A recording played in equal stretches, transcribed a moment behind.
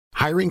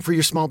Hiring for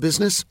your small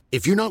business?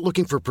 If you're not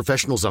looking for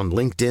professionals on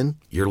LinkedIn,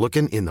 you're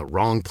looking in the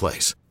wrong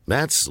place.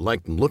 That's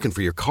like looking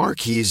for your car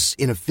keys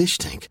in a fish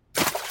tank.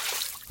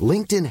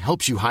 LinkedIn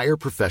helps you hire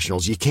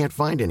professionals you can't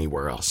find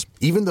anywhere else,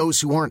 even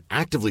those who aren't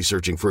actively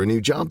searching for a new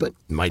job but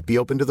might be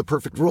open to the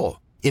perfect role.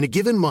 In a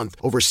given month,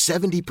 over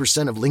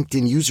 70% of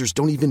LinkedIn users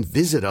don't even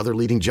visit other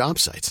leading job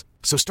sites.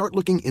 So start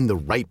looking in the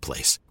right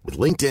place. With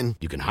LinkedIn,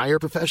 you can hire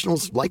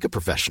professionals like a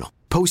professional.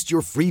 Post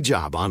your free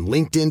job on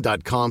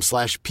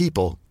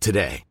linkedin.com/people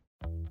today.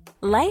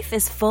 Life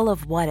is full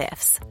of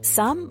what-ifs.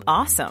 Some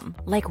awesome,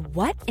 like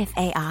what if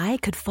AI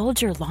could fold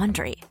your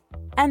laundry?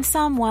 And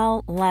some,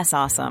 well, less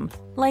awesome,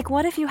 like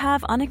what if you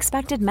have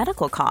unexpected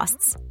medical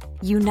costs?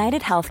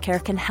 United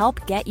Healthcare can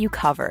help get you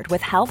covered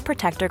with Health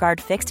Protector Guard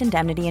fixed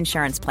indemnity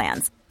insurance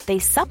plans. They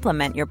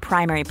supplement your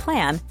primary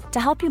plan to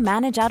help you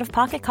manage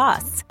out-of-pocket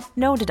costs.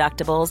 No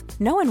deductibles,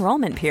 no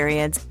enrollment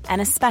periods,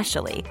 and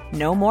especially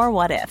no more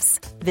what-ifs.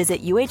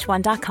 Visit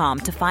uh1.com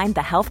to find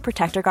the Health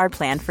Protector Guard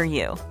plan for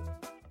you.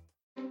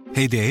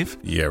 Hey, Dave.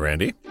 Yeah,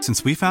 Randy.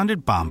 Since we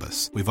founded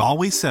Bombas, we've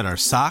always said our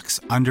socks,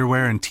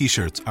 underwear, and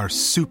T-shirts are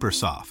super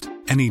soft.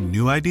 Any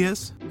new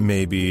ideas?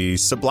 Maybe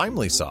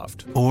sublimely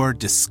soft. Or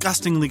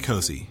disgustingly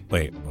cozy.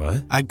 Wait,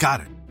 what? I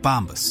got it.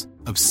 Bombas.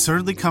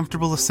 Absurdly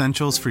comfortable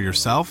essentials for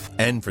yourself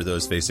and for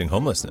those facing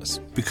homelessness.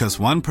 Because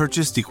one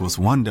purchased equals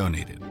one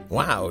donated.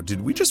 Wow,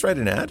 did we just write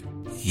an ad?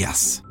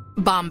 Yes.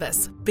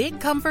 Bombas. Big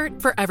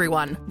comfort for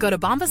everyone. Go to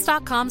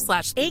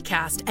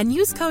bombas.com/ACAST and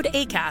use code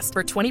ACAST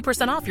for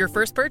 20% off your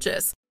first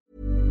purchase.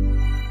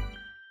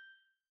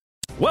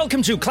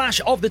 Welcome to Clash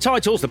of the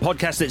Titles, the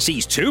podcast that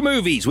sees two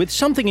movies with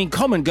something in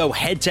common go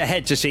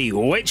head-to-head to see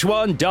which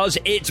one does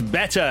it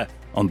better.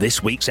 On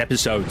this week's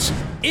episodes,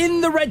 in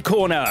the red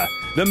corner,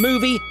 the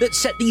movie that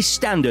set the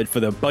standard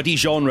for the buddy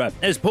genre,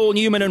 as Paul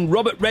Newman and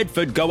Robert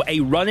Redford go a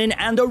running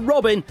and a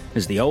robbing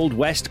as the Old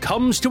West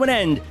comes to an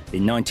end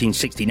in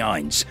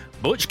 1969's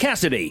Butch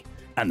Cassidy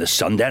and the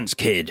Sundance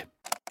Kid.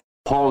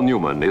 Paul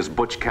Newman is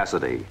Butch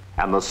Cassidy,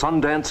 and the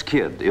Sundance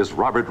Kid is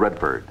Robert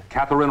Redford.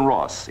 Catherine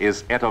Ross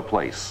is Etta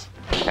Place.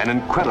 An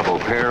incredible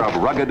pair of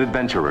rugged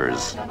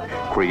adventurers,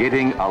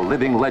 creating a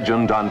living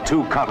legend on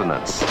two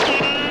continents.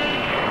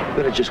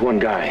 But it's just one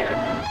guy.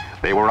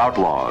 They were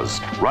outlaws,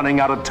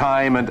 running out of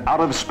time and out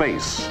of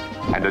space,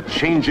 and a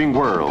changing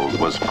world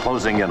was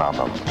closing in on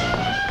them.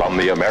 From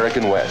the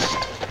American West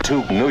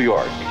to New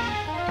York.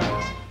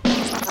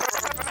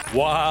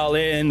 While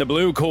in the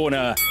blue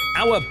corner,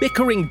 our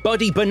bickering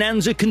buddy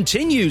bonanza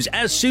continues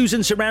as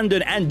Susan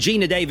Sarandon and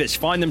Gina Davis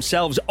find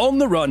themselves on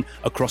the run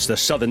across the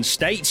southern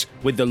states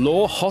with the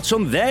law hot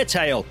on their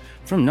tail.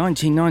 From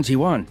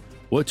 1991,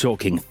 we're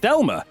talking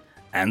Thelma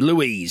and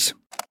Louise.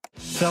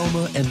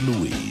 Thelma and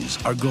Louise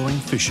are going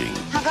fishing.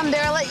 How come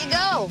Daryl let you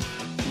go?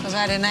 Because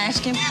I didn't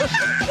ask him.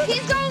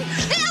 He's gonna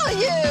kill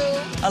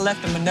you! I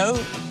left him a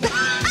note.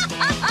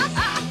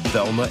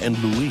 Thelma and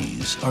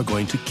Louise are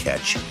going to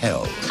catch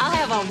hell. I'll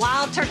have a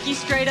wild turkey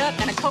straight up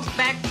and a Coke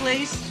back,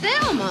 please.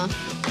 Thelma!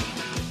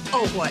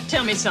 Oh, what?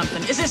 Tell me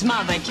something. Is this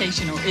my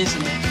vacation or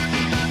isn't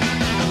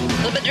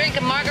it? We'll be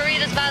drinking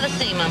margaritas by the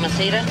sea,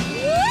 Mamacita.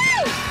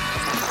 Woo!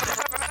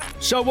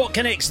 So what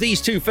connects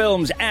these two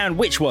films and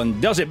which one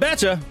does it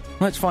better?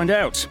 Let's find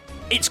out.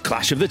 It's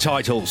Clash of the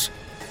Titles.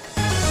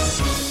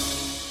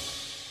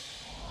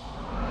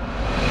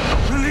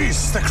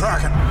 Release the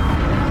Kraken!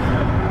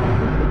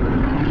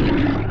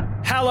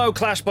 Hello,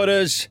 Clash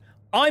Butters.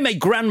 I'm a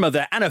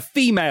grandmother and a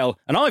female,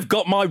 and I've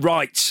got my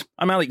rights.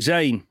 I'm Alex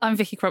Zane. I'm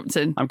Vicky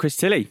Crompton. I'm Chris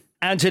Tilley.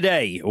 And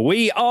today,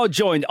 we are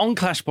joined on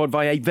ClashPod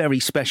by a very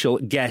special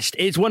guest.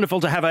 It's wonderful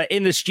to have her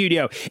in the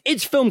studio.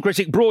 It's film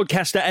critic,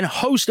 broadcaster, and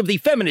host of the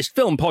feminist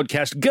film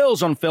podcast,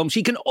 Girls on Film.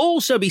 She can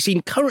also be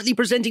seen currently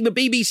presenting the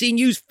BBC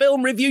News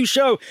film review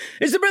show.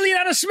 It's the brilliant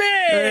Anna Smith!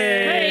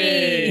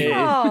 Hey!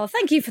 Oh,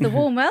 thank you for the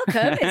warm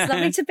welcome. It's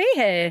lovely to be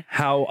here.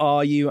 How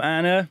are you,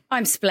 Anna?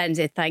 I'm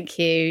splendid, thank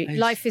you.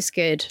 Life is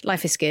good.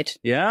 Life is good.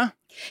 Yeah?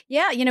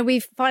 Yeah, you know, we're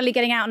finally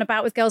getting out and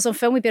about with Girls on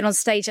Film. We've been on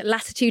stage at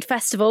Latitude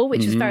Festival,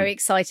 which was very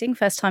exciting.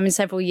 First time in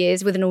several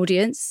years with an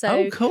audience.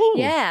 So, cool.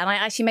 Yeah, and I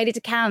actually made it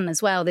to Cannes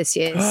as well this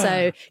year.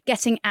 So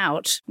getting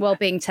out while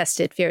being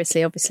tested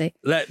furiously, obviously.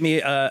 Let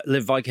me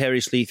live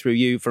vicariously through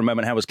you for a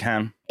moment. How was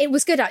Cannes? It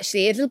was good,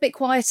 actually. A little bit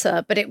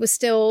quieter, but it was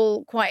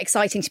still quite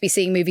exciting to be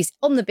seeing movies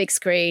on the big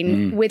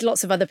screen with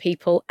lots of other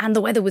people. And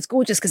the weather was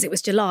gorgeous because it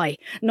was July,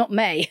 not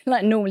May.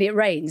 Like normally it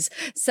rains.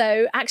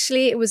 So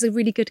actually it was a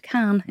really good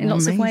Cannes in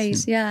lots of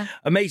ways. Yeah.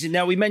 Amazing.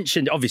 Now, we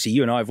mentioned, obviously,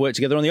 you and I have worked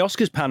together on the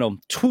Oscars panel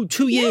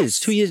two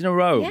years in a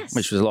row,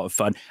 which was a lot of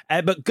fun.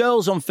 But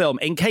Girls on Film,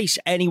 in case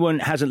anyone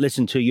hasn't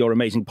listened to your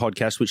amazing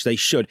podcast, which they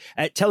should,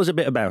 tell us a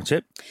bit about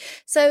it.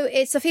 So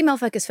it's a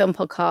female-focused film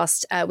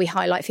podcast. We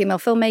highlight female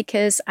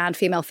filmmakers and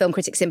female female film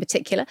critics in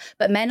particular,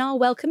 but men are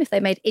welcome if they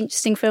made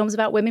interesting films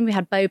about women. We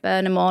had Bo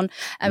Burnham on,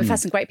 and we've had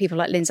some great people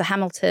like Linda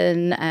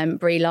Hamilton,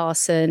 Brie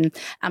Larson,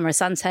 Amara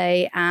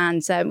Sante,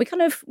 and we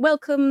kind of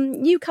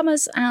welcome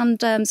newcomers and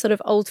sort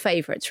of old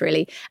favourites,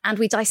 really. And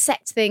we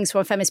dissect things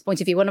from a feminist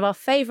point of view. One of our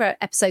favourite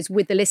episodes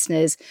with the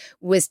listeners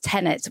was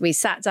Tenet. We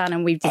sat down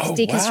and we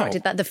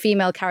deconstructed that, the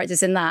female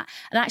characters in that.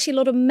 And actually a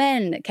lot of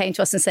men came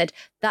to us and said,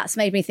 that's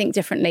made me think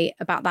differently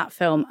about that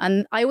film.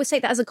 And I always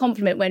take that as a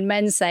compliment when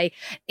men say,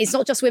 it's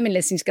not just women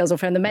listening to Girls on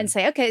Film, the men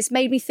say, okay, it's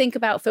made me think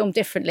about film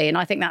differently. And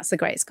I think that's the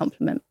greatest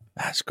compliment.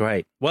 That's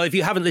great. Well, if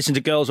you haven't listened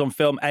to Girls on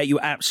Film, you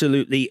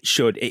absolutely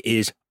should. It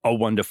is a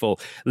wonderful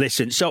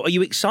listen. So are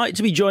you excited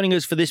to be joining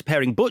us for this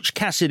pairing, Butch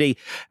Cassidy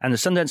and the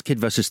Sundance Kid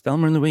versus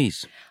Thelma and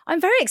Louise?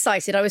 I'm very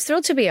excited. I was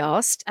thrilled to be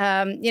asked.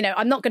 I'm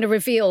not going to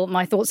reveal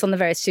my thoughts on the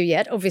various two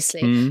yet,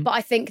 obviously, but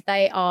I think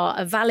they are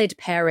a valid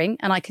pairing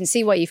and I can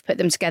see why you've put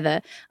them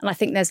together. And I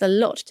think there's a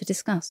lot to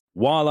discuss.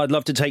 While I'd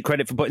love to take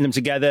credit for putting them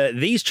together,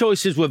 these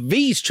choices were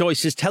V's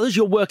choices. Tell us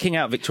you're working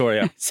out,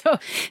 Victoria. So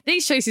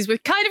these choices were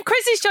kind of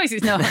Chris's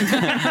choices. No,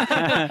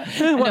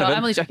 I'm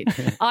only joking.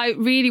 I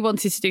really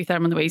wanted to do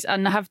Thelma and Louise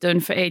and I have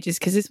done for ages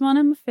because it's one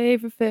of my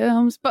favourite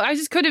films. But I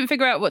just couldn't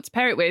figure out what to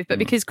pair it with. But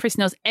because Chris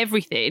knows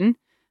everything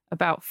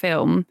about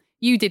film,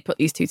 you did put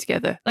these two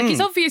together. Like,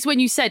 it's obvious when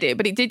you said it,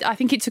 but I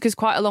think it took us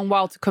quite a long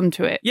while to come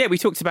to it. Yeah, we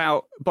talked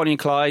about Bonnie and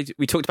Clyde.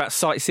 We talked about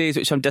Sightseers,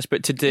 which I'm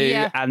desperate to do.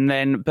 Yeah.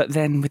 But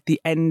then with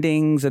the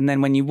endings, and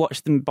then when you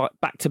watch them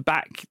back to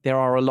back, there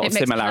are a lot of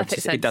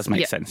similarities. It does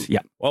make sense.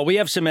 Yeah. Well, we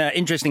have some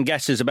interesting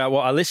guesses about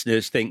what our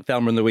listeners think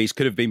Thelma and Louise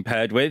could have been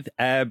paired with.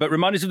 But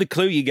remind us of the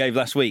clue you gave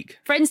last week.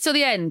 Friends till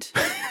the end.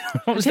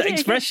 What was that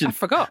expression? I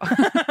forgot.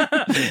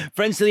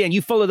 Friends till the end.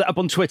 You followed that up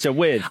on Twitter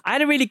with... I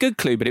had a really good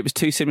clue, but it was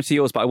too similar to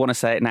yours, but I want to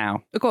say it now.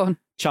 Go on.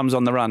 Chums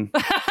on the run.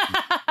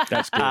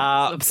 That's good.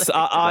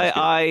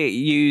 I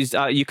used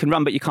you can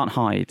run, but you can't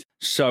hide.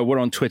 So we're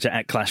on Twitter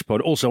at ClashPod,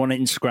 also on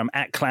Instagram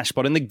at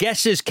ClashPod, and the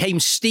guesses came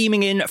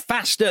steaming in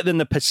faster than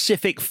the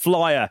Pacific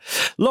Flyer.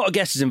 A lot of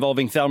guesses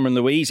involving Thelma and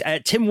Louise.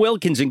 Tim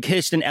Wilkins and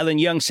Kirsten Ellen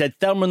Young said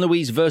Thelma and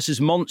Louise versus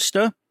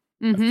Monster.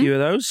 A few of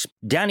those.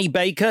 Danny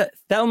Baker,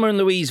 Thelma and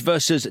Louise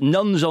versus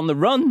Nuns on the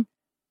Run.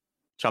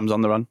 Chums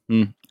on the Run.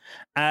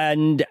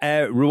 And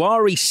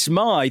Ruari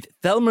Smythe,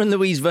 Thelma and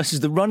Louise versus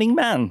The Running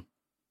Man.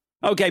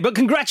 Okay, but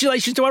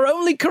congratulations to our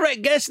only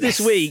correct guest this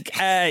week.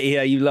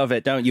 Yeah, you love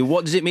it, don't you?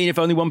 What does it mean if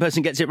only one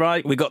person gets it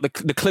right? We got the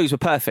clues were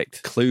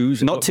perfect.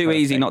 Clues. Not too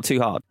easy, not too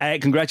hard.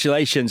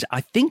 Congratulations.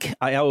 I think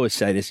I always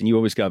say this, and you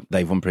always go,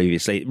 they've won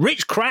previously.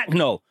 Rich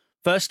Cracknell,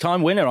 first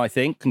time winner, I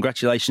think.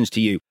 Congratulations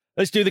to you.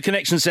 Let's do the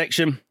connection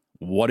section.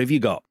 What have you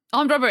got?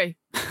 Armed robbery.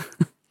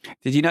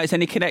 Did you notice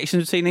any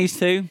connections between these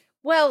two?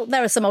 Well,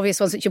 there are some obvious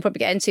ones which you'll probably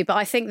get into, but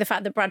I think the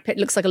fact that Brad Pitt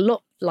looks like a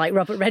lot like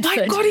Robert Redford.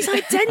 My God, he's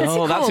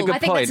identical. Oh, that's a good I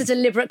think point. that's a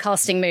deliberate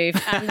casting move.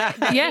 And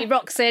he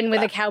rocks in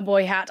with a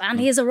cowboy hat, and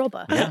he is a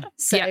robber. Yeah.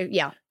 So,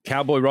 yeah.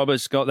 Cowboy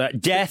robbers got that.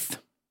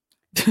 Death.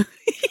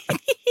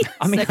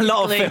 I mean, a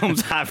lot of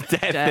films have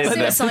death.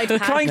 Suicide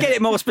pact. Try and get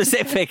it more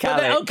specific,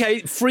 Alex. Okay,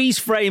 freeze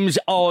frames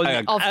on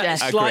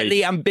death.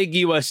 slightly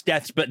ambiguous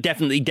deaths, but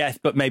definitely death,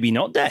 but maybe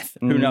not death.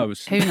 Who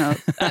knows? Who knows?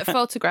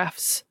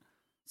 Photographs.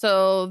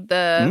 So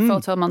the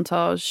photo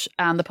montage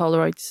and the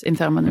Polaroids in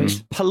Thelma and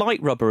Louise. Polite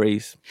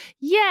robberies.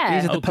 Yeah.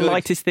 These are the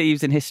politest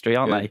thieves in history,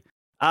 aren't they?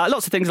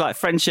 Lots of things like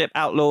friendship,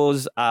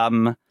 outlaws. As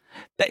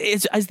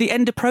the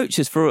end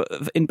approaches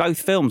in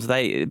both films,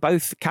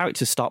 both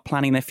characters start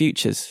planning their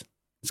futures.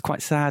 It's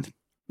quite sad.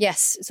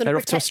 Yes, sort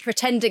of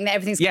pretending that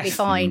everything's going to be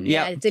fine.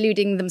 Yeah,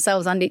 deluding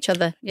themselves and each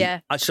other.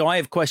 Yeah. So I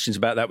have questions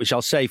about that, which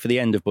I'll say for the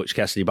end of Butch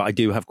Cassidy, but I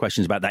do have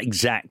questions about that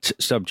exact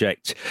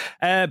subject.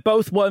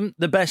 Both won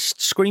the Best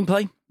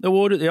Screenplay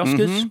award at the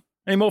Oscars.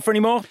 Any more?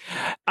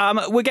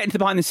 We're getting to the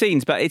behind the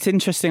scenes, but it's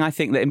interesting, I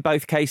think, that in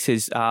both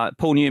cases,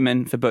 Paul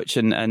Newman for Butch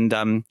and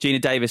Gina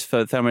Davis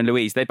for Thelma and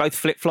Louise, they both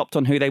flip-flopped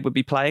on who they would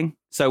be playing.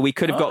 So we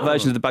could have got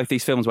versions of both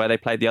these films where they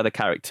played the other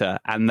character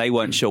and they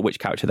weren't sure which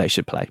character they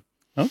should play.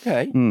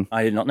 Okay.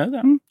 I did not know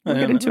that. We'll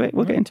get into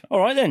it. All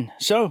right, then.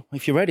 So,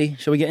 if you're ready,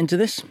 shall we get into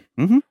this?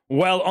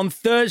 Well, on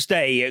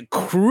Thursday,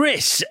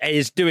 Chris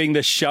is doing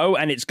the show,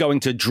 and it's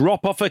going to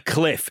drop off a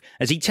cliff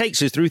as he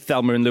takes us through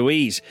Thelma and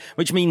Louise,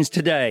 which means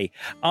today,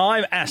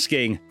 I'm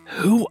asking,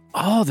 who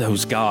are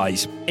those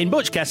guys in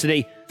Butch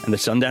Cassidy and the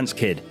Sundance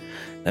Kid?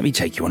 Let me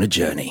take you on a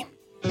journey.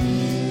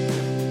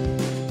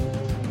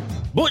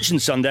 Butch and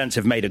Sundance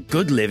have made a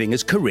good living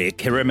as career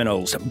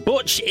criminals.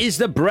 Butch is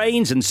the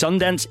brains and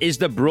Sundance is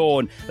the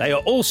brawn. They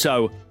are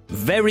also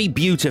very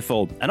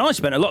beautiful. And I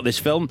spent a lot of this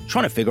film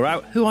trying to figure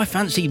out who I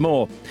fancied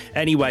more.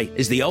 Anyway,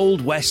 as the Old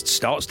West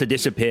starts to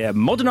disappear,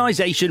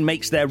 modernisation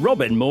makes their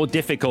robbing more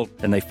difficult,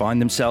 and they find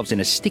themselves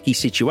in a sticky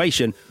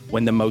situation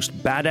when the most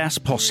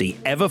badass posse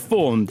ever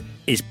formed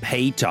is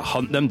paid to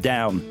hunt them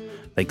down.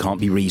 They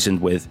can't be reasoned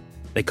with.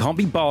 They can't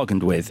be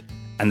bargained with.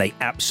 And they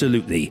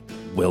absolutely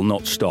will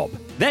not stop.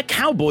 They're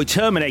cowboy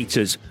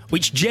Terminators,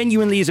 which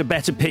genuinely is a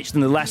better pitch than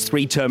the last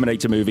 3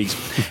 Terminator movies.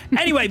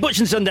 Anyway, Butch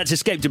and Sundance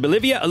escape to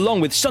Bolivia along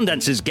with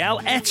Sundance's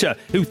gal, Etta,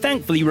 who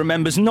thankfully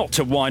remembers not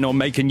to whine or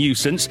make a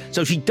nuisance,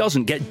 so she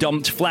doesn't get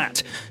dumped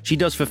flat. She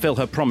does fulfill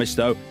her promise,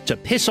 though, to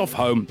piss off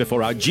home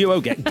before our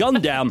duo get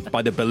gunned down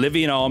by the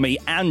Bolivian army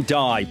and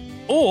die.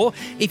 Or,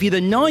 if you're the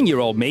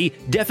 9-year-old me,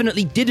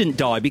 definitely didn't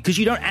die because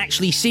you don't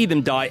actually see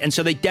them die, and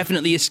so they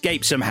definitely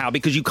escape somehow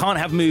because you can't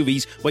have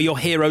movies where your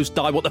heroes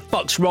die. What the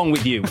fuck's wrong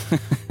with you?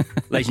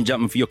 Ladies and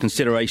gentlemen, for your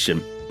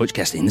consideration, Butch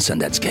Cassidy and the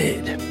Sundance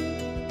Kid.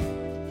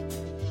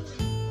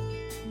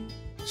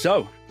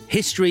 So,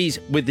 histories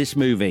with this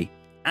movie.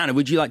 Anna,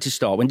 would you like to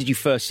start? When did you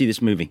first see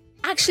this movie?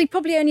 Actually,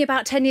 probably only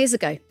about 10 years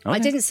ago. Okay. I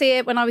didn't see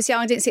it when I was young.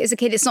 I didn't see it as a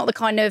kid. It's not the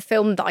kind of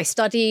film that I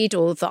studied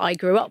or that I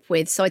grew up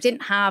with. So I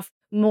didn't have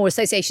more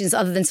associations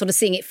other than sort of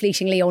seeing it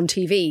fleetingly on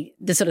TV,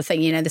 the sort of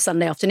thing, the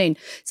Sunday afternoon.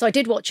 So I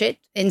did watch it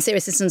in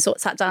seriousness and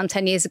sat down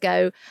 10 years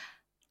ago.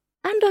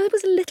 And I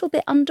was a little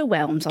bit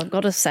underwhelmed, I've got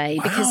to say,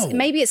 because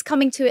maybe it's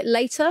coming to it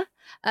later.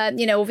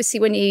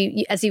 Obviously, when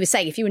you, as you were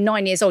saying, if you were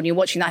 9 years old and you're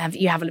watching that,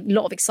 you have a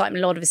lot of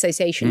excitement, a lot of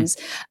associations.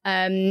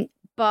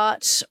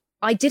 But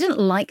I didn't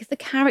like the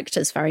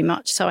characters very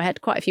much, so I had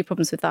quite a few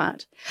problems with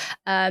that.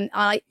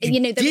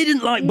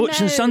 Didn't like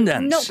Butch and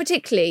Sundance? Not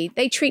particularly.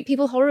 They treat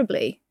people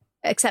horribly,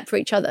 except for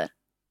each other.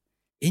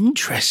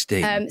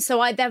 Interesting. So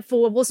I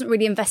therefore wasn't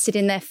really invested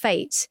in their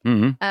fate,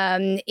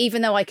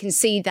 even though I can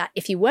see that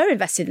if you were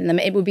invested in them,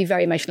 it would be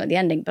very emotional at the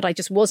ending. But I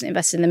just wasn't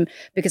invested in them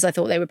because I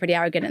thought they were pretty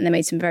arrogant and they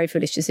made some very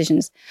foolish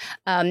decisions.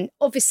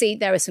 Obviously,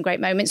 there are some great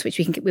moments which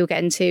we'll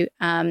get into,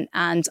 and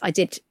I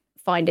did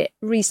find it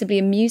reasonably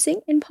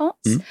amusing in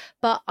parts,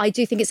 but I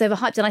do think it's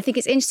overhyped. And I think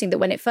it's interesting that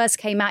when it first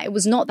came out, it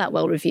was not that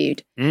well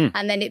reviewed.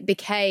 And then it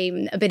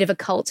became a bit of a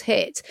cult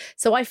hit.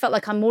 So I felt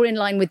like I'm more in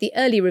line with the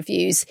early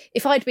reviews.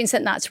 If I'd been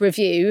sent that to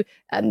review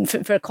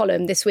for a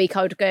column this week,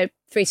 I would go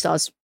 3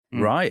 stars.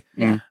 Right.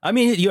 Yeah. I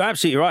mean, you're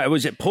absolutely right.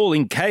 Was it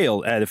Pauline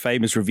Kael, the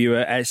famous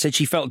reviewer, said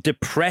she felt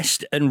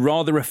depressed and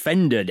rather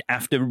offended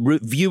after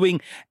reviewing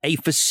a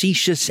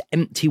facetious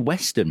empty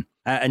Western.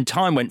 And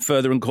Time went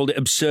further and called it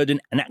absurd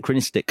and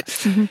anachronistic.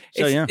 So,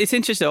 it's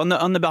interesting on the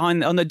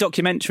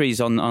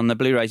documentaries on the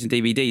Blu-rays and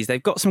DVDs.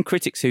 They've got some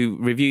critics who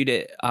reviewed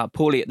it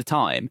poorly at the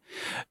time,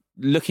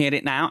 looking at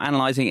it now,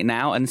 analysing it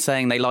now and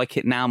saying they like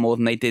it now more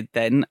than they did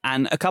then.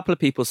 And a couple of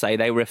people say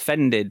they were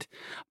offended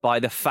by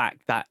the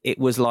fact that it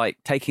was like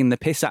taking the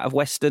piss out of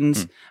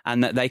Westerns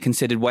and that they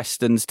considered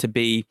Westerns to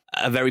be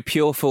a very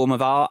pure form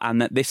of art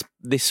and that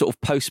this sort of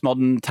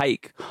postmodern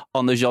take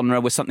on the genre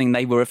was something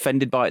they were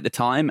offended by at the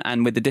time.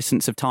 And with the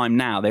distance of time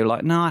now, they were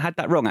like, no, I had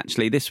that wrong,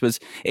 actually.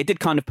 It did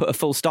kind of put a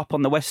full stop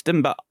on the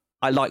Western, but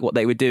I like what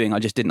they were doing. I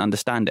just didn't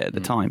understand it at the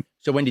time.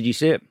 So when did you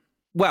see it?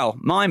 Well,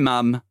 my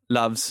mum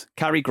loves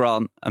Cary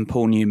Grant and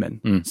Paul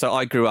Newman. So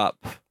I grew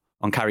up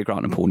on Cary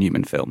Grant and Paul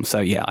Newman films. So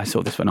yeah, I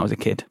saw this when I was a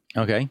kid.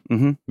 Okay.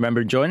 Remember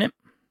enjoying it?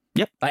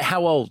 Yep. Like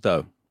how old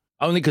though?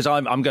 Only because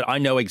I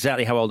know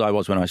exactly how old I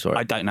was when I saw it.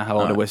 I don't know how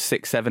old I was,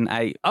 6, 7,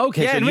 8.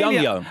 Okay, yeah, so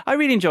young. I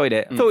really enjoyed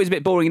it. Thought it was a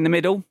bit boring in the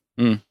middle,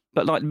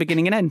 but like the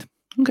beginning and end.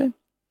 Okay.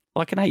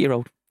 Like an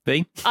 8-year-old.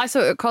 B? I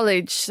saw it at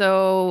college,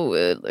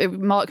 so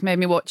Mark made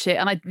me watch it,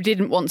 and I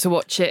didn't want to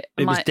watch it.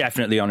 It was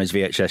definitely on his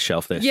VHS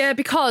shelf, this. Yeah,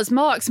 because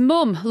Mark's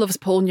mum loves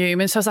Paul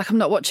Newman, so I was like, I'm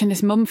not watching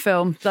this mum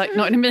film, like,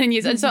 not in a million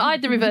years. And so I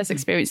had the reverse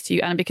experience to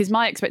you, Anna, because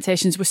my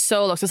expectations were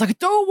so low. So I was like, I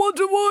don't want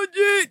to watch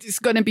it. It's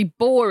going to be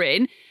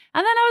boring.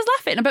 And then I was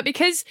laughing. But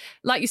because,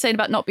 like you're saying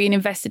about not being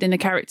invested in the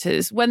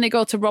characters, when they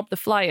go to rob the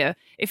flyer,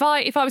 if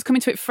I was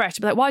coming to it fresh,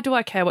 I'd be like, why do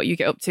I care what you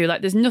get up to?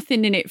 Like, there's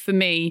nothing in it for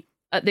me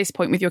at this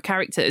point with your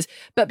characters.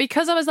 But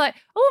because I was like,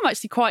 I'm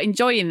actually quite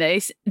enjoying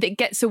this, that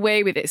gets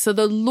away with it. So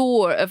the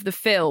lore of the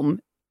film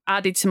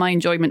added to my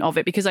enjoyment of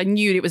it because I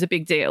knew it was a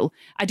big deal.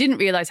 I didn't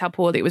realise how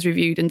poorly it was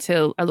reviewed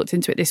until I looked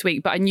into it this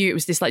week, but I knew it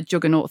was this like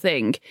juggernaut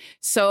thing.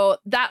 So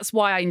that's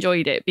why I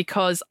enjoyed it,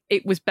 because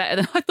it was better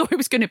than I thought it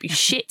was going to be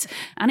shit,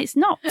 and it's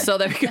not. So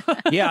there we go.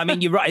 Yeah, I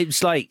mean, you're right.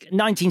 It's like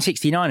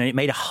 1969 and it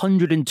made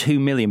 102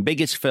 million,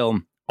 biggest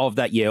film of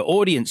that year.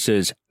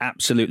 Audiences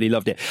absolutely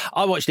loved it.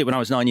 I watched it when I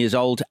was 9 years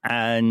old,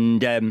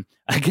 and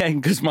again,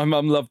 because my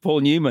mum loved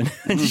Paul Newman,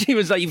 and she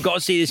was like, you've got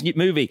to see this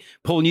movie,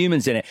 Paul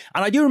Newman's in it.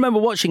 And I do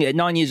remember watching it at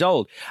 9 years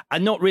old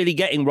and not really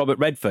getting Robert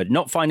Redford,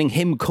 not finding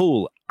him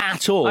cool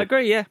at all. I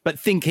agree, yeah. But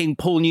thinking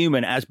Paul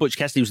Newman as Butch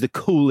Cassidy was the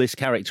coolest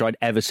character I'd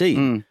ever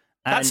seen.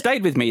 That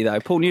stayed with me, though.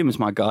 Paul Newman's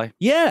my guy.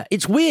 Yeah,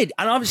 it's weird.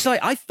 And I was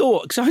like, I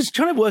thought, because I was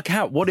trying to work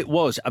out what it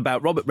was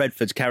about Robert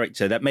Redford's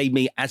character that made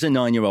me, as a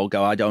 9-year-old,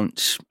 go, I don't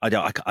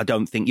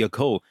think you're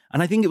cool.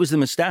 And I think it was the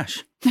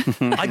moustache.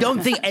 I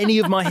don't think any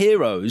of my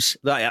heroes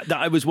that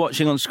I was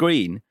watching on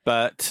screen.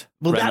 But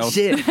well, Reynolds.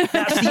 That's it.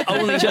 That's the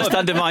only Just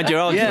one. undermined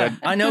your argument.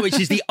 Yeah, I know, which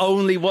is the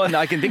only one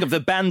I can think of. The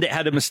Bandit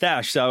had a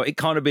moustache, so it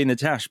can't have been the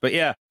Tash. But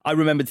yeah, I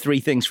remembered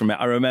 3 things from it.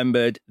 I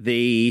remembered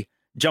the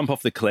jump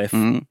off the cliff.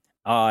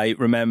 I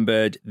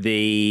remembered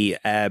the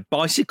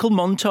bicycle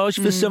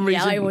montage for some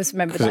reason. Yeah, I always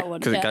remember that one.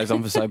 Because it goes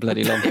on for so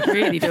bloody long. It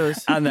really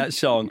does. And that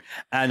song.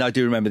 And I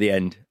do remember the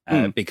end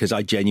because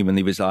I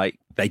genuinely was like,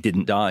 they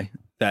didn't die.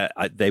 that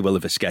they will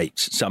have escaped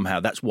somehow.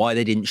 That's why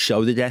they didn't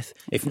show the death.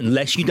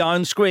 Unless you die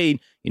on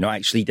screen, you're not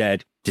actually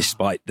dead,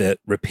 despite the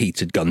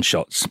repeated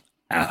gunshots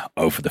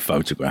over the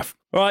photograph.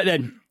 All right,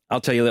 then. I'll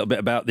tell you a little bit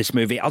about this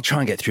movie. I'll try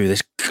and get through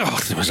this. God,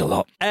 there was a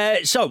lot.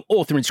 So,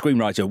 author and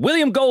screenwriter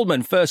William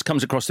Goldman first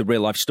comes across the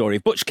real-life story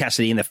of Butch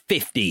Cassidy in the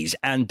 50s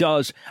and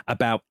does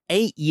about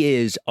 8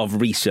 years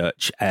of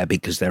research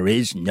because there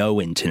is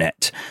no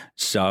internet.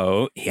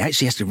 So, he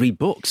actually has to read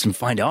books and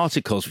find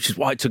articles, which is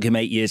why it took him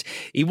 8 years.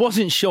 He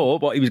wasn't sure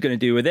what he was going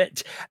to do with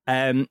it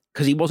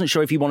because he wasn't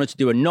sure if he wanted to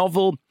do a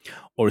novel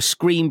or a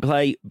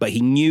screenplay, but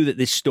he knew that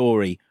this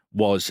story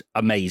was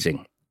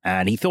amazing.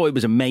 And he thought it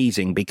was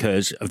amazing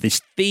because of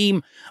this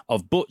theme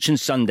of Butch and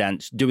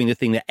Sundance doing the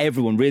thing that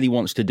everyone really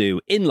wants to do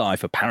in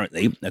life,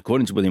 apparently,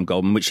 according to William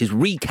Goldman, which is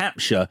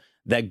recapture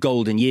their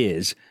golden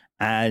years.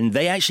 And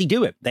they actually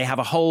do it. They have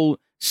a whole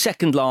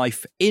second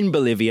life in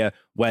Bolivia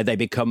where they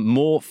become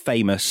more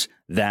famous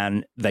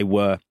than they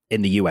were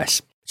in the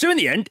US. So in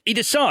the end, he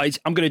decides,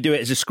 I'm going to do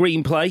it as a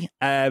screenplay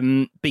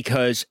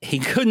because he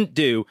couldn't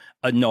do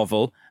a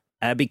novel.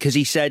 Because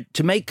he said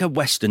to make a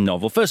Western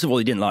novel, first of all,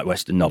 he didn't like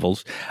Western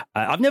novels.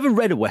 I've never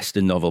read a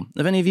Western novel.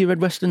 Have any of you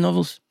read Western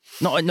novels?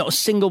 Not a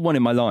single one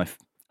in my life.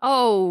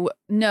 Oh,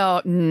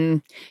 no.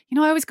 You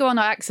know, I always go on,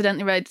 I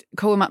accidentally read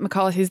Cormac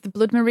McCarthy's The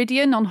Blood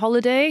Meridian on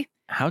holiday.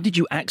 How did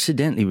you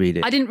accidentally read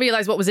it? I didn't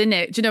realise what was in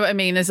it. Do you know what I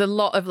mean? There's a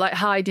lot of like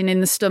hiding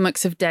in the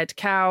stomachs of dead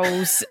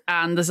cows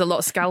and there's a lot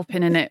of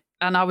scalping in it.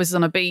 And I was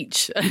on a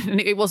beach and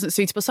it wasn't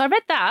suitable. So I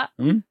read that.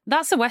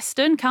 That's a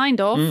Western,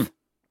 kind of.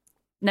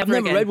 I've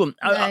never read one.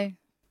 No, I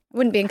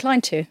wouldn't be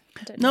inclined to.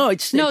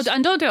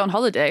 And don't do it on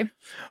holiday.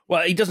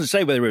 Well, he doesn't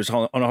say whether it was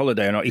on a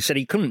holiday or not. He said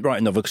he couldn't write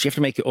a novel because you have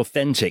to make it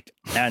authentic.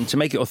 And to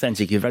make it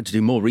authentic, you've had to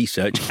do more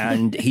research.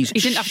 And he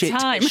didn't have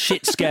time.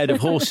 Shit scared of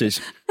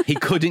horses. He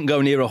couldn't go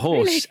near a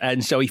horse. Really?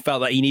 And so he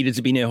felt that he needed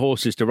to be near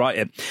horses to write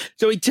it.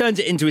 So he turns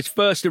it into his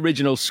first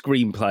original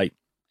screenplay.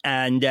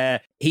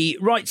 And he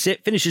writes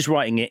it, finishes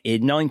writing it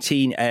in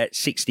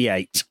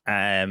 1968.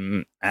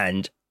 And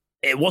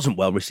it wasn't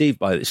well received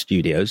by the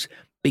studios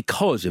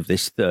because of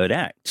this third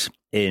act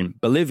in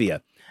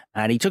Bolivia.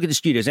 And he took it to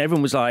studios and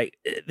everyone was like,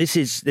 this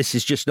is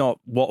just not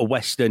what a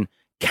Western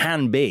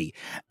can be.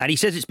 And he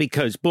says it's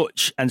because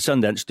Butch and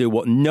Sundance do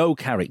what no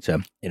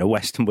character in a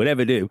Western would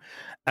ever do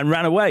and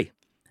ran away.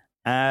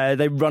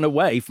 They run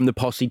away from the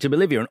posse to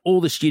Bolivia and all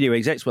the studio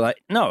execs were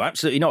like, no,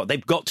 absolutely not.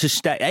 They've got to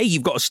stay. A,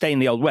 you've got to stay in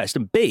the Old West.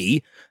 And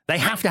B, they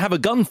have to have a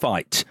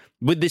gunfight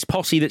with this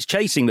posse that's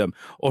chasing them.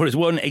 Or as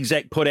one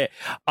exec put it,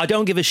 I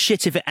don't give a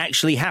shit if it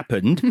actually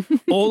happened.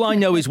 All I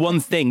know is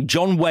one thing,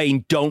 John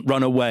Wayne, don't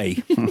run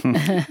away.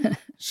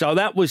 So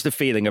that was the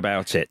feeling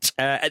about it.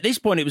 At this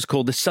point, it was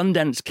called The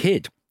Sundance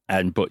Kid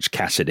and Butch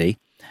Cassidy.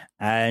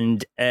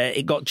 And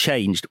it got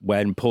changed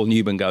when Paul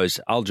Newman goes,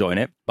 I'll join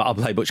it, but I'll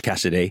play Butch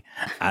Cassidy.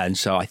 And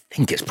so I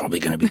think it's probably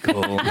going to be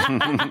called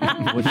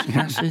Butch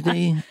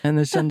Cassidy and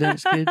the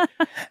Sundance Kid.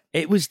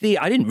 It was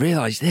I didn't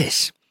realize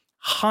this,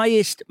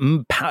 highest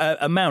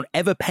amount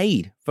ever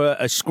paid for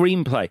a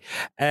screenplay.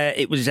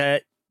 It was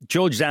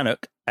George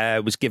Zanuck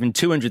was given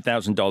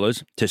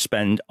 $200,000 to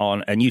spend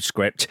on a new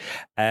script,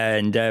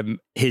 and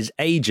his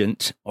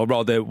agent, or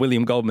rather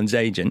William Goldman's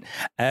agent,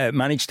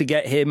 managed to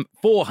get him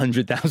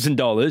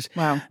 $400,000.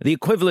 Wow. The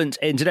equivalent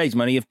in today's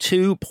money of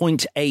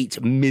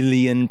 £2.8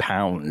 million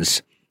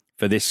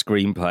for this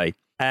screenplay.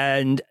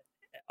 And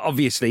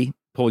obviously,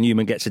 Paul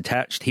Newman gets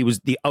attached. He was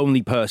the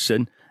only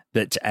person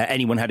that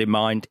anyone had in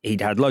mind.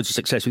 He'd had loads of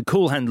success with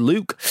Cool Hand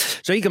Luke.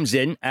 So he comes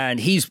in and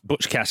he's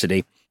Butch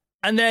Cassidy.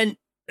 And then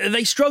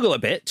they struggle a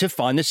bit to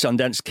find the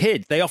Sundance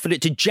Kid. They offered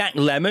it to Jack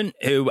Lemmon,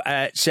 who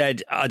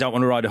said, I don't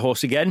want to ride a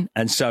horse again,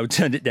 and so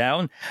turned it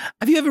down.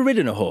 Have you ever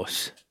ridden a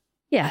horse?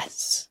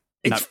 Yes.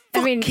 It's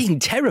fucking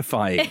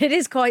terrifying. It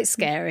is quite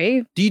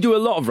scary. Do you do a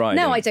lot of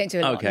riding? No, I don't do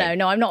a lot. Okay.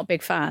 No, I'm not a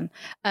big fan.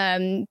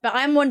 But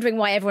I'm wondering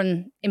why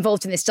everyone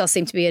involved in this does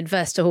seem to be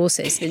adverse to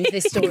horses in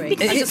this story. I'm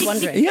just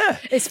wondering. Yeah.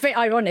 It's very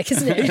ironic,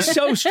 isn't it? It's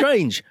so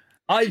strange.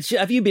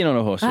 Have you been on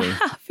a horse? I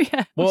have,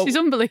 yeah. Well, she's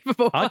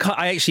unbelievable.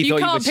 I actually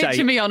thought you would say... You can't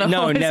picture me on a horse.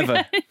 No,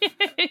 never.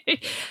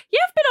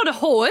 You've been on a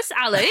horse,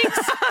 Alex.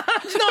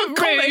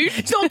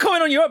 It's not a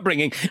comment on your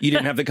upbringing. You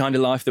didn't have the kind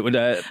of life that would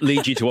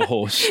lead you to a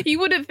horse. You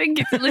wouldn't think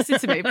it to listen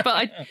to me,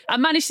 but I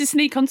managed to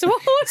sneak onto a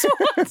horse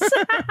once.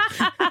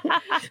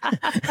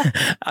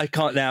 I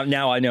can't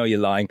now I know you're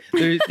lying.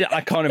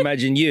 I can't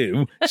imagine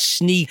you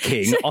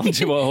sneaking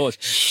onto a horse.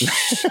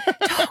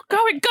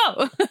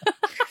 Go.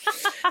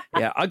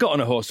 Yeah, I got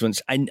on a horse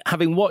once, and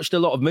having watched a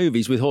lot of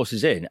movies with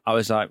horses in, I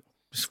was like,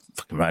 just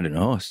fucking riding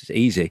a horse. It's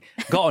easy.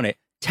 Got on it.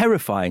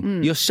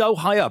 Terrifying. You're so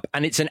high up,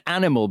 and it's an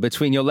animal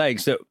between your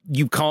legs that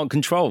you can't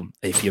control.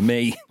 If you're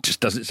me, it just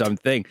does its own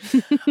thing.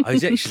 I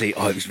was actually...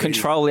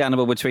 Control the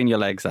animal between your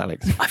legs,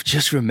 Alex. I've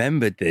just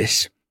remembered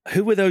this.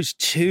 Who were those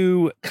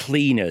two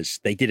cleaners?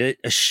 They did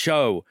a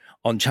show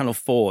on Channel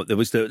 4. There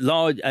was the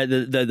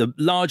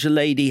larger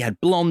lady,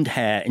 had blonde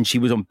hair, and she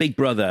was on Big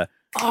Brother.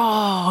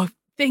 Oh,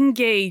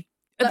 Thingy.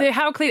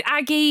 How Clean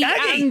Aggie.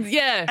 And,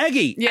 yeah.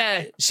 Aggie.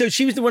 Yeah. So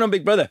she was the one on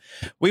Big Brother.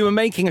 We were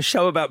making a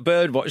show about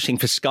bird watching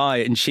for Sky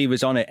and she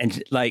was on it.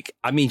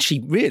 And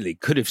she really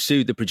could have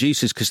sued the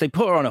producers because they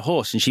put her on a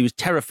horse and she was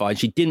terrified.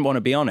 She didn't want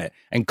to be on it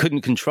and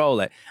couldn't control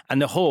it.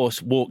 And the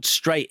horse walked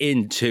straight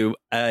into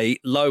a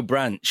low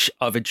branch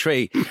of a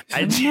tree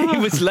and she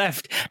was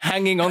left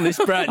hanging on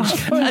this branch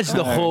as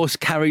the horse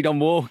carried on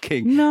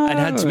walking and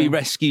had to be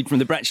rescued from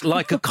the branch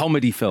like a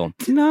comedy film.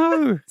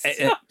 No.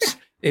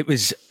 It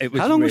was.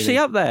 How long was she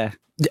up there?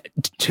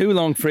 Too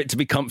long for it to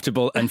be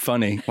comfortable and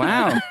funny.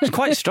 Wow. It's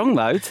quite strong,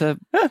 though.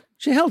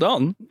 She held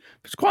on.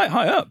 It's quite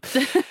high up.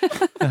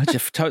 I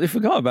just totally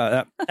forgot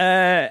about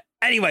that.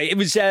 Anyway, it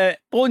was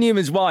Paul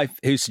Newman's wife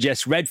who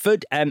suggests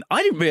Redford. I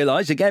didn't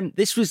realise, again,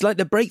 this was like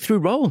the breakthrough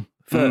role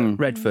for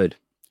Redford.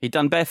 He'd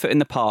done Barefoot in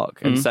the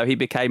Park, and so he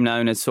became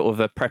known as sort of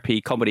a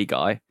preppy comedy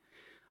guy.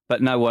 But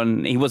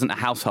he wasn't a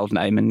household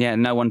name. And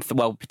no one,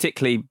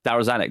 particularly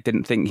Daryl Zanuck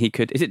didn't think he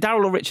could. Is it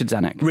Daryl or Richard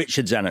Zanuck?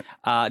 Richard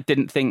Zanuck.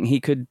 Didn't think he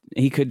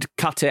could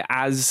cut it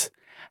as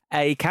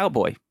a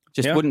cowboy.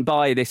 Just wouldn't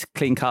buy this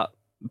clean-cut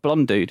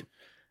blonde dude.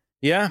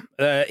 Yeah,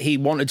 he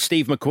wanted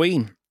Steve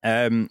McQueen.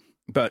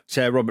 But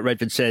Robert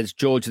Redford says,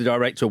 George, the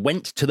director,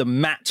 went to the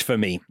mat for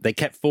me. They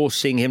kept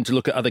forcing him to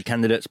look at other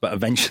candidates, but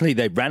eventually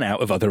they ran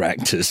out of other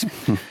actors.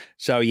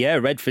 So,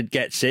 Redford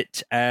gets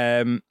it.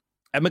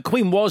 And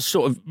McQueen was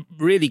sort of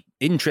really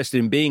interested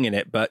in being in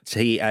it, but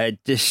he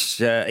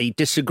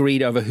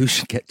disagreed over who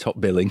should get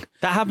top billing.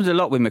 That happens a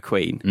lot with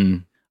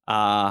McQueen.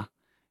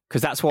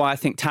 Because that's why I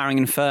think Towering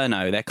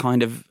Inferno, they're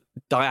kind of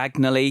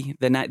diagonally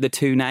the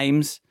two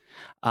names,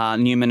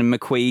 Newman and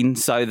McQueen,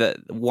 so that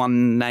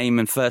one name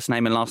and first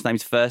name and last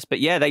name's first. But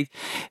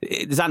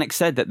Zanuck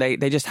said that they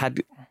just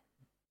had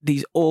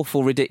these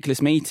awful,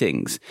 ridiculous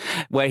meetings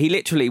where he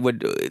literally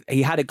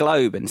he had a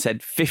globe and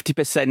said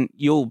 50%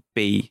 you'll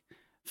be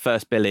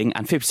first billing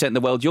and 50% of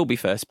the world you'll be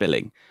first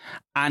billing,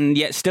 and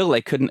yet still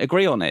they couldn't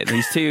agree on it.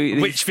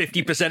 Which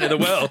 50% of the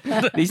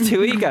world? These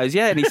two egos,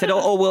 and he said,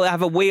 "Oh, we'll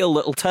have a wheel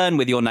that'll turn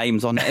with your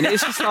names on it," and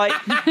it's just like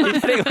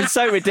it was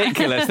so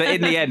ridiculous that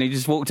in the end he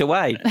just walked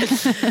away.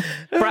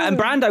 And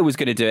Brando was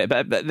going to do it,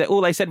 but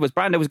all they said was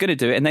Brando was going to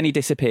do it, and then he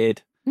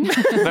disappeared.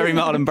 Very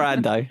Marlon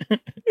Brando.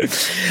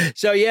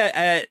 So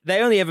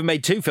they only ever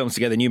made 2 films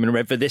together, Newman and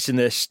Redford, this and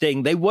The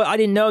Sting. I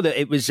didn't know that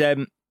it was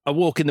A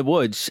Walk in the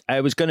Woods.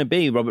 It was going to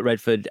be Robert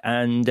Redford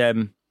and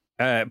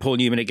Paul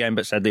Newman again,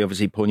 but sadly,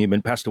 obviously, Paul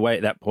Newman passed away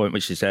at that point,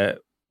 which is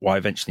why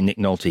eventually Nick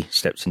Nolte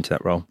steps into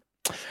that role.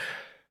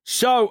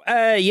 So,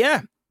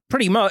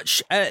 pretty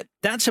much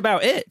that's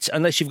about it,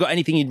 unless you've got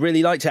anything you'd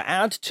really like to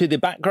add to the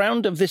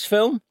background of this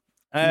film.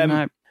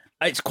 No.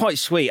 It's quite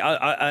sweet.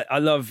 I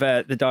love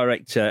the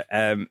director,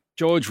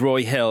 George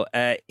Roy Hill.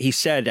 He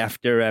said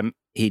after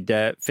he'd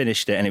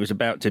finished it and it was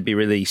about to be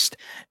released,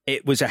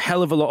 it was a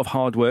hell of a lot of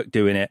hard work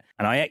doing it,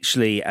 and I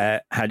actually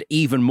had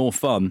even more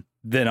fun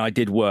than I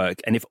did work.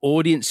 And if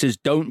audiences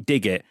don't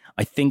dig it,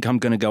 I think I'm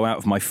going to go out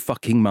of my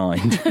fucking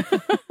mind.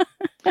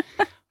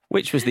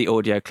 Which was the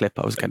audio clip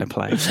I was going to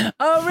play.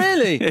 Oh,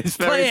 really? It's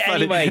Play it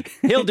funny. anyway.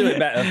 He'll do it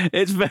better.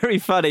 It's very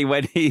funny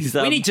when he's...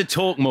 We need to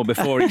talk more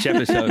before each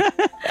episode.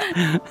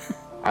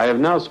 I have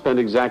now spent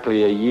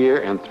exactly a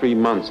year and 3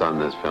 months on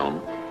this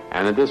film,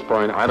 and at this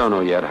point, I don't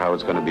know yet how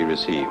it's going to be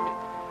received.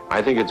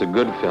 I think it's a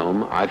good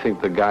film. I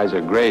think the guys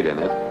are great in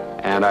it,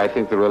 and I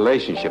think the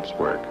relationships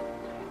work.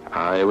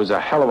 It was a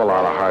hell of a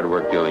lot of hard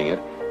work doing it,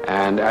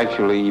 and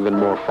actually even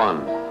more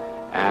fun.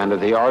 And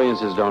if the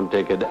audiences don't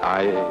take it,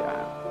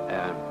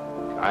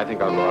 I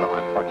think I'll go out of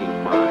my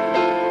fucking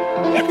mind.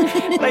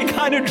 They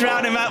kind of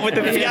drown him out with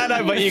the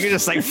piano, but you can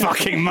just say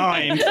fucking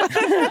mind.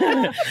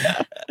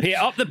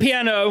 Up the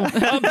piano,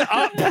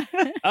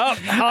 up,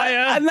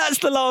 higher. And that's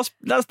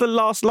the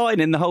last line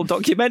in the whole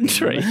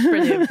documentary.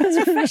 Brilliant.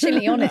 That's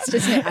refreshingly honest,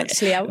 isn't it,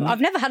 actually?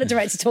 I've never had a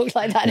director talk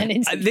like that in an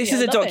interview. This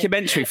is a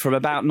documentary from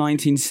about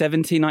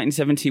 1970,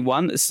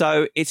 1971,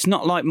 so it's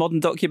not like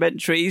modern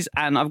documentaries,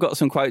 and I've got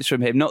some quotes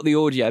from him, not the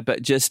audio,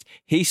 but just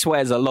he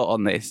swears a lot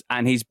on this,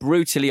 and he's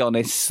brutally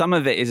honest. Some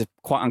of it is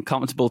quite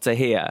uncomfortable to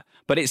hear,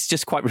 but it's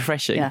just quite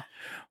refreshing. Yeah.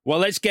 Well,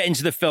 let's get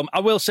into the film. I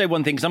will say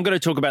one thing, because I'm going to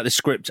talk about the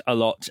script a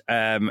lot.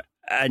 And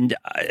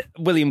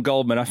William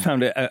Goldman, I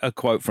found a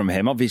quote from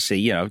him.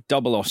 Obviously,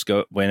 double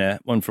Oscar winner,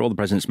 one for All the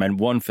President's Men,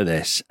 one for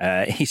this.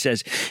 He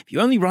says, if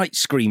you only write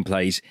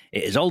screenplays,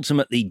 it is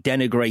ultimately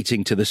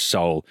denigrating to the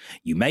soul.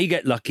 You may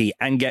get lucky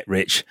and get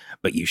rich,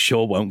 but you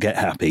sure won't get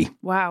happy.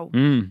 Wow.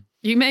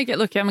 You may get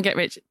lucky and get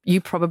rich.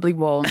 You probably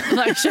won't.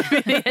 That should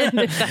be the end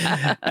of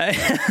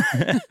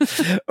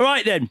that.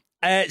 Right then.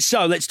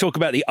 So let's talk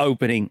about the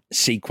opening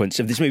sequence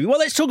of this movie. Well,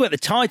 let's talk about the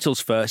titles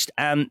first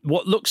and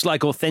what looks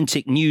like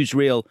authentic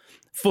newsreel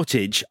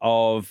footage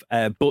of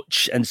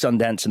Butch and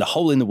Sundance and the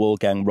Hole in the Wall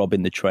gang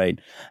robbing the train.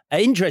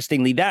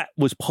 Interestingly, that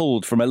was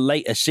pulled from a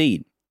later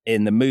scene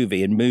in the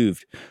movie and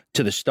moved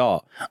to the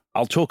start.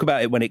 I'll talk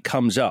about it when it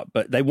comes up,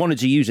 but they wanted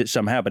to use it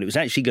somehow, but it was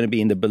actually going to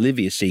be in the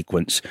Bolivia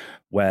sequence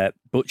where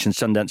Butch and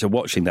Sundance are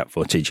watching that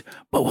footage,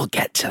 but we'll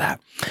get to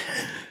that.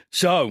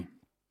 So,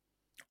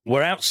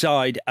 we're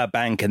outside a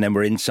bank and then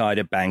we're inside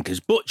a bank as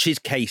Butch is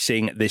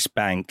casing this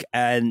bank.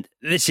 And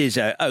this is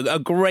a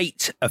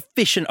great,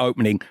 efficient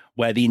opening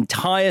where the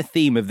entire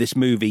theme of this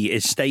movie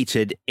is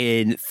stated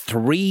in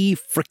 3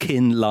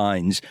 freaking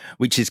lines,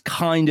 which is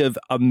kind of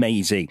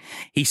amazing.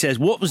 He says,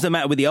 "What was the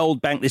matter with the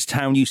old bank this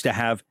town used to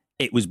have?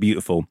 It was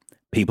beautiful.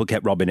 People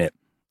kept robbing it.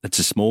 That's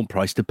a small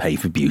price to pay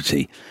for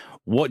beauty."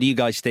 What do you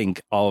guys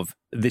think of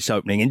this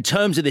opening in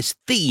terms of this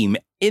theme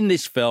in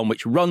this film,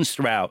 which runs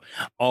throughout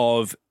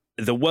of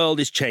the world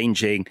is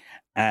changing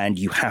and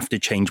you have to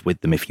change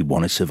with them if you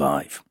want to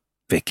survive?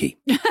 Vicky.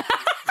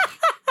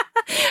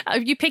 Are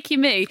you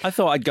picking me? I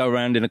thought I'd go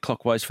around in a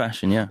clockwise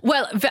fashion, yeah.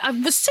 Well,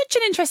 it was such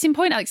an interesting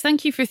point, Alex.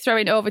 Thank you for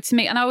throwing it over to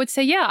me. And I would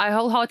say, yeah, I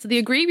wholeheartedly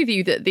agree with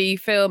you that the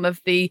film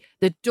of the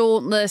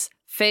dauntless,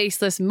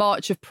 faceless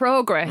march of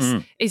progress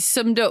is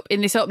summed up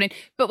in this opening.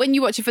 But when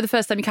you watch it for the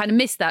first time, you kind of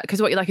miss that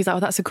because what you're like is, oh,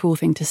 that's a cool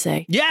thing to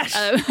say. Yes!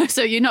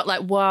 So you're not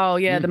like, wow,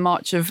 yeah, the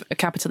march of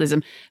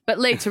capitalism. But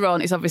later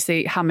on, it's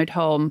obviously hammered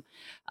home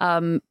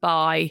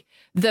by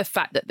the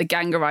fact that the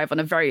gang arrive on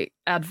a very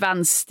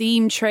advanced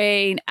steam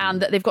train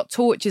and that they've got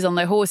torches on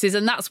their horses.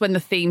 And that's when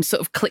the theme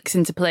sort of clicks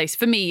into place.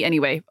 For me,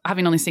 anyway,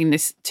 having only seen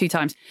this 2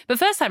 times. But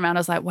first time around, I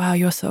was like, wow,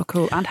 you're so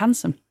cool and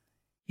handsome.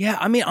 Yeah,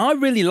 I mean, I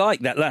really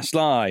like that last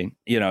line.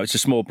 You know, it's a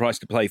small price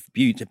to pay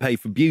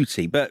for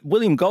beauty. But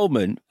William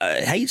Goldman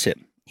hates it.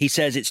 He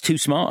says it's too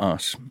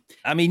smart-ass.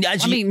 Right.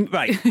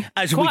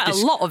 As quite a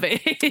lot of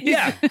it.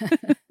 Yeah.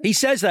 He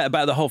says that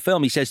about the whole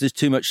film. He says there's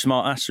too much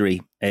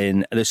smart-assery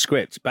in the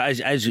script. But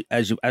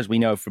as we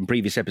know from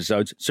previous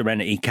episodes,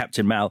 Serenity,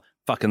 Captain Mal,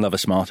 fucking love a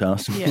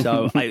smart-ass. Yeah.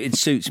 So it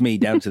suits me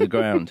down to the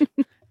ground.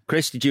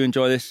 Chris, did you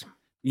enjoy this?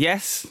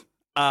 Yes.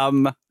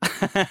 I'm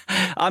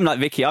like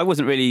Vicky. I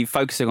wasn't really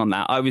focusing on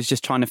that. I was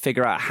just trying to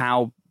figure out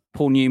how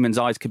Paul Newman's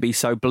eyes could be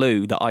so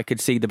blue that I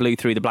could see the blue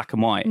through the black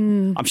and white.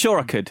 I'm sure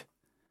I could.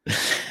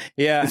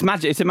 Yeah, it's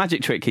magic. It's a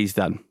magic trick he's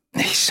done.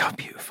 He's so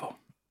beautiful.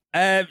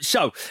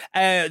 So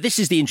this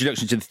is the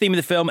introduction to the theme of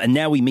the film, and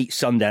now we meet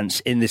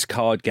Sundance in this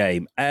card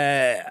game.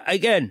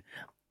 Again,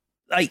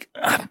 like,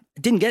 I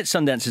didn't get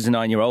Sundance as a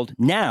 9-year-old.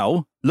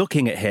 Now,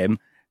 looking at him,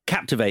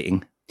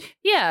 captivating.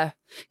 Yeah.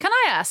 Can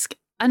I ask?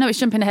 I know it's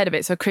jumping ahead a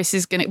bit, so Chris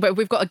is going to... But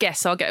we've got a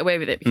guess, so I'll get away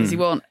with it because he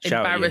won't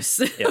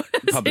embarrass... Yeah.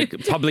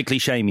 Publicly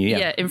shame you,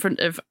 yeah. In front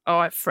of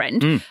our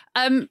friend.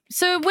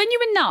 So when you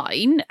were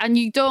 9 and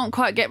you don't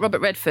quite get Robert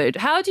Redford,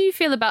 how do you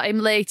feel about him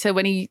later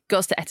when he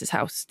goes to Etta's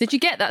house? Did you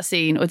get that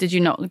scene or did you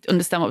not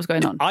understand what was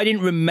going on? I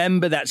didn't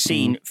remember that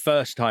scene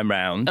first time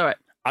round. All right.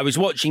 I was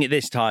watching it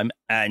this time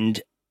and...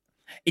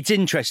 It's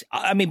interesting.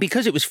 I mean,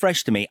 because it was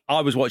fresh to me,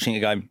 I was watching it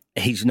going,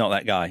 he's not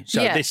that guy.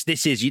 So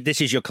this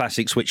is your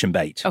classic switch and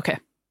bait. Okay.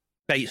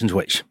 Bait and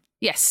switch.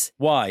 Yes.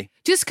 Why?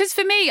 Just because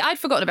for me, I'd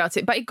forgotten about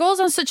it, but it goes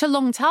on such a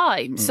long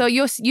time. So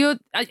you're.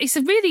 It's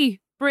a really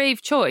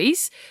brave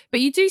choice, but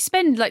you do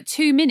spend like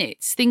 2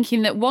 minutes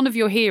thinking that one of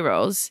your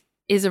heroes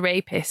is a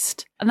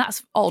rapist, and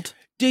that's odd.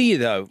 Do you,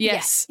 though?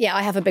 Yes. Yeah,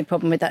 I have a big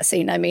problem with that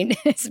scene. I mean,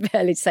 it's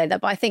barely to say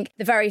that, but I think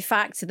the very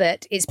fact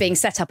that it's being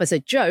set up as a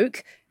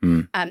joke,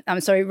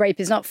 I'm sorry, rape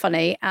is not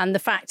funny, and the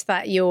fact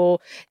that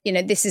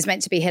this is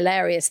meant to be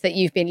hilarious, that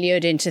you've been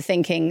lured into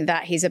thinking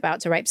that he's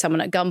about to rape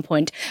someone at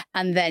gunpoint,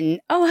 and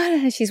then,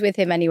 she's with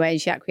him anyway,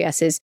 and she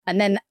acquiesces.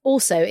 And then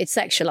also it's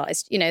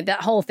sexualized.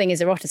 That whole thing is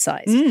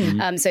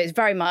eroticized. So it's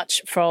very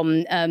much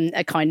from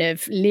a kind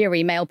of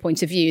leery male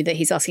point of view that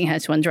he's asking her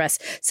to undress.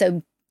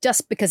 So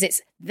just because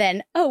it's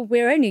then,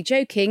 we're only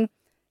joking,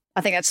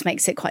 I think that just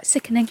makes it quite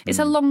sickening. It's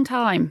a long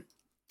time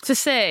to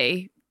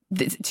say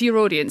to your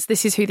audience,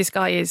 this is who this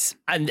guy is.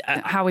 And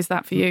how is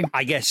that for you?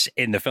 I guess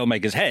in the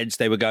filmmakers' heads,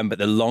 they were going, but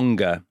the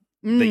longer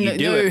that you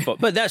do it for.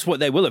 But that's what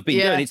they will have been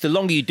doing. It's the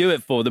longer you do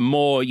it for, the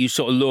more you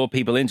sort of lure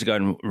people into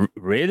going,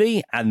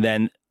 really? And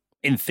then,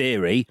 in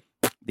theory,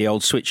 the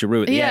old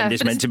switcheroo at the end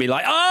is meant to be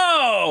like,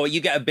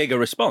 you get a bigger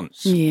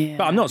response. Yeah.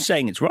 But I'm not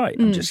saying it's right.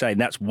 I'm just saying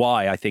that's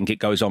why I think it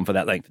goes on for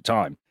that length of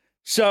time.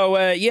 So,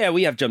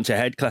 we have jumped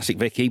ahead, classic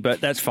Vicky,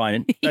 but that's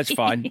fine. That's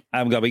fine.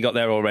 I'm glad we got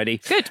there already.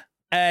 Good.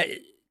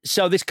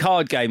 So this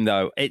card game,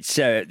 though,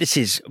 this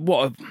is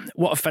what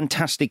a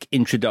fantastic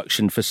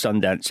introduction for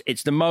Sundance.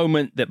 It's the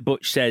moment that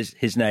Butch says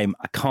his name,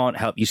 I can't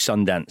help you,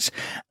 Sundance.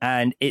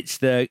 And it's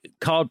the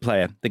card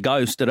player, the guy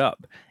who stood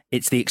up.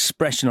 It's the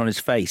expression on his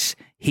face.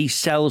 He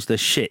sells the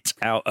shit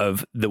out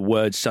of the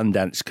word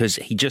Sundance because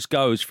he just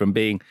goes from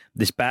being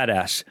this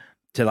badass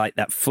to like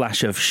that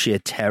flash of sheer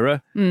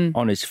terror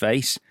on his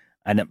face.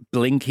 And that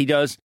blink he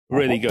does,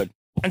 really good.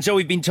 And so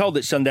we've been told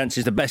that Sundance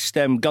is the best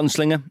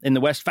gunslinger in the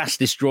West,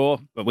 fastest draw,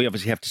 but we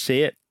obviously have to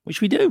see it,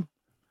 which we do.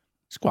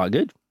 It's quite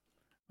good.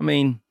 I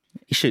mean,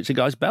 he shoots a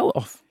guy's belt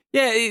off.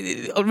 Yeah,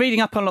 reading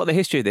up on a lot of the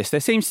history of this, there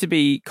seems to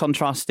be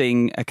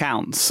contrasting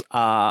accounts.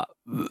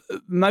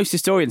 Most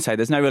historians say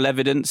there's no real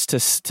evidence to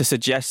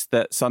suggest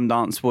that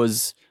Sundance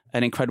was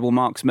an incredible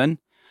marksman,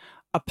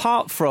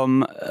 apart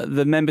from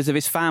the members of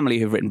his family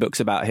who've written books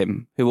about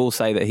him, who all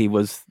say that he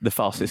was the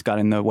fastest gun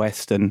in the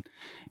West and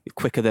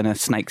quicker than a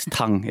snake's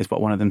tongue is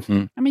what one of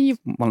them. I mean, you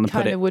one of them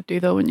kind put of it. would do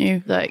though, wouldn't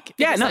you? Like,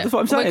 Yeah, no, that's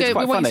what I'm saying. It's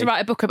quite we want you funny. to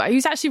write a book about. He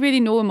was actually really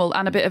normal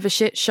and a bit of a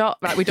shit shot.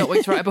 Right, we don't want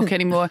you to write a book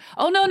anymore.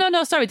 Oh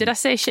no! Sorry, did I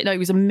say shit? No, he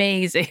was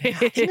amazing.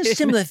 I think a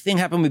similar thing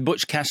happened with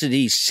Butch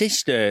Cassidy's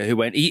sister, who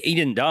went. He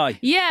didn't die.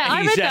 Yeah,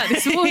 I read that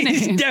this morning.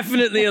 He's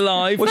definitely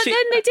alive. But then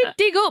they did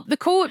dig up the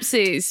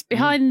corpses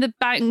behind the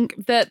bank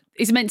that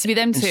is meant to be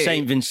them two,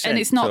 St. Vincent, and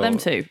it's not them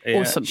two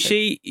or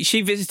something.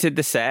 She visited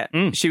the set.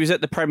 She was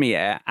at the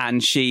premiere,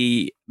 and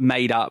she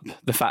made up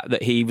the fact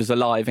that he was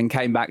alive and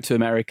came back to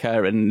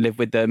America and lived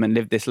with them and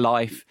lived this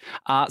life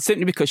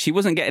simply because she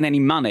wasn't getting any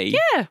money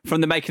from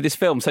the make of this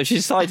film. So she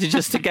decided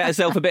just to get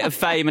herself a bit of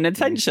fame and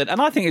attention.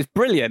 And I think it's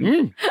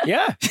brilliant.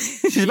 Yeah.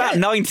 She's about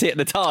 90 at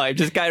the time,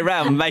 just going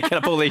around making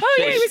up all these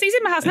shit. Yeah, he's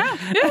in my house now.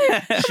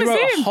 Yeah, she wrote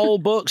a whole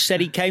book,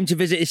 said he came to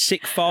visit his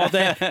sick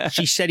father.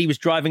 She said he was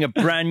driving a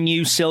brand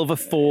new silver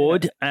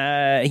Ford.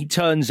 He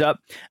turns up,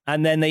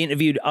 and then they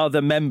interviewed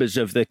other members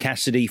of the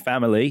Cassidy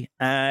family,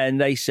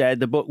 and they said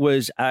the book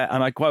was,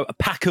 and I quote, a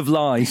pack of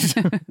lies.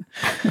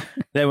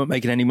 They weren't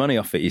making any money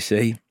off it, you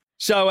see.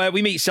 So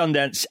we meet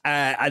Sundance,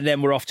 and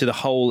then we're off to the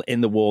Hole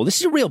in the Wall. This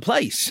is a real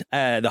place,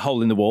 the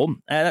Hole in the Wall.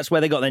 That's where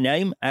they got their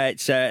name.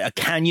 It's a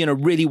canyon, a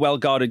really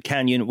well-guarded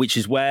canyon, which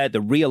is where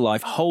the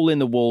real-life Hole in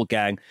the Wall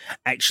gang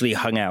actually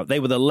hung out.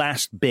 They were the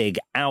last big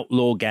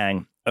outlaw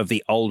gang of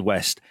the Old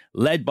West,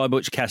 led by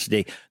Butch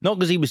Cassidy. Not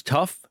because he was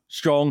tough,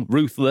 strong,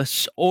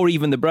 ruthless, or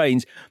even the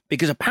brains,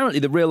 because apparently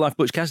the real-life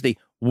Butch Cassidy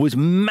was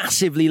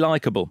massively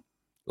likable.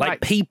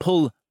 Like,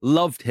 people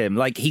loved him.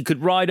 Like, he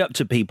could ride up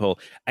to people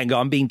and go,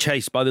 I'm being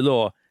chased by the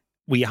law.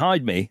 Will you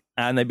hide me?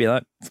 And they'd be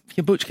like,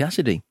 you're Butch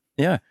Cassidy.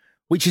 Yeah.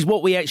 Which is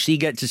what we actually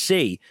get to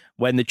see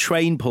when the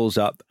train pulls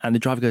up and the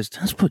driver goes,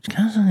 that's Butch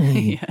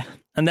Cassidy. Yeah.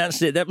 And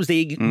that's it. That was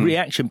the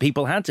reaction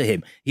people had to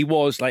him. He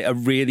was like a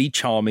really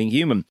charming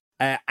human.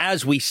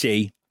 As we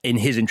see in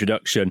his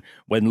introduction,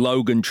 when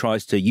Logan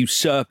tries to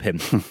usurp him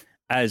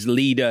as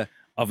leader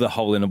of the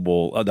Hole in the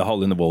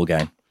Wall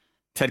gang.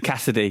 Ted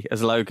Cassidy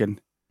as Logan.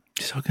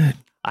 So good.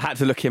 I had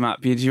to look him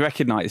up. Did you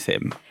recognise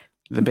him?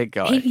 The big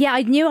guy.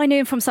 I knew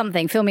him from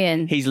something. Fill me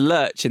in. He's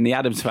Lurch in the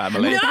Addams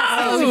Family.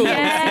 No!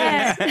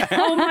 Yes.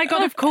 Oh my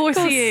God, of course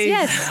he is.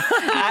 Yes.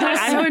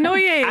 That's so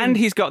annoying. And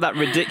he's got that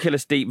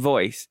ridiculous deep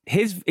voice.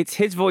 It's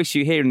his voice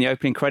you hear in the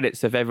opening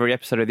credits of every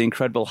episode of The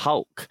Incredible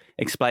Hulk,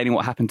 explaining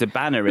what happened to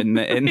Banner in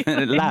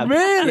the lab.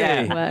 Really?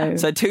 Yeah. Whoa.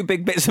 So 2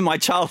 big bits of my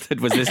childhood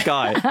was this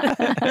guy.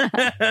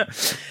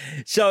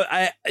 So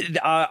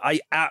I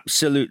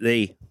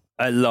absolutely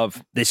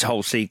love this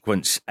whole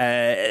sequence.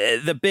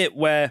 The bit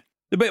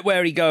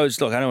where he goes,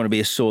 look, I don't want to be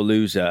a sore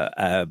loser,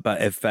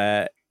 but if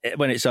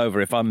when it's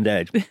over, if I'm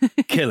dead,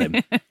 kill him.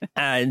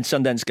 And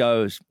Sundance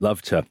goes,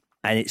 loved her.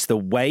 And it's the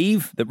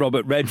wave that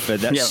Robert Redford,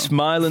 that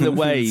smile and the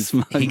wave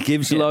he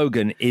gives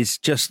Logan is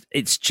just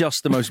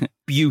the most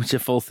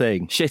beautiful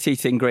thing.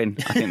 Shit-eating grin,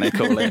 I think they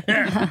call it.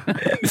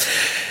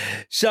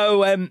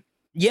 So,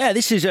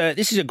 this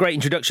is a great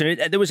introduction.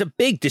 There was a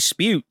big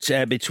dispute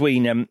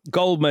between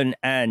Goldman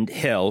and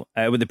Hill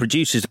with the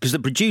producers, because the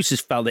producers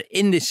felt that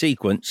in this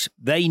sequence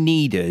they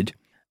needed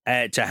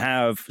to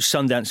have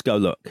Sundance go,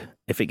 look,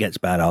 if it gets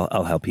bad,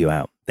 I'll help you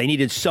out. They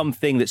needed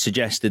something that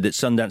suggested that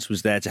Sundance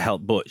was there to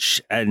help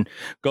Butch, and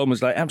Goldman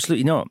was like,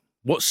 absolutely not.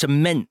 What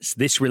cements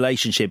this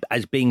relationship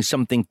as being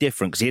something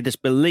different? Because he had this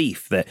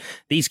belief that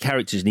these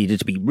characters needed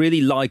to be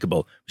really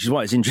likable, which is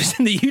why it's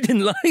interesting that you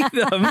didn't like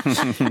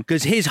them.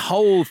 Because his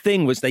whole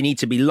thing was they need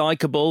to be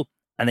likable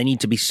and they need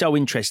to be so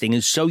interesting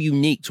and so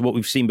unique to what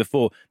we've seen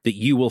before that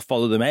you will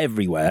follow them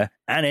everywhere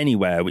and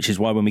anywhere, which is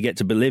why when we get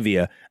to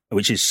Bolivia,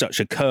 which is such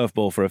a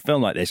curveball for a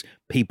film like this,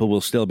 people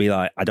will still be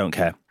like, I don't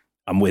care,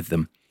 I'm with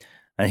them.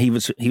 And he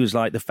was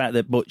like, the fact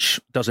that Butch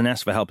doesn't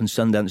ask for help and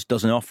Sundance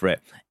doesn't offer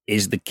it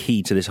is the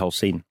key to this whole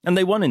scene. And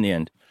they won in the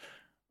end.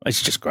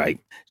 It's just great.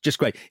 It's just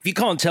great. If you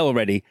can't tell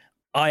already,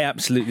 I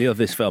absolutely love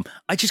this film.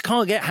 I just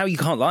can't get how you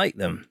can't like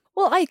them.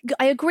 Well,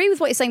 I agree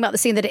with what you're saying about the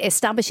scene, that it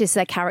establishes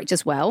their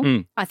characters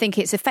well. I think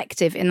it's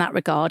effective in that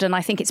regard, and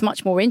I think it's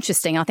much more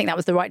interesting. I think that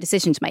was the right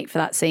decision to make for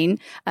that scene,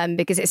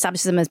 because it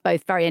establishes them as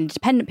both very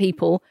independent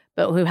people,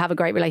 but who have a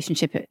great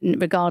relationship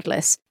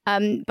regardless.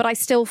 But I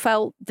still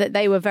felt that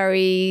they were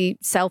very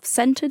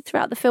self-centered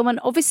throughout the film, and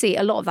obviously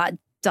a lot of that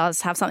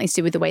does have something to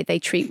do with the way they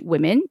treat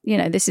women. You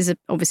know, this is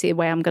obviously a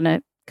way I'm going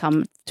to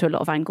come to a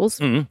lot of angles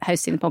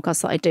hosting the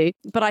podcast that I do.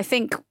 But I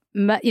think,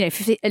 at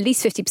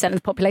least 50% of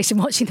the population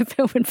watching the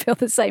film and feel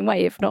the same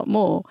way, if not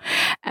more.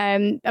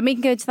 And we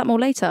can go into that more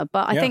later,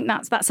 but I think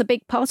that's a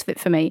big part of it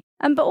for me.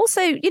 But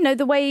also,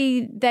 the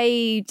way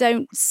they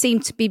don't seem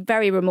to be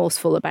very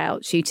remorseful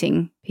about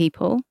shooting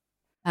people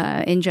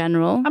in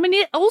general. I mean,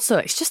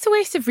 it's just a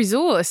waste of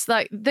resource.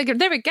 Like,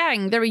 they're a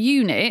gang, they're a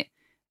unit.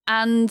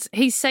 And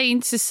he's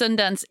saying to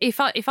Sundance, if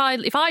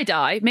I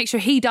die, make sure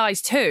he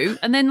dies too.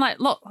 And then,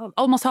 look,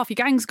 almost half your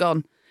gang's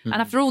gone. And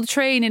after all the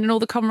training and all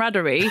the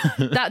camaraderie,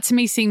 that to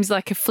me seems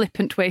like a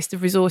flippant waste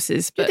of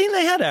resources. But Do you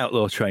think they had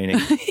outlaw training?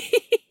 Well,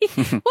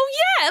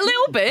 yeah, a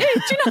little bit.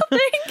 Do you not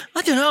think?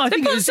 I don't know. No, I They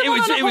think put it was someone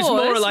on a more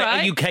horse, like,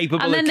 right? are you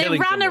capable and of then they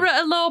killing ran someone? her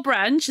at a low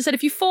branch and said,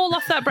 if you fall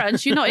off that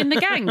branch, you're not in the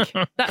gang.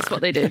 That's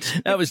what they did.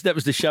 That was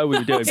the show we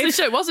were doing. The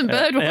show wasn't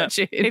bird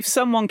watching. If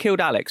someone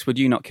killed Alex, would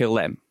you not kill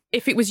them?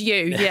 If it was you,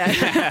 yeah.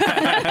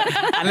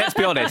 And let's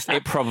be honest,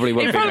 it probably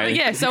won't It be probably, me.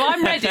 yeah, so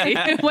I'm ready.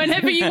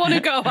 Whenever you want to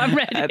go, I'm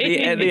ready.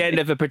 At the end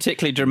of a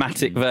particularly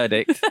dramatic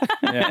verdict.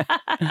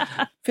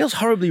 Feels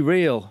horribly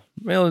real.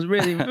 Real,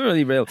 really,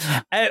 really real.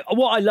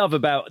 What I love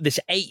about this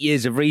 8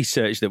 years of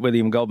research that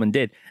William Goldman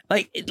did,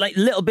 like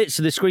little bits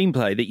of the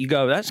screenplay that you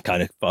go, that's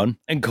kind of fun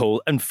and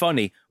cool and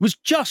funny, was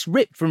just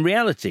ripped from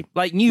reality.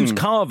 Like News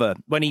Carver,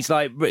 when he's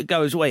like,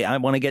 goes, wait, I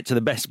want to get to the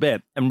best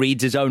bit, and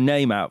reads his own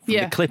name out from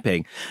the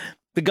clipping.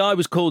 The guy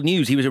was called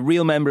News. He was a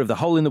real member of the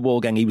Hole in the Wall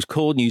gang. He was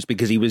called News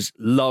because he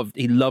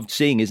loved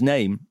seeing his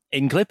name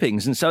in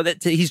clippings. And so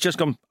that he's just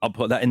gone, I'll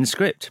put that in the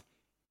script.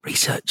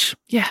 Research.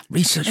 Yeah.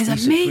 Research.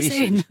 It's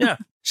amazing. Research. Yeah.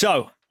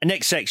 So,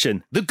 next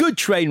section, the good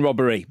train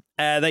robbery.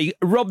 They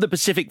rob the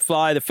Pacific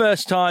Flyer the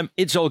first time.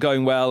 It's all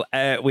going well.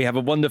 We have a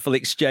wonderful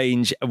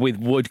exchange with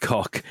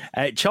Woodcock.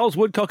 Charles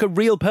Woodcock, a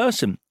real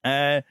person.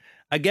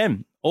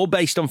 Again, all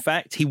based on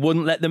fact. He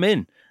wouldn't let them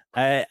in.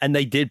 And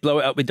they did blow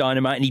it up with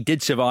dynamite, and he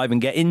did survive and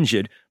get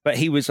injured. But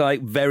he was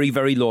like very,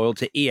 very loyal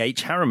to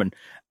E.H. Harriman.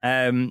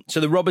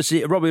 So the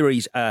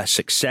robbery's a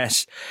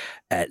success.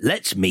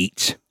 Let's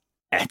meet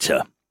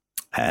Etta.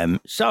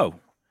 So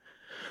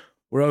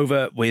we're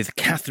over with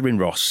Catherine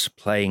Ross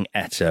playing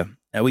Etta.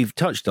 We've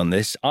touched on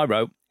this. I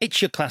wrote,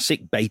 it's your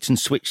classic bait and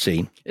switch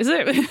scene. Is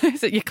it?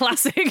 Is it your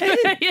classic?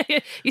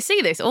 You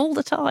see this all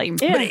the time.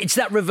 Yeah. But it's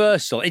that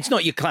reversal. It's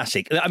not your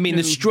classic. I mean,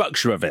 the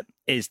structure of it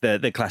is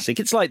the classic.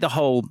 It's like the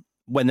whole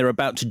when they're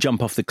about to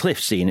jump off the cliff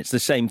scene. It's the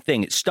same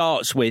thing. It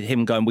starts with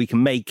him going, we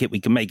can make it, we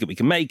can make it, we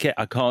can make it.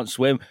 I can't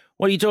swim.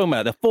 What are you talking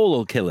about? The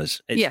fall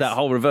killers. It's that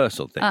whole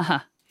reversal thing. Uh-huh.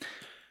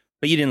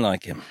 But you didn't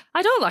like him.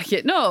 I don't like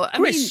it, no.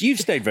 Chris, you've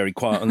stayed very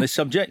quiet on this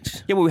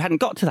subject. Yeah, well, we hadn't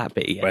got to that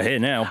bit yet. We're here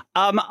now.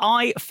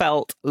 I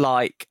felt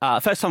like,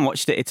 first time I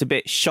watched it, it's a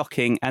bit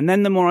shocking. And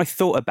then the more I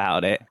thought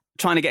about it,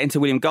 trying to get into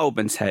William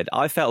Goldman's head,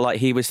 I felt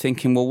like he was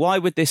thinking, well, why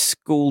would this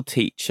school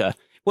teacher...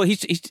 Well,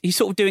 he's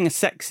sort of doing a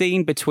sex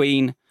scene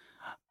between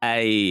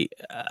these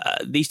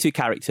two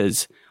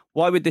characters.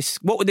 What would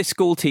this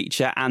school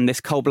teacher and this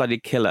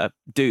cold-blooded killer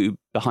do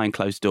behind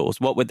closed doors?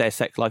 What would their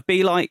sex life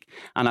be like?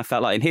 And I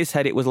felt like in his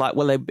head it was like,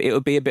 well, it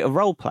would be a bit of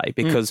role play,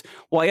 because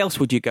why else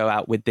would you go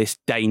out with this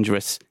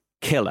dangerous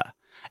killer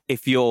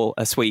if you're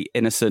a sweet,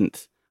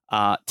 innocent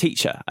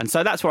teacher? And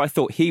so that's where I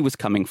thought he was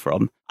coming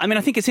from. I mean,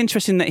 I think it's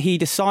interesting that he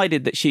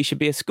decided that she should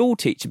be a school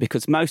teacher,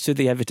 because most of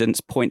the evidence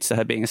points to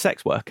her being a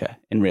sex worker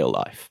in real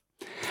life.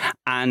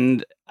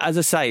 And as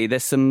I say,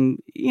 there's some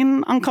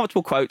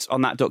uncomfortable quotes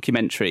on that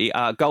documentary.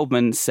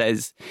 Goldman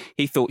says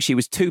he thought she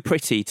was too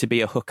pretty to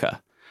be a hooker.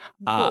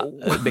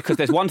 Because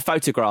there's one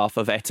photograph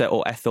of Etta,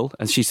 or Ethel,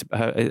 as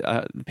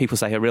people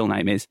say her real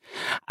name is.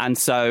 And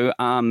so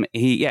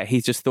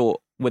he just thought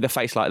with a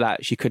face like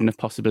that, she couldn't have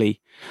possibly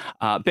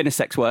been a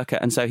sex worker.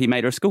 And so he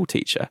made her a school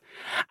teacher.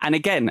 And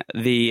again,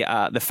 the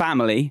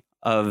family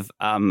of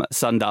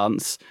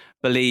Sundance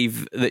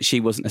believe that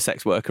she wasn't a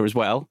sex worker as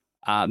well.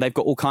 They've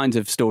got all kinds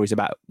of stories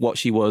about what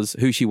she was,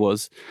 who she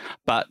was,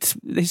 but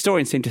the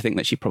historians seem to think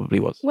that she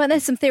probably was. Well,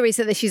 there's some theories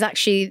that she's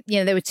actually,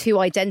 there were two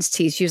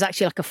identities. She was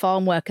actually like a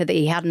farm worker that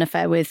he had an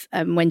affair with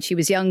when she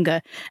was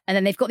younger. And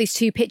then they've got these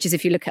two pictures,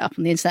 if you look it up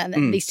on the internet,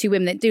 and these two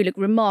women that do look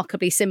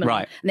remarkably similar.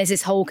 Right. And there's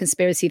this whole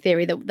conspiracy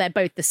theory that they're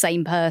both the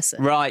same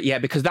person. Right, yeah,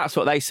 because that's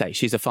what they say.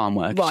 She's a farm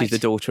worker. Right. She's the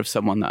daughter of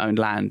someone that owned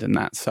land and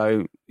that.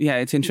 So, yeah,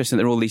 it's interesting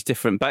that they're all these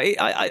different. But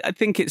I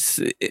think it's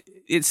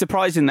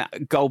surprising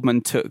that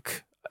Goldman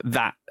took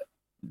that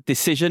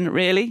decision,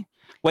 really,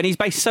 when he's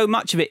based so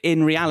much of it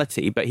in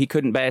reality, but he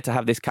couldn't bear to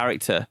have this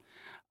character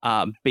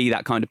be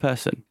that kind of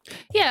person.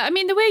 Yeah, I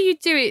mean, the way you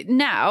do it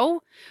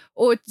now,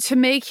 or to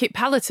make it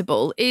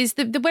palatable, is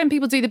the when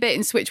people do the bait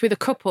and switch with a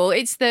couple,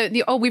 it's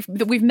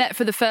we've met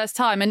for the first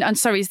time, and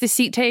sorry, is this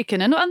seat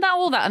taken, and that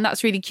all that, and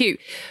that's really cute.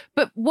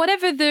 But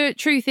whatever the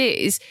truth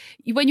is,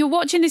 when you're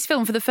watching this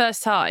film for the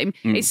first time,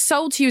 it's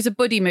sold to you as a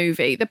buddy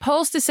movie. The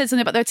poster says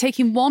something about they're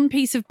taking one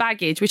piece of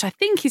baggage, which I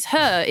think is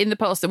her in the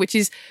poster, which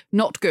is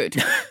not good.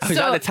 Is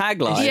that the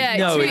tagline? Yeah,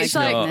 No, it's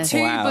like not.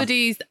 two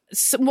buddies,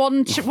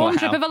 one trip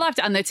of a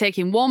lifetime, and they're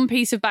taking one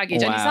piece of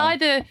baggage, and it's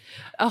either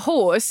a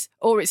horse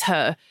or it's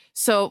her.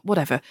 So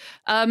whatever.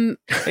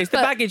 Is the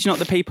baggage not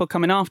the people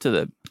coming after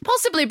them?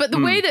 Possibly, but the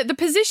way that the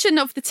position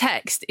of the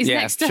text is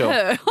next to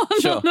her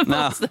on the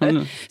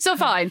poster. So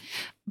fine.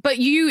 But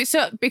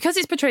because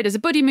it's portrayed as a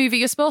buddy movie,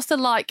 you're supposed to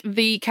like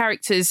the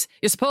characters,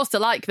 you're supposed to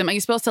like them, and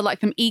you're supposed to like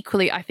them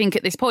equally, I think,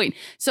 at this point.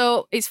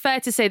 So it's fair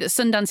to say that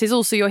Sundance is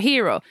also your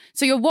hero.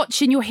 So you're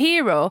watching your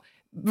hero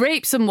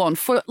rape someone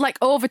for like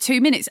over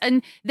 2 minutes,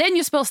 and then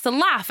you're supposed to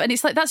laugh, and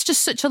it's like that's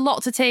just such a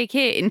lot to take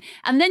in,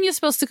 and then you're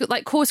supposed to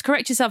like course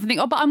correct yourself and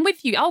think, oh, but I'm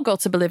with you, I'll go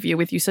to Bolivia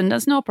with you,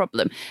 Sundance, no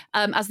problem,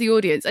 as the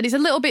audience. And it's a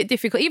little bit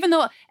difficult, even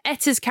though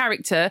Etta's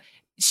character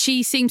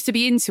she seems to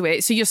be into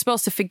it, so you're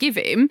supposed to forgive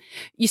him.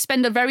 You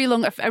spend a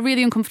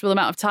really uncomfortable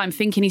amount of time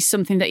thinking he's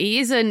something that he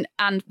isn't,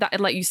 and that,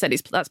 like you said,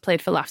 that's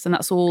played for laughs, and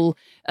that's all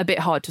a bit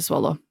hard to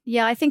swallow.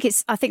 Yeah, I think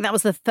that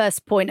was the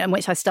first point at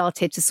which I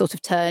started to sort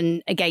of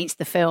turn against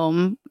the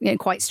film,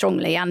 quite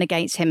strongly, and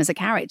against him as a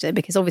character,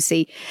 because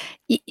obviously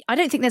I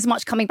don't think there's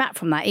much coming back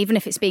from that, even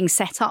if it's being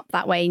set up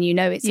that way and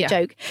it's a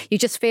joke. You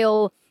just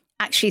feel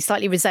actually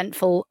slightly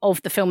resentful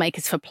of the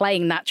filmmakers for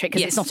playing that trick,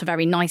 because it's not a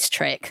very nice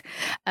trick.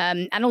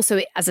 And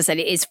also, as I said,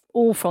 it is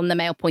all from the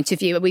male point of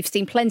view. We've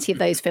seen plenty of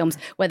those films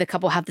where the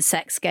couple have the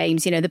sex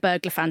games, the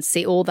burglar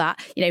fantasy, all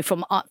that,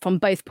 from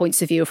both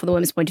points of view, or from the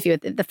woman's point of view.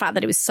 The fact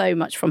that it was so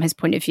much from his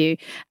point of view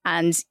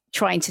and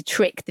trying to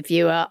trick the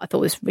viewer, I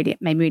thought made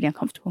me really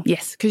uncomfortable.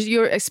 Yes, because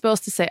you're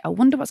supposed to say, I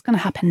wonder what's going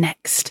to happen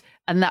next.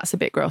 And that's a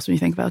bit gross when you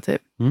think about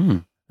it.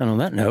 And on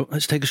that note,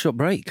 let's take a short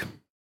break.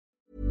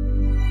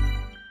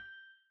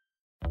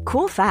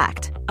 Cool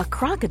fact, a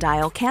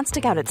crocodile can't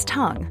stick out its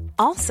tongue.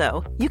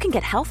 Also, you can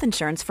get health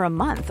insurance for a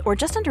month or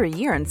just under a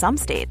year in some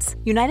states.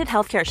 United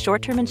Healthcare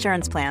short-term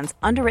insurance plans,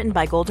 underwritten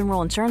by Golden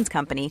Rule Insurance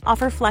Company,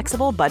 offer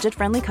flexible,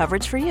 budget-friendly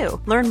coverage for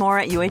you. Learn more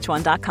at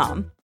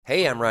uh1.com.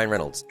 Hey, I'm Ryan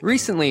Reynolds.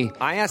 Recently,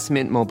 I asked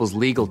Mint Mobile's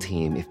legal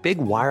team if big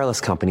wireless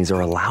companies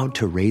are allowed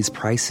to raise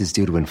prices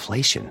due to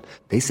inflation.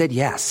 They said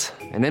yes.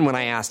 And then when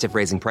I asked if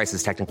raising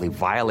prices technically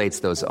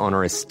violates those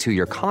onerous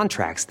 2-year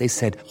contracts, they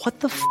said, "What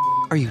the f***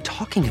 are you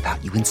talking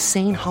about, you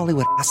insane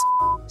Hollywood ass f-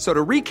 So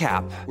to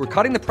recap, we're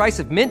cutting the price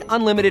of Mint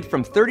Unlimited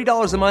from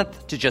 $30 a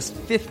month to just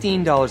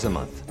 $15 a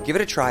month. Give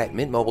it a try at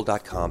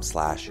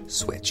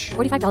mintmobile.com/switch.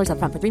 $45 up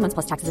front for 3 months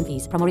plus taxes and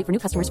fees. Promo rate for new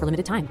customers for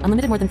limited time.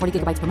 Unlimited more than 40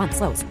 gigabytes per month.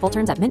 Slows full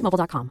terms at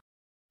mintmobile.com.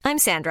 I'm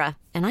Sandra,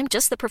 and I'm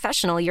just the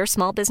professional your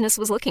small business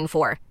was looking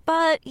for.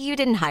 But you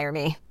didn't hire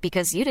me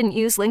because you didn't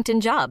use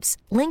LinkedIn Jobs.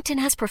 LinkedIn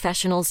has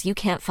professionals you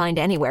can't find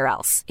anywhere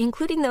else,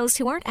 including those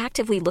who aren't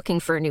actively looking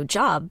for a new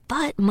job,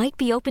 but might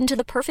be open to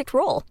the perfect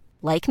role,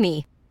 like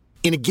me.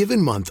 In a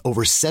given month,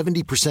 over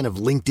 70% of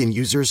LinkedIn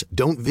users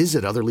don't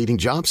visit other leading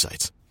job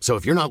sites. So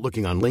if you're not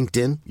looking on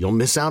LinkedIn, you'll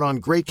miss out on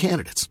great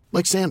candidates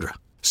like Sandra.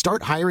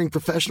 Start hiring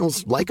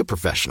professionals like a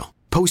professional.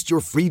 Post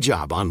your free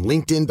job on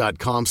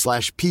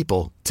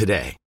linkedin.com/people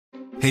today.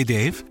 Hey,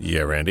 Dave.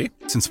 Yeah, Randy.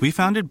 Since we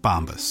founded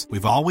Bombas,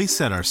 we've always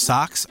said our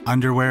socks,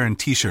 underwear, and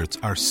T-shirts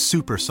are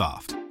super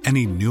soft.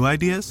 Any new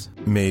ideas?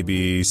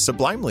 Maybe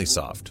sublimely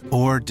soft.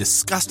 Or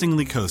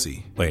disgustingly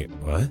cozy. Wait,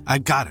 what? I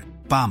got it.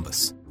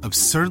 Bombas.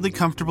 Absurdly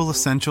comfortable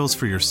essentials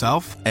for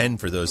yourself and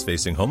for those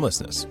facing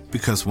homelessness.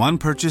 Because one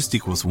purchased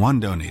equals one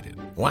donated.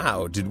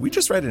 Wow, did we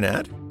just write an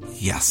ad?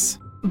 Yes.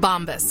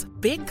 Bombas.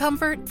 Big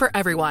comfort for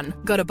everyone.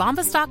 Go to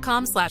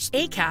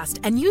bombas.com/ACAST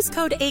and use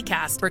code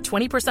ACAST for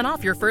 20%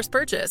 off your first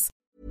purchase.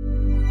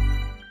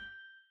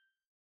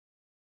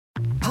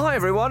 Hi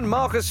everyone,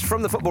 Marcus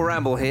from the Football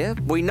Ramble here.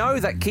 We know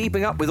that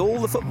keeping up with all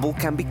the football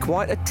can be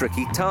quite a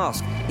tricky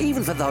task,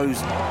 even for those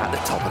at the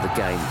top of the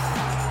game.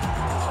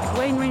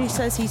 Wayne Rooney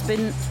says he's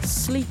been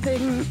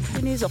sleeping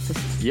in his office.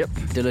 Yep,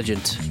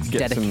 diligent,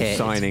 dedicated.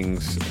 Some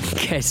signings.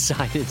 Get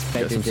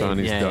signings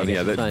done.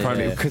 Yeah,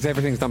 because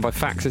everything's done by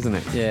fax, isn't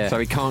it? Yeah. So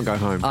he can't go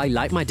home. I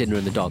like my dinner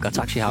in the dog. That's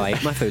actually how I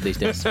eat my food these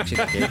days.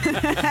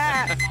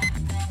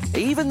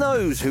 Even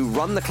those who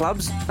run the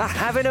clubs are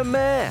having a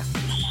mare.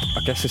 I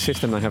guess the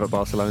system they have at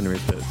Barcelona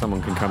is that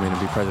someone can come in and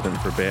be president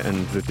for a bit,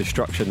 and the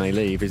destruction they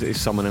leave is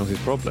someone else's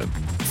problem.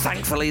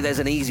 Thankfully, there's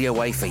an easier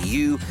way for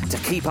you to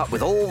keep up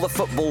with all the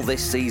football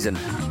this season.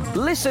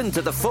 Listen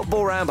to the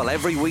Football Ramble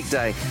every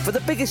weekday for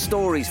the biggest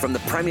stories from the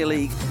Premier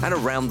League and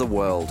around the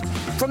world.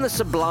 From the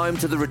sublime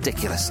to the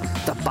ridiculous,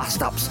 the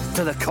bust-ups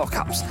to the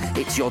cock-ups,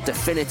 it's your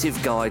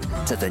definitive guide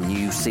to the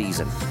new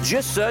season.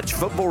 Just search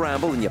Football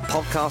Ramble in your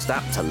podcast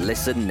app to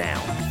listen now.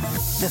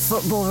 The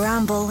Football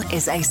Ramble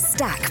is a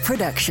Stack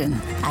production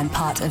and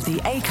part of the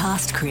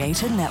Acast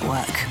Creator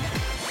Network.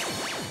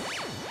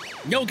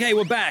 Okay,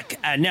 we're back,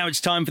 and now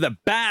it's time for the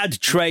bad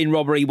train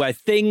robbery where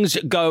things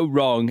go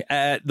wrong.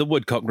 The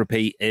Woodcock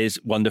repeat is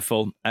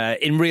wonderful.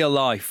 In real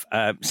life,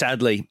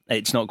 sadly,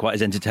 it's not quite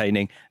as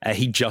entertaining.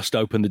 He just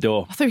opened the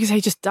door. I thought you were going to say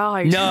he just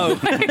died. No.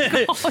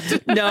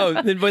 No.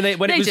 When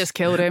they just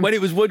killed him. When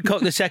it was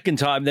Woodcock the second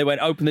time, they went,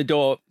 open the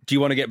door. Do you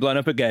want to get blown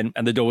up again?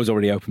 And the door was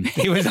already open.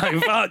 He was like,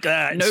 fuck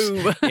that.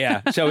 No.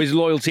 Yeah, so his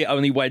loyalty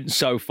only went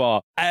so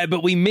far.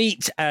 But we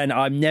meet, and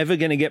I'm never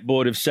going to get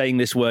bored of saying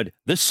this word,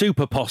 the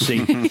super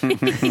posse.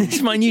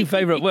 It's my new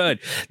favourite word.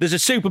 There's a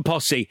super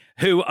posse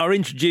who are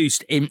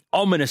introduced in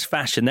ominous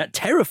fashion. That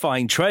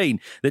terrifying train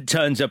that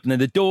turns up and then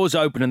the doors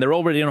open and they're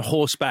already on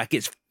horseback.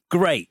 It's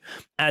great.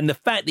 And the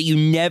fact that you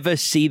never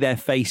see their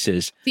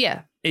faces.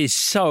 Yeah. It's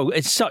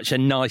such a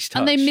nice touch.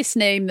 And they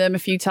misname them a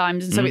few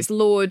times, and so it's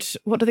Lord.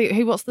 What's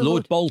the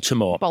Lord?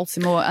 Baltimore.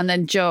 Baltimore, and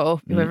then Joe,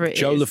 whoever it is.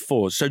 Joe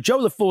LaForce. So Joe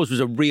LaForce was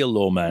a real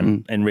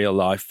lawman in real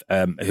life,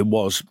 who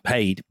was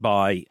paid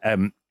by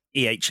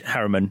E.H.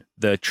 Harriman,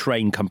 the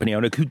train company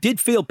owner, who did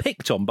feel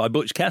picked on by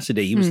Butch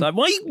Cassidy. He was like,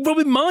 why are you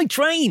robbing my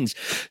trains?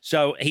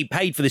 So he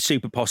paid for the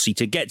super posse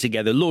to get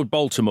together. Lord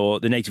Baltimore,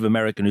 the Native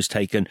American who's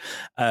taken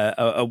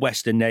a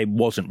Western name,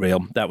 wasn't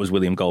real. That was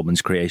William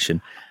Goldman's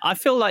creation. I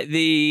feel like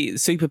the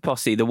super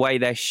posse, the way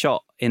they're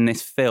shot in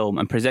this film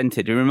and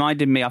presented, it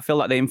reminded me, I feel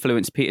like they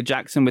influenced Peter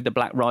Jackson with the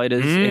Black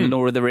Riders in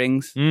Lord of the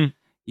Rings.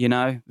 You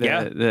know,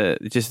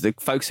 the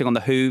focusing on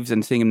the hooves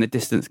and seeing him in the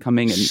distance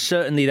coming. And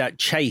certainly that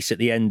chase at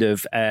the end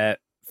of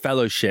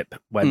Fellowship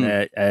when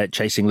they're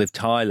chasing Liv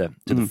Tyler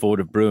to the Ford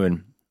of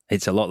Bruin.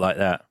 It's a lot like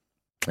that.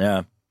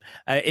 Yeah.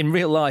 In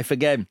real life,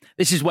 again,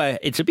 this is where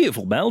it's a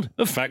beautiful meld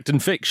of fact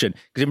and fiction.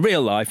 Because in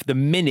real life, the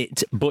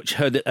minute Butch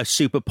heard that a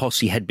super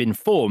posse had been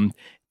formed,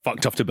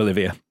 fucked off to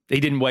Bolivia. He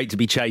didn't wait to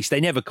be chased.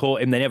 They never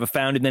caught him. They never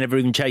found him. They never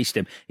even chased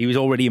him. He was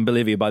already in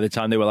Bolivia by the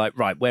time they were like,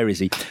 right, where is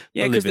he?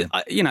 Yeah, because,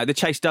 the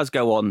chase does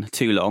go on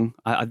too long.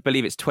 I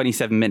believe it's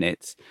 27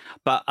 minutes.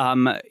 But,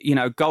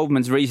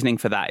 Goldman's reasoning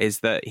for that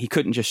is that he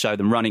couldn't just show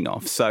them running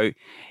off. So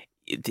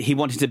he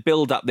wanted to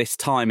build up this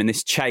time and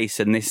this chase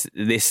and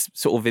this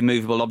sort of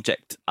immovable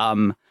object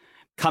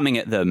coming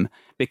at them,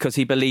 because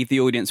he believed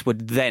the audience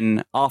would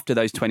then, after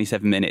those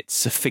 27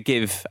 minutes,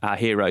 forgive our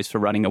heroes for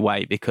running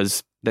away,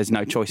 because there's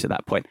no choice at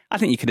that point. I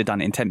think you could have done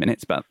it in 10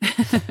 minutes, but...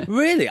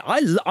 Really?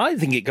 I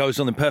think it goes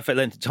on the perfect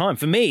length of time.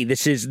 For me,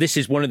 this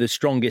is one of the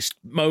strongest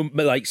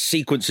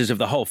sequences of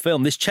the whole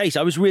film. This chase,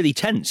 I was really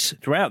tense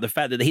throughout. The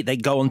fact that they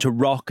go on to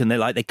rock and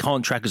they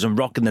can't track us on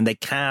rock, and then they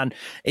can.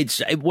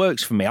 It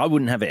works for me. I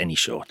wouldn't have it any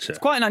shorter. It's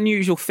quite an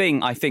unusual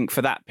thing, I think,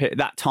 for that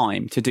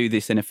time to do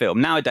this in a film.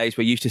 Nowadays,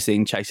 we're used to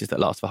seeing chases that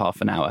last for half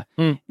an hour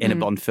in a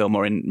Bond film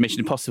or in Mission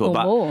Impossible.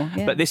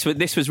 But this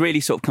was really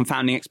sort of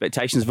confounding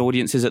expectations of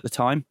audiences at the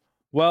time.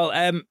 Well,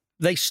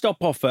 they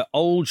stop off at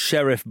Old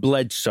Sheriff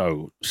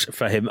Bledsoe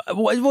for him.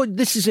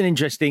 This is an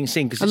interesting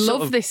scene. Cause I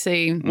love this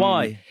scene.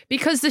 Why?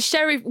 Because the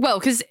sheriff... Well,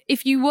 because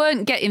if you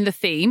weren't getting the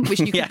theme, which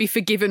you could be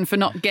forgiven for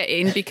not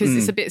getting because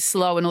it's a bit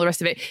slow and all the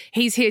rest of it,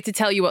 he's here to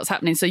tell you what's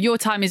happening. So your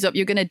time is up,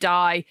 you're going to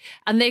die,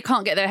 and they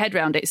can't get their head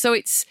around it. So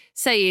it's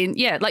saying,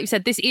 like you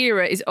said, this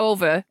era is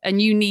over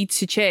and you need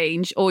to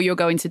change or you're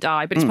going to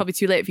die, but it's probably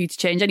too late for you to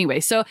change anyway.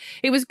 So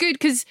it was good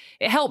because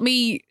it helped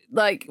me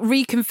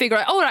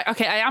reconfigure. Oh, right,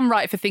 okay, I am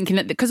right for thinking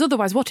that, because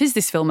otherwise, what is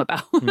this film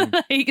about?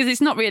 Because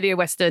it's not really a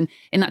Western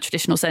in that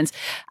traditional sense,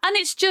 and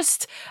it's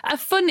just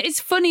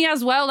it's funny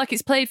as well. Like,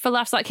 it's played for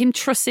laughs, like him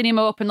trussing him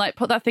up and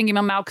put that thing in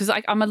my mouth because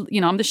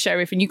I'm the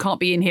sheriff and you can't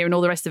be in here and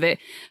all the rest of it.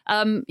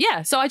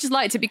 So I just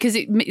liked it because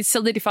it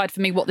solidified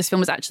for me what this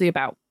film was actually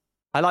about.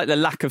 I like the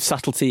lack of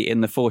subtlety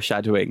in the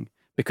foreshadowing,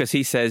 because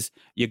he says,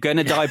 you're going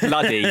to die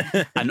bloody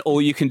and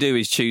all you can do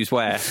is choose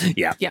where.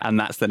 Yeah. And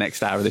that's the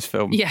next hour of this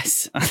film.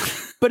 Yes.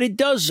 But it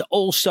does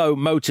also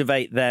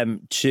motivate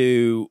them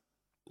to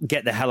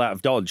get the hell out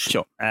of Dodge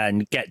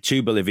and get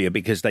to Bolivia,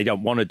 because they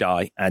don't want to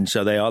die. And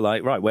so they are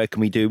like, right, where can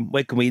we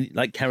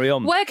carry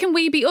on? Where can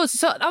we be us?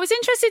 So I was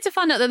interested to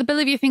find out that the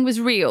Bolivia thing was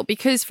real,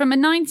 because from a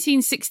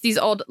 1960s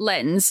odd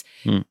lens,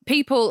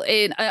 people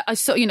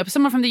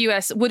someone from the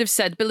US would have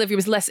said Bolivia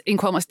was less, in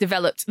quote marks,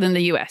 developed than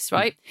the US,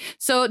 right?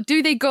 So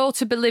do they go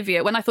to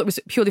Bolivia when I thought it was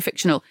purely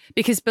fictional,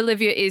 because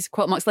Bolivia is,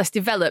 quote marks, less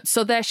developed,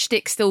 so their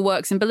shtick still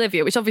works in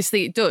Bolivia, which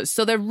obviously it does.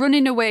 So they're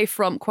running away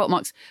from, quote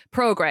marks,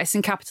 progress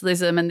and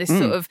capitalism and this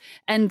sort of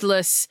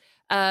endless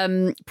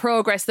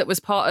progress that was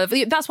part of...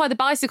 That's why the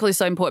bicycle is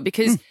so important,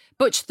 because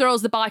Butch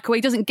throws the bike away.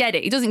 He doesn't get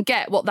it. He doesn't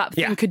get what that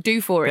thing could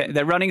do for him.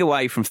 They're running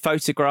away from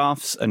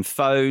photographs and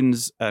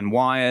phones and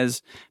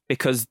wires,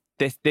 because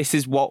this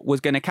is what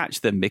was going to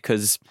catch them,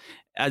 because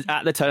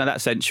at the turn of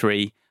that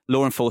century,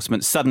 law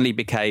enforcement suddenly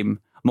became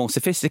more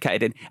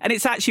sophisticated. And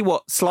it's actually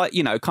what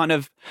kind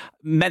of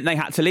meant they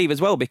had to leave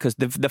as well, because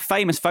the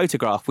famous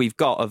photograph we've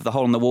got of the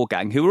Hole in the Wall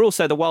gang, who were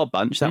also the Wild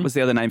Bunch, that was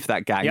the other name for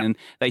that gang, and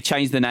they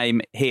changed the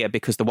name here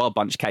because the Wild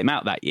Bunch came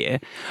out that year.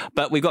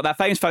 But we've got that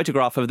famous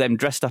photograph of them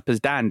dressed up as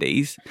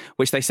dandies,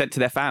 which they sent to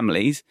their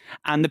families,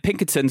 and the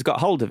Pinkertons got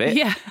hold of it.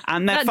 Yeah,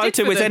 and their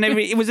photo was in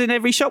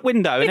every shop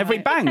window in every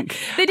bank.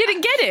 They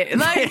didn't get it.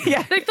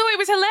 They thought it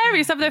was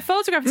hilarious to have their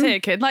photograph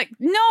taken.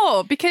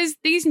 No, because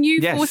these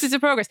new forces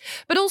of progress.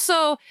 But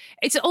also,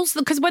 it's also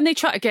because when they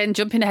try, again,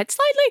 jumping ahead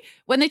slightly,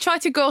 when they try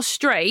to go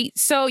straight,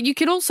 so you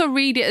could also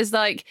read it as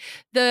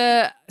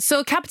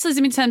so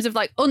capitalism in terms of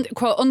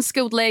quote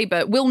unskilled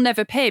labour will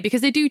never pay, because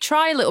they do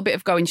try a little bit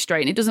of going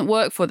straight and it doesn't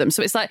work for them.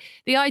 So it's like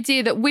the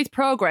idea that with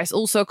progress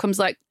also comes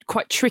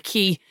quite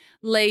tricky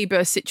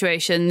labour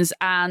situations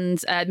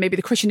and maybe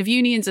the crushing of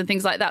unions and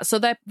things like that. So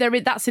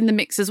that's in the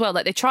mix as well.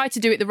 They try to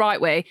do it the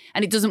right way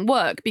and it doesn't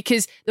work,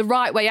 because the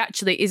right way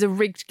actually is a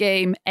rigged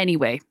game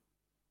anyway.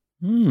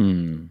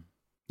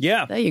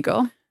 Yeah. There you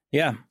go.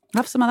 Yeah.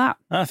 Have some of that.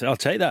 I'll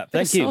take that.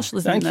 Thank you.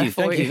 Thank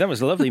you. That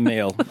was a lovely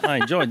meal. I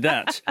enjoyed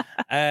that.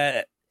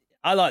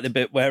 I like the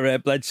bit where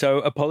Bledsoe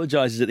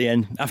apologises at the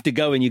end. After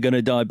going, you're going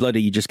to die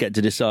bloody, you just get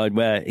to decide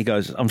where. He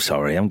goes, I'm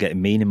sorry, I'm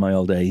getting mean in my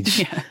old age.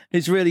 Yeah.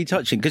 It's really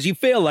touching, because you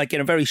feel like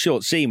in a very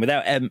short scene,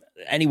 without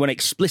anyone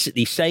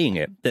explicitly saying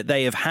it, that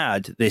they have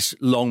had this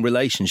long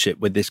relationship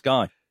with this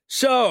guy.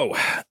 So,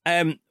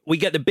 we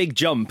get the big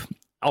jump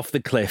off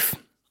the cliff.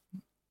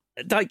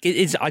 Like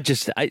it's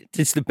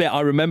the bit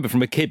I remember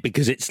from a kid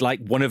because it's like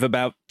one of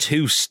about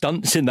 2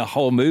 stunts in the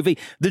whole movie.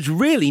 There's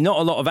really not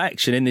a lot of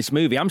action in this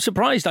movie. I'm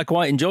surprised I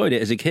quite enjoyed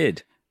it as a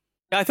kid.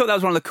 I thought that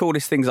was one of the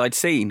coolest things I'd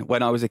seen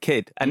when I was a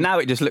kid. And now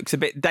it just looks a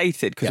bit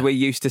dated because we're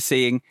used to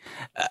seeing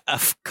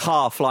a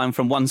car flying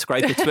from one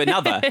scraper to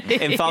another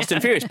in Fast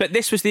and Furious. But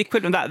this was the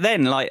equivalent of that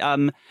then. Like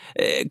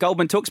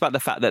Goldman talks about the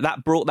fact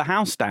that brought the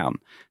house down.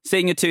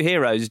 Seeing your 2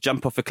 heroes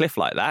jump off a cliff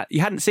like that,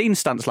 you hadn't seen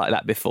stunts like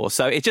that before.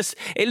 So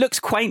it looks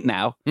quaint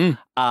now,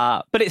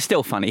 but it's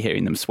still funny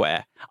hearing them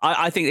swear.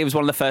 I think it was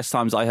one of the first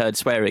times I heard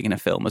swearing in a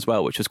film as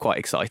well, which was quite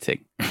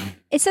exciting.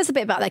 It says a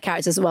bit about their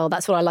characters as well.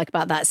 That's what I like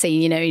about that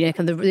scene.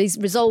 Kind of the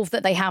resolve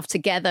that they have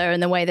together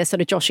and the way they're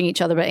sort of joshing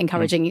each other, but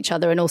encouraging each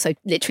other, and also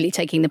literally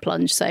taking the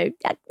plunge. So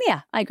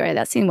yeah, I agree.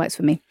 That scene works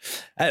for me.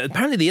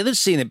 Apparently, the other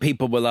scene that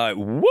people were like,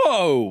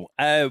 "Whoa!"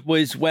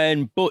 was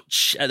when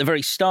Butch, at the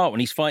very start, when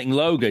he's fighting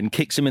Logan,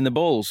 kicks him in the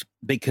balls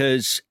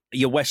because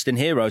your Western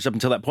heroes up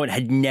until that point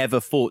had never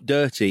fought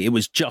dirty. It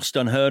was just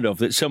unheard of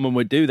that someone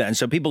would do that. And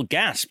so people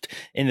gasped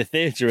in the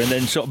theatre and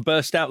then sort of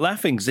burst out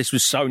laughing because this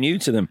was so new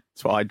to them.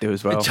 That's what I'd do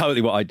as well. It's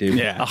totally what I do.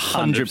 Yeah,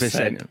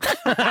 100%.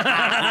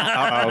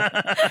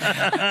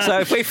 So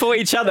if we fought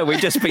each other, we'd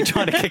just be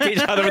trying to kick each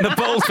other in the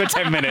balls for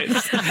 10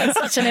 minutes. That's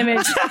such an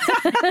image.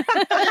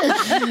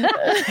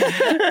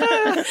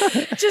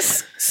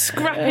 Just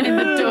scrapping in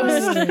the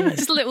dust.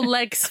 Just little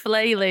legs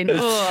flailing.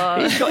 Oh.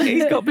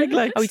 He's got big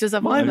legs. Oh, he does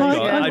have one.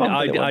 leg.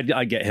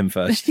 I get him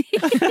first.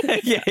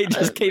 Yeah, he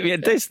just keep me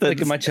at distance.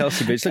 Look at my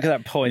Chelsea boots. Look at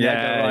that point.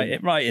 Yeah.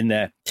 Right in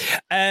there.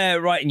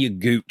 Right in your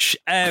gooch.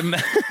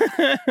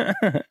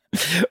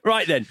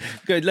 Right then.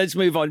 Good. Let's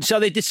move on. So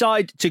they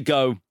decide to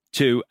go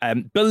to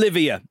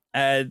Bolivia.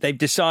 They've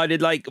decided,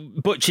 like,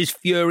 Butch is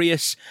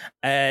furious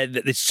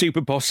that the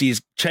super posse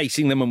is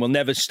chasing them and will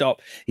never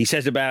stop. He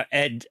says about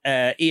Ed,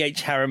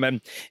 E.H.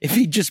 Harriman, if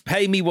he'd just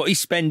pay me what he's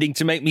spending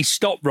to make me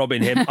stop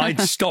robbing him,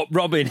 I'd stop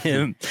robbing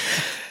him.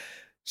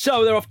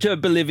 So they're off to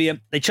Bolivia.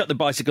 They chuck the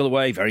bicycle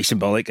away, very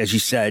symbolic, as you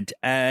said,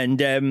 and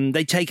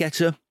they take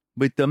Etta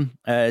with them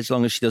as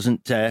long as she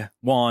doesn't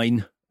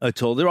whine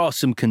at all. There are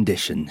some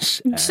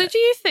conditions. So do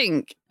you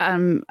think,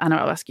 Anna,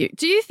 I'll ask you,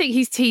 do you think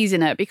he's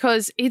teasing her?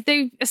 Because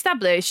they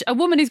establish a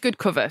woman is good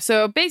cover.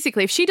 So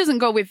basically, if she doesn't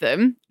go with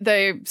them,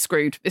 they're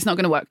screwed. It's not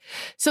going to work.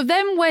 So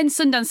then when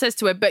Sundance says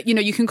to her, but,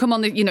 you can come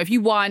on the, if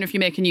you whine or if you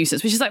make a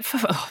nuisance, which is like,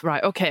 oh,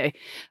 right, okay.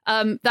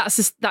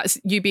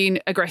 That's you being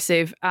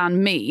aggressive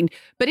and mean.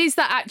 But is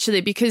that actually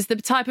because the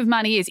type of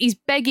man he is, he's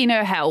begging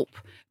her help,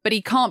 but he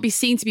can't be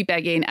seen to be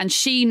begging, and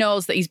she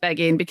knows that he's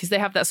begging because they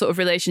have that sort of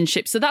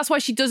relationship. So that's why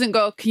she doesn't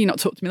go, can you not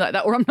talk to me like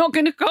that, or I'm not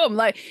going to come.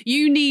 Like,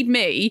 you need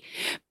me.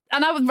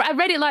 And I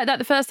read it like that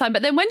the first time,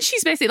 but then when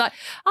she's basically like,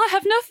 I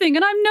have nothing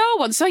and I'm no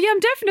one, so yeah, I'm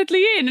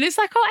definitely in. And it's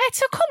like, oh,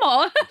 Etta, come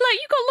on. Like,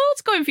 you've got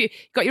loads going for you.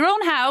 You've got your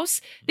own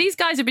house. These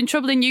guys have been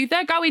troubling you.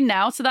 They're going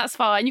now, so that's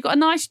fine. You've got a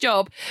nice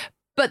job.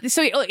 But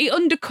so it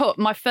undercut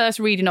my first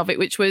reading of it,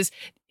 which was,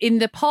 in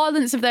the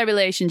parlance of their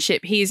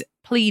relationship, he's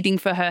pleading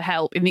for her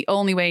help in the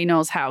only way he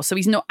knows how. So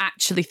he's not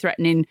actually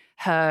threatening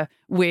her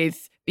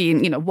with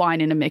being,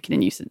 whining and making a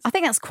nuisance. I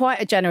think that's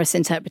quite a generous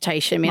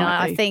interpretation.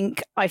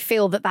 I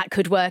feel that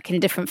could work in a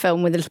different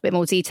film with a little bit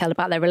more detail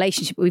about their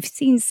relationship. We've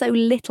seen so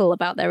little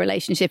about their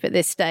relationship at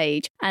this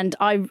stage. And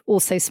I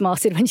also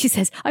smarted when she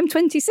says, I'm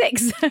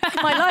 26.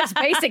 My life's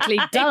basically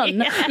done.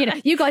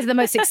 Yeah. You guys are the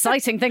most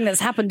exciting thing that's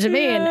happened to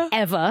me in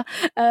ever.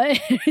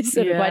 It's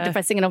sort of quite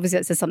depressing. And obviously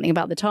that says something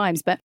about the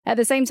times. But at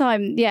the same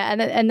time,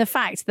 and the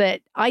fact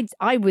that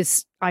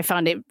I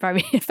found it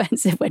very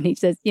offensive when he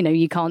says,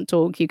 you can't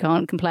talk, you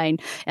can't complain,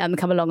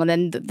 come along. And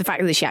then the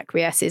fact that she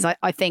acquiesces,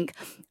 I think,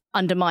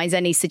 undermines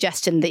any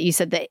suggestion that you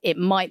said that it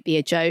might be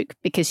a joke,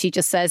 because she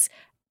just says,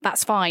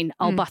 that's fine,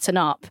 I'll button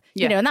up.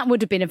 Yeah. And that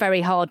would have been a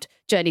very hard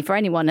journey for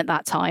anyone at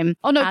that time.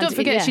 Oh, no, don't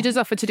forget, she does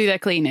offer to do their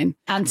cleaning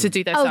and to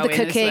do their sewing. The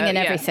cooking and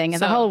everything.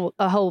 And the whole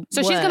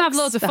So she's going to have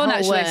loads of fun,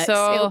 actually. Works.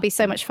 So it'll be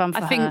so much fun for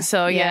her. I think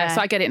so, yeah.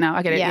 So I get it now.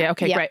 I get it. Yeah,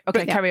 okay, great.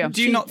 Okay, carry on.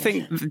 Do you not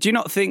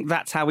think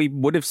that's how he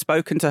would have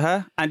spoken to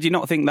her? And do you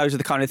not think those are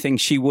the kind of things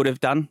she would have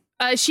done?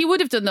 She would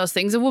have done those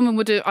things. A woman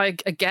would have, I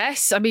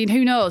guess. I mean,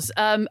 who knows?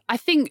 I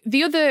think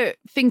the other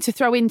thing to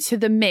throw into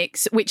the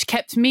mix, which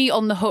kept me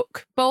on the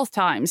hook both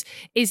times,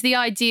 is the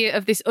idea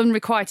of this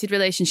unrequited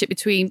relationship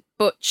between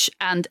Butch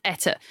and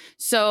Etta.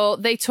 So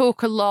they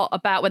talk a lot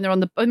about when they're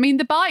on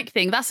the bike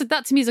thing.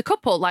 That to me is a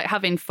couple, like,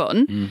 having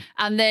fun.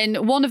 And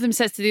then one of them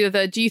says to the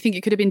other, do you think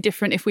it could have been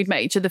different if we'd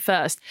met each other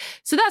first?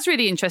 So that's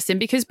really interesting,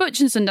 because Butch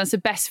and Sundance are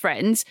best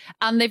friends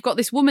and they've got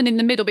this woman in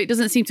the middle, but it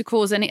doesn't seem to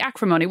cause any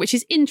acrimony, which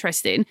is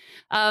interesting.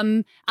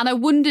 And I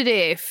wondered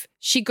if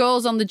she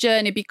goes on the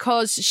journey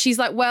because she's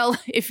like, well,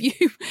 if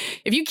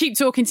you keep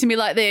talking to me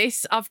like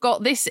this, I've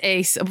got this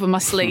ace up my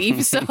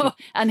sleeve. So,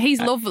 and he's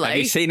lovely. Have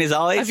you seen his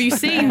eyes? Have you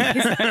seen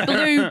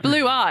his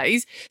blue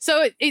eyes?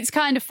 So it's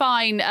kind of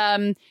fine.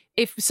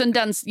 if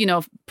Sundance,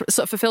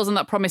 sort of fulfills on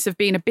that promise of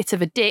being a bit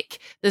of a dick,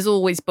 there's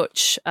always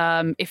Butch,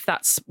 if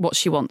that's what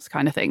she wants,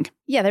 kind of thing.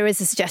 Yeah, there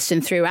is a suggestion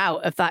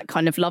throughout of that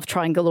kind of love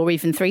triangle or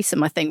even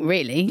threesome, I think,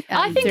 really.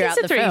 I think it's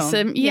a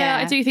threesome. Yeah,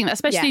 I do think that,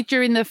 especially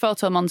during the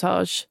photo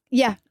montage.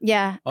 Yeah.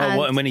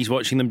 Oh, and when he's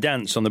watching them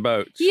dance on the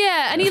boat.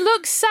 Yeah, and he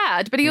looks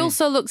sad, but he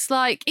also looks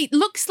like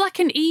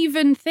an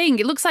even thing.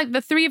 It looks like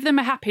the three of them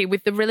are happy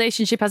with the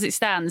relationship as it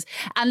stands.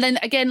 And then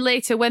again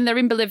later, when they're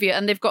in Bolivia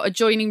and they've got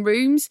adjoining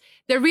rooms,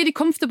 they're really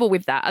comfortable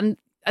with that. And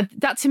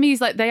that to me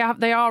is like they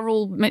are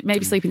all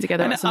maybe sleeping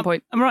together at some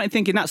point. I'm right in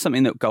thinking that's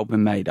something that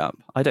Goldman made up.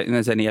 I don't think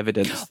there's any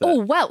evidence.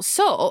 In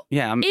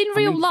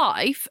real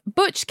life,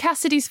 Butch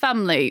Cassidy's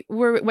family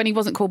when he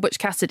wasn't called Butch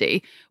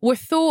Cassidy, were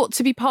thought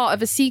to be part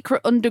of a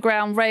secret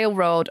underground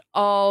railroad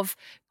of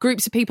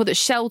groups of people that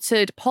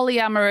sheltered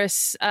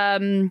polyamorous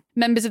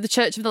members of the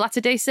Church of the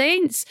Latter-day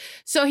Saints.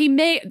 So he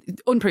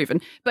unproven,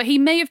 but he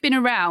may have been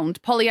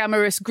around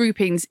polyamorous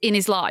groupings in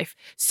his life.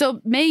 So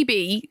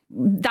maybe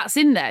that's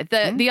in there.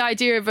 The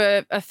idea of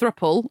a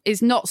throuple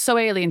is not so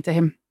alien to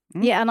him.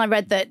 Yeah, and I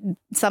read that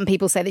some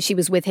people say that she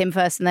was with him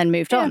first and then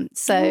moved on.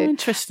 So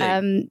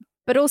interesting.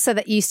 But also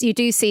that you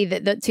do see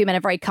that the two men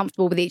are very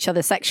comfortable with each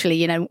other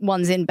sexually.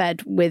 One's in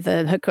bed with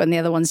a hooker and the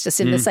other one's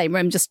just in the same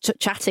room, just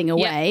chatting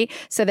away. Yeah.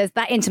 So there's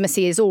that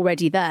intimacy is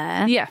already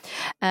there. Yeah.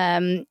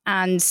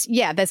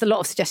 There's a lot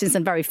of suggestions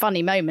and very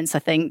funny moments, I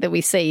think, that we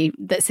see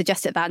that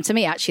suggested that. And to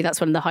me, actually, that's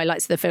one of the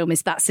highlights of the film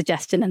is that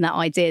suggestion and that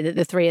idea that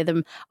the three of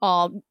them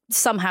are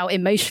somehow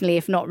emotionally,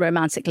 if not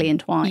romantically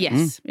entwined.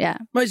 Yes. Yeah.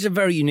 Well, it's a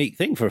very unique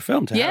thing for a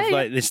film to have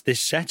like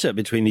this setup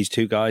between these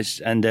two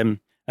guys and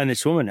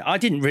this woman. I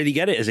didn't really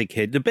get it as a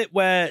kid. The bit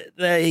where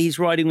he's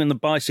riding on the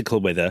bicycle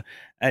with her,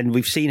 and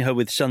we've seen her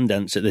with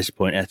Sundance at this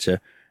point,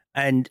 Etta,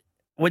 and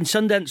when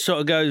Sundance sort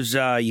of goes,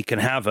 you can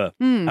have her,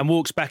 and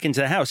walks back into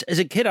the house, as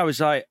a kid, I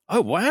was like,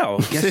 oh, wow.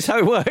 This is how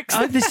it works.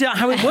 This is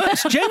how it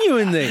works,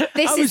 genuinely.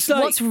 This is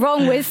what's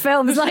wrong with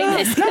films like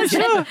this.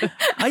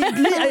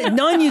 At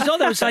 9 years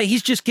old, I was like,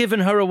 he's just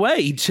given her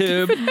away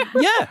to...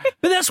 Yeah,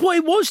 but that's what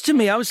it was to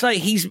me. I was like,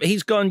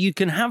 he's gone, you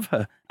can have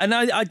her. And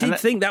I did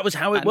think that was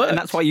how it worked. And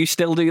that's why you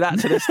still do that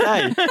to this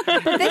day.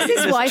 This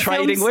is why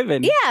trading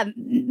women. Yeah,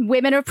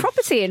 women are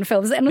property in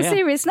films. On a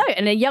serious note,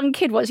 and a young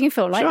kid watching a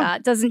film like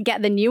that doesn't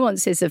get the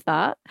nuances of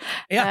that.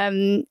 Yeah.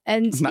 And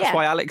that's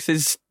why Alex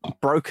is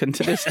broken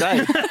to this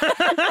day.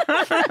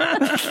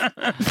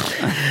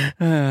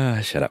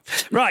 Shut up.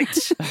 Right.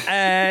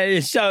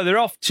 So they're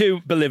off to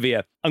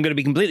Bolivia. I'm going to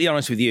be completely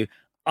honest with you.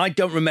 I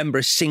don't remember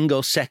a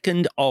single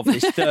second of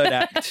this third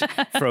act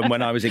from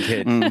when I was a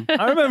kid.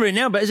 I remember it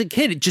now, but as a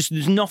kid,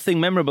 there's nothing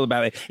memorable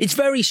about it. It's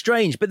very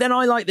strange, but then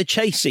I like the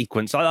chase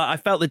sequence. I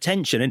felt the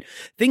tension, and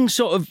things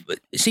sort of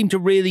seem to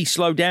really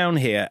slow down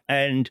here.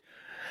 And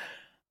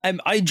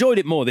I enjoyed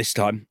it more this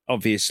time,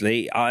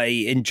 obviously. I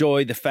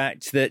enjoy the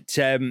fact that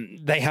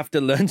they have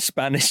to learn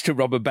Spanish to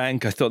rob a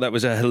bank. I thought that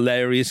was a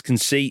hilarious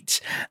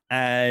conceit.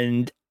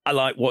 And I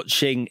like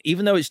watching,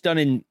 even though it's done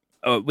in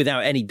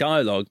without any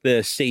dialogue,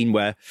 the scene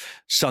where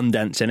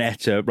Sundance and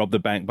Etta rob the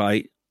bank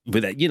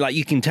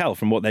you can tell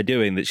from what they're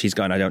doing that she's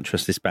going, I don't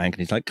trust this bank, and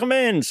he's like, come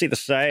in, see the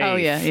safe. Oh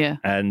yeah,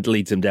 and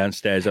leads them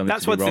downstairs.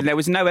 That's one thing. There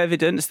was no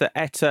evidence that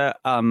Etta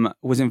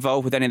was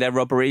involved with any of their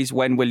robberies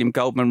when William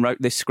Goldman wrote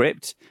this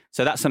script,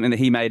 so that's something that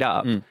he made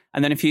up. And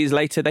then a few years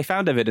later, they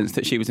found evidence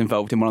that she was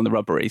involved in one of the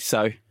robberies.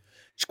 So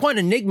it's quite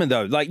an enigma,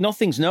 though. Like,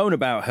 nothing's known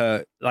about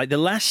her. Like, the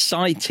last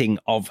sighting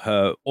of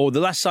her, or the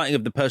last sighting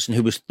of the person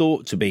who was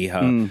thought to be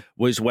her,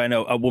 was when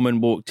a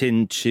woman walked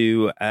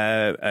into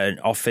an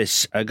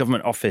office, a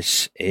government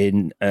office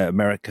in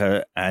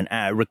America, and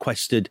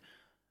requested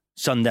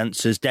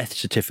Sundance's death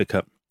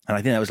certificate. And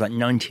I think that was like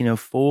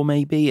 1904,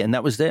 maybe, and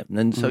that was it.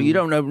 And so you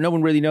don't know, no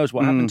one really knows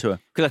what happened to her.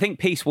 Because I think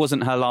Peace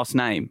wasn't her last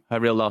name, her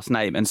real last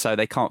name, and so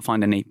they can't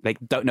find they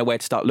don't know where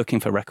to start looking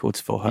for records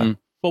for her.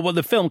 Well, what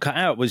the film cut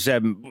out was,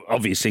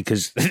 obviously,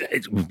 because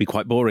it would be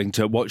quite boring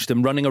to watch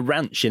them running a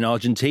ranch in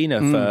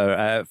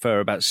Argentina for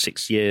about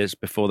 6 years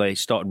before they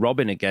started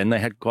robbing again. They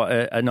had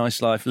quite a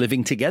nice life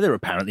living together,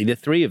 apparently, the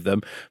three of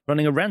them,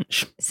 running a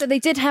ranch. So they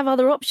did have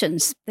other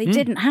options. They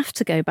didn't have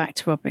to go back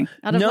to robbing.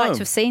 I'd have liked to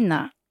have seen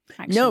that.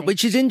 Actually. No,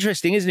 which is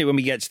interesting, isn't it, when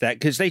we get to that?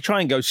 Because they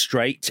try and go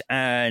straight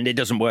and it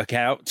doesn't work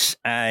out.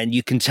 And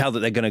you can tell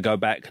that they're going to go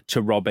back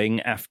to robbing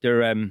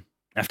after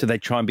they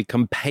try and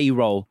become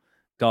payroll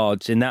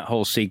guards in that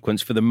whole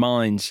sequence for the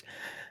mines.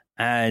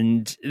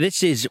 And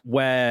this is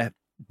where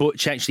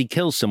Butch actually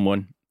kills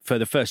someone for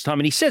the first time.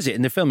 And he says it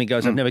in the film. He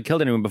goes, I've never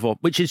killed anyone before,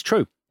 which is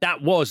true.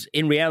 That was,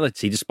 in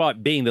reality,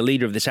 despite being the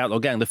leader of this outlaw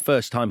gang, the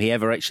first time he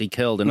ever actually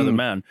killed another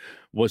man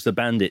was the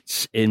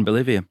bandits in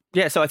Bolivia.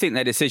 Yeah, so I think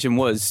their decision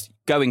was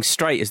going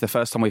straight is the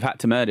first time we've had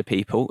to murder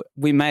people.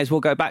 We may as well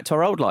go back to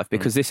our old life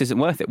because this isn't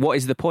worth it. What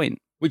is the point?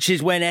 Which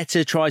is when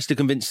Etta tries to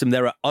convince them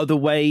there are other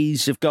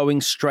ways of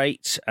going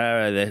straight.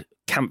 The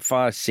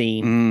campfire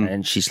scene,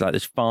 and she's like,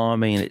 there's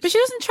farming. And but she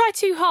doesn't try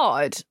too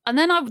hard. And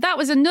then that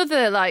was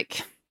another,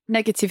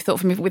 negative thought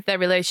for me with their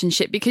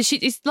relationship, because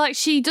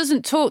she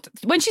doesn't talk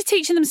when she's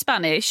teaching them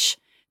Spanish.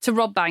 to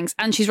rob banks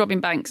and she's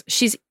robbing banks,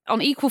 she's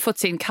on equal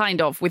footing,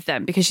 kind of, with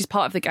them because she's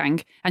part of the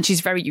gang and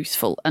she's very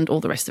useful and all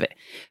the rest of it.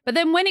 But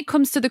then when it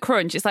comes to the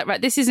crunch, it's like,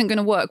 right, this isn't going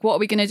to work. What are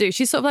we going to do?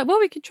 She's sort of like, well,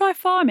 we could try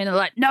farming. And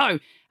they're like, no.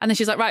 And then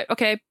she's like, right,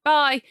 okay,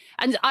 bye.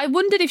 And I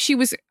wondered if she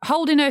was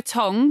holding her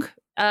tongue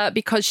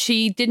because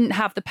she didn't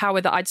have the power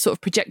that I'd sort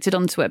of projected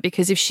onto her.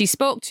 Because if she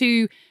spoke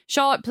too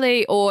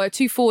sharply or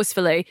too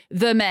forcefully,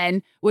 the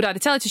men would either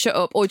tell her to shut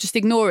up or just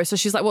ignore her. So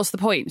she's like, what's the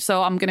point?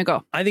 So I'm going to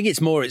go. I think it's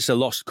a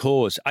lost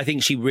cause. I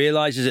think she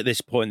realises at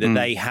this point that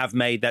they have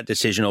made that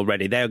decision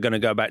already. They're going to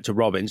go back to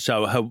Robin.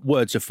 So her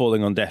words are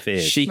falling on deaf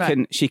ears. She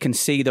can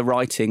see the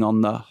writing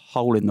on the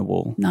hole in the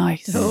wall.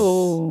 Nice.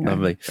 Oh,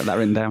 lovely. Got that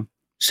written down.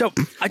 So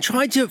I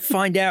tried to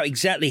find out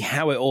exactly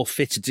how it all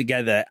fitted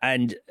together,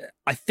 and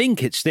I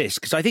think it's this,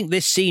 because I think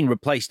this scene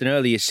replaced an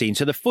earlier scene.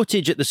 So the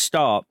footage at the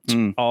start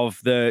of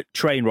the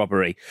train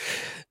robbery,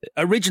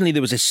 originally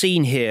there was a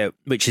scene here,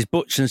 which is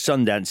Butch and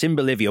Sundance in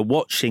Bolivia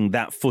watching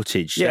that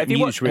footage. Yeah, that have you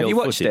watched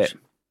footage. it?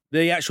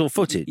 The actual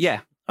footage? Yeah.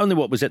 Only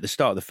what was at the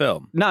start of the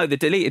film? No, the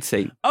deleted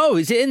scene. Oh,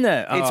 is it in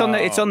there? It's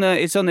on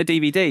the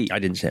DVD. I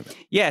didn't see it.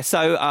 Yeah,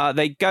 so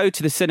they go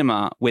to the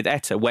cinema with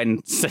Etta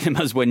when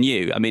cinemas were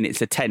new. I mean,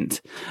 it's a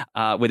tent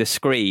with a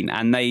screen,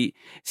 and they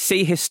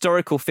see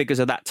historical figures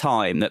of that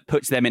time that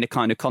puts them in a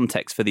kind of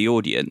context for the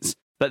audience.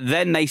 But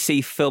then they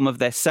see film of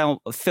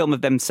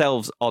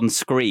themselves on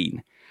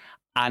screen.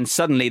 And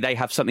suddenly they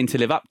have something to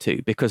live up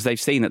to because they've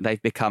seen that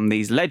they've become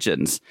these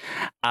legends.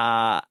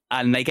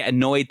 And they get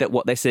annoyed that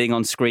what they're seeing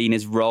on screen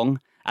is wrong.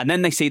 And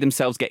then they see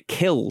themselves get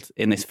killed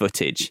in this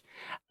footage.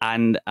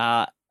 And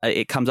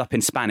it comes up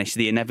in Spanish,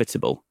 the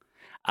inevitable.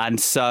 And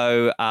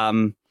so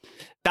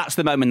that's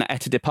the moment that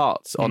Etta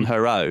departs on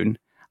her own.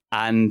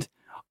 And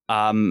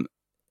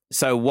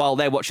so while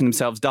they're watching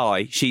themselves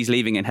die, she's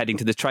leaving and heading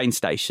to the train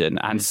station.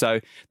 And so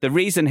the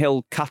reason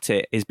he'll cut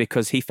it is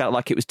because he felt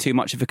like it was too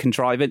much of a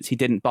contrivance. He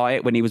didn't buy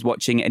it when he was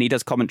watching it, and he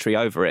does commentary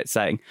over it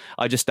saying,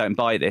 I just don't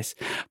buy this.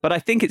 But I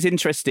think it's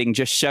interesting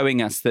just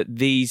showing us that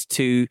these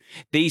two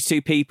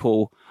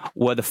people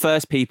were the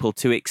first people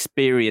to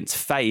experience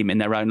fame in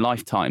their own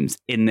lifetimes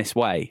in this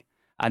way.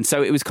 And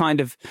so it was kind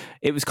of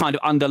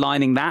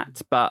underlining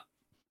that, but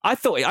I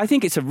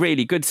think it's a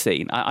really good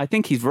scene. I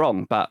think he's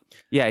wrong, but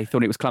yeah, he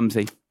thought it was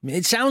clumsy.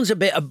 It sounds a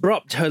bit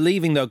abrupt, her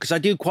leaving, though, because I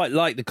do quite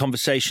like the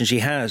conversation she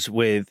has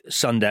with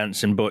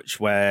Sundance and Butch,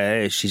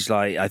 where she's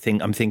like,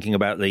 I'm thinking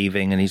about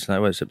leaving, and he's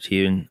like, well, it's up to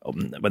you.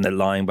 And when they're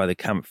lying by the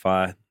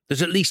campfire,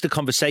 there's at least a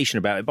conversation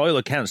about it. By all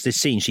accounts, this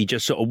scene, she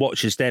just sort of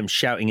watches them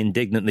shouting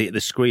indignantly at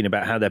the screen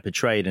about how they're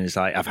portrayed, and it's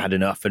like, I've had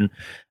enough, and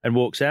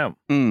walks out.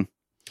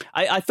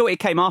 I thought it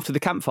came after the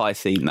campfire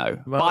scene,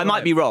 though. Well, but I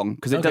might be wrong,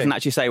 because it doesn't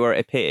actually say where it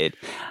appeared.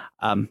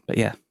 But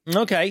yeah.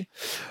 Okay.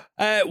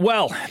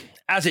 Well,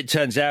 as it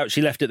turns out,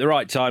 she left at the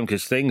right time,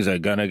 because things are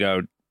going to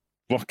go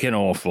fucking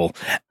awful.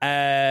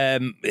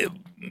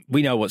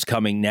 We know what's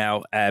coming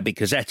now,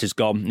 because Etta's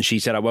gone, and she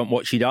said, I won't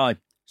watch you die.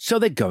 So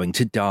they're going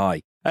to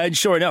die. And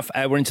sure enough,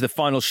 we're into the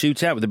final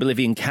shootout with the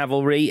Bolivian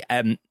cavalry.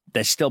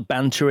 They're still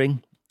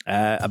bantering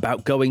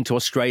about going to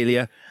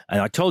Australia. And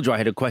I told you I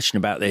had a question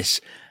about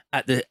this.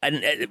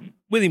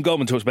 William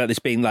Goldman talks about this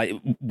being like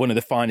one of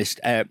the finest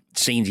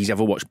scenes he's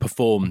ever watched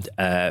performed.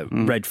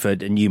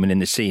 Redford and Newman in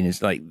the scene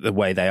is like the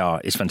way they are.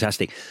 It's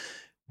fantastic.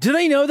 Do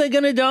they know they're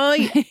going to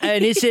die?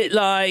 And is it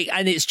like,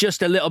 and it's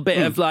just a little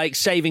bit of like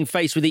saving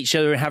face with each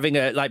other and having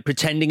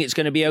pretending it's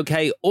going to be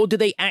okay? Or do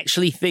they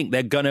actually think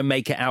they're going to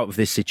make it out of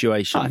this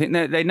situation? I think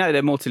they know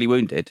they're mortally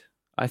wounded.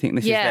 I think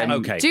this is them.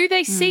 Okay. Do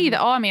they see the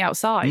army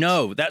outside?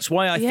 No, that's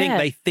why I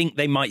think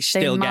they might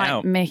still get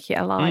out. Make it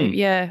alive.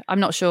 Yeah,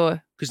 I'm not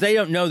sure. Because they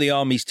don't know the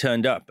army's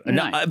turned up.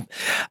 And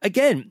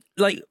again,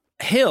 like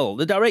Hill,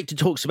 the director,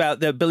 talks about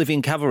the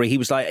Bolivian cavalry. He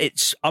was like,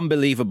 it's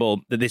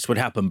unbelievable that this would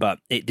happen, but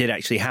it did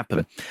actually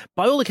happen.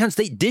 By all accounts,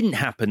 it didn't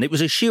happen. It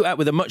was a shootout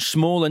with a much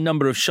smaller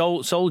number of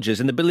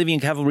soldiers, and the Bolivian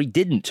cavalry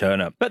didn't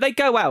turn up. But they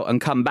go out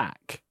and come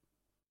back.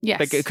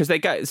 Yes, because they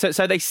go.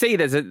 So they see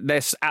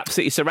they're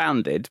absolutely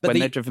surrounded when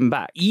they're driven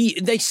back.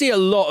 They see a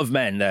lot of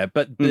men there,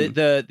 but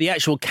the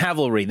actual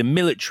cavalry, the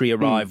military,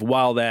 arrive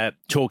while they're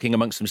talking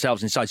amongst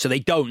themselves inside. So they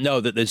don't know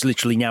that there's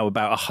literally now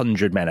about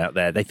 100 men out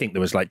there. They think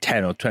there was like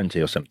 10 or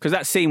 20 or something. Because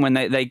that scene when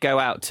they go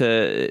out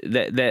to,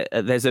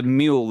 there's a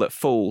mule that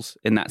falls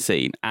in that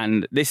scene,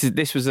 and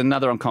this was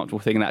another uncomfortable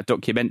thing in that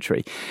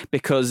documentary,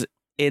 because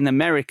in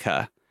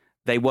America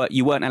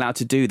you weren't allowed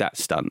to do that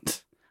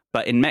stunt.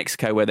 But in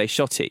Mexico, where they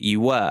shot it,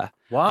 you were.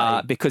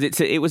 Why? Because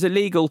it was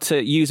illegal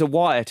to use a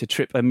wire to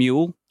trip a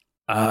mule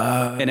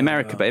in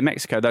America. But in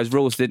Mexico, those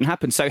rules didn't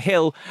happen. So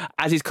Hill,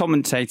 as he's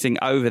commentating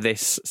over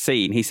this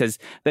scene, he says,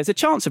 there's a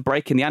chance of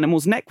breaking the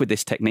animal's neck with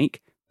this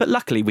technique, but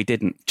luckily we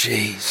didn't.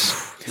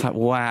 Jeez. It's like,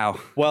 wow.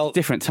 Well,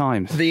 different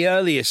times. The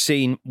earliest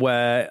scene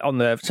where, on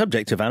the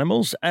subject of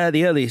animals,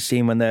 the earliest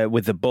scene when they're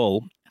with the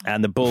bull,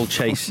 and the bull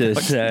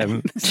chases. I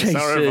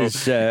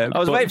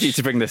was waiting for you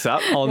to bring this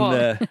up.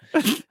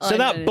 So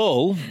that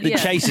bull that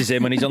chases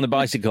him when he's on the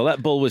bicycle,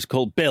 that bull was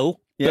called Bill.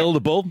 Yeah. Bill the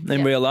bull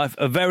in real life.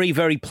 A very,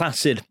 very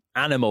placid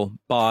animal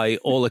by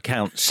all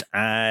accounts,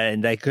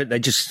 and they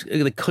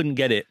couldn't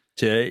get it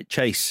to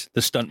chase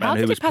the stuntman How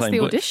who did was it pass playing the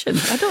Butch. audition?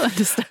 I don't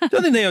understand. I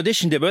don't think they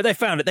auditioned it, but they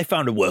found it. They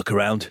found a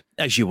workaround,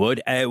 as you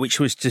would, which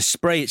was to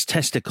spray its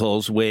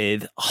testicles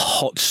with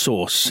hot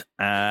sauce.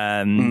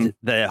 And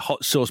the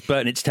hot sauce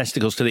burnt its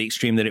testicles to the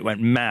extreme that it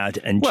went mad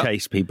and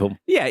chased people.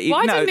 Yeah.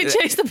 Why didn't it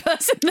chase the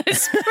person that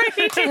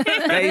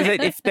sprayed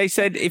it? They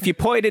said if you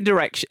pointed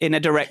in a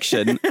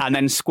direction and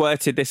then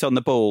squirted this on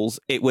the balls,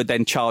 it would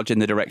then charge in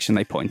the direction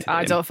they pointed.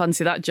 I don't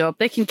fancy that job.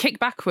 They can kick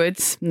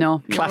backwards.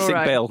 No. Classic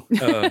Bill.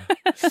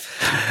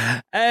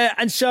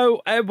 And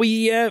so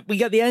we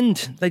get the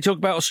end. They talk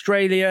about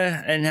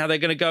Australia and how they're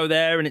going to go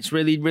there, and it's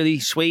really, really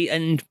sweet.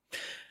 And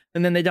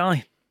then they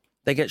die.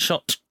 They get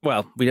shot.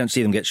 Well, we don't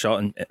see them get shot.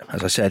 And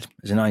as I said,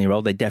 as a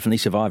 9-year-old, they definitely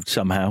survived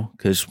somehow,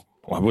 because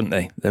why wouldn't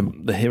they? They're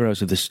the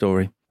heroes of this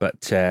story.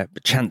 But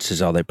chances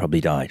are they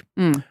probably died.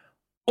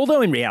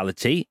 Although in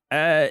reality,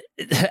 as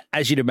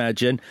you'd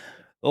imagine,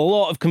 a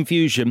lot of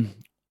confusion,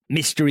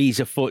 mysteries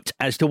afoot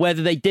as to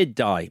whether they did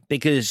die,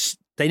 because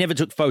they never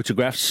took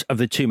photographs of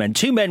the two men.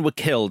 2 men were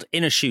killed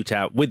in a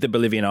shootout with the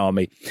Bolivian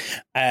army.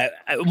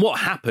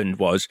 What happened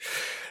was,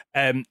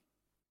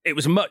 it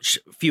was much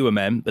fewer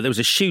men, but there was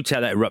a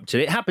shootout that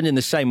erupted. It happened in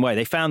the same way.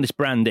 They found this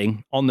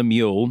branding on the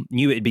mule,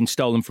 knew it had been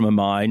stolen from a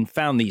mine,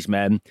 found these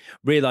men,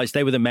 realised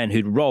they were the men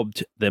who'd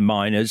robbed the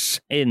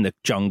miners in the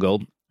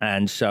jungle,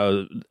 and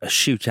so a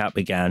shootout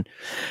began.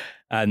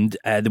 And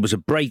there was a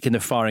break in the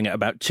firing at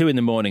about 2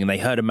 a.m, and they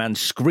heard a man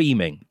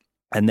screaming.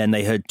 And then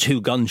they heard 2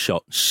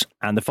 gunshots.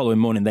 And the following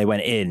morning, they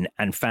went in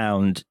and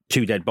found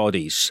 2 dead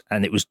bodies.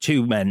 And it was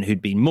 2 men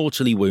who'd been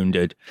mortally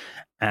wounded.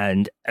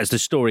 And as the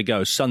story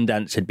goes,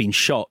 Sundance had been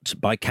shot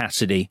by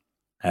Cassidy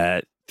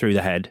through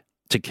the head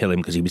to kill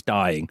him because he was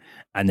dying.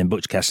 And then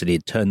Butch Cassidy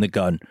had turned the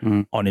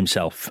gun on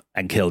himself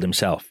and killed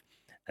himself.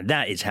 And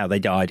that is how they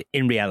died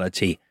in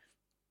reality,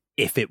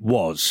 if it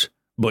was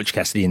Butch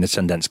Cassidy and the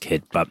Sundance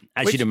Kid. But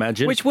as you'd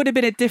imagine... Which would have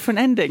been a different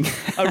ending.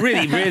 A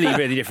really, really,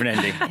 really different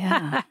ending.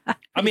 Yeah.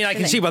 I mean, I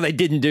can see why they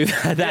didn't do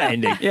that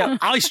ending. Yeah.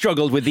 I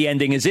struggled with the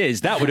ending as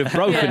is. That would have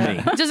broken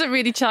me. It doesn't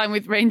really chime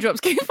with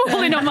raindrops keep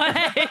falling on my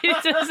head,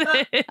 does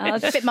it?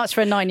 It's a bit much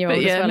for a 9-year-old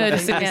But yeah, as well. murder I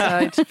think.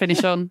 suicide.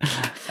 Finish on.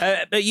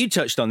 But you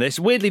touched on this.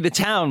 Weirdly, the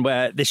town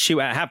where this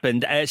shootout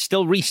happened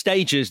still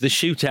restages the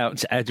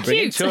shootout to bring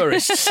in Cute.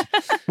 tourists.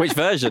 Which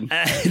version?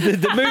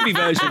 The movie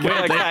version,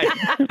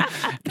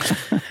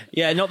 weirdly.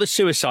 Yeah, not the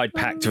Suicide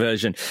Pact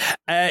version.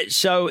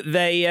 So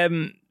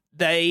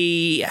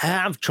they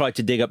have tried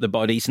to dig up the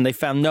bodies, and they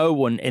found no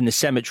one in the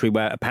cemetery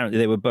where apparently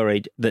they were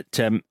buried that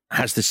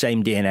has the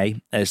same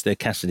DNA as the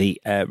Cassidy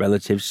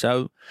relatives.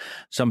 So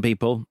some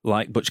people,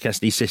 like Butch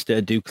Cassidy's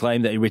sister, do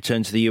claim that he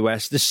returned to the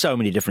US. There's so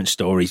many different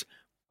stories,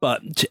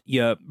 but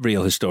your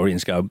real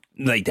historians go,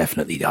 they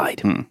definitely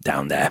died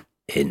down there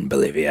in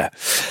Bolivia.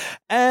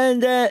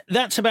 And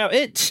that's about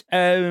it.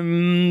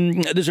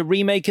 There's a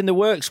remake in the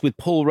works with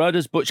Paul Rudd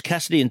as Butch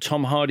Cassidy and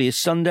Tom Hardy as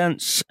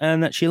Sundance,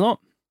 and that's your lot.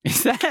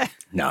 Is there?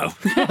 No.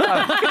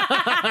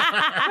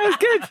 That was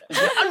good.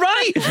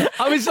 Right.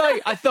 I was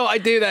like, I thought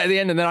I'd do that at the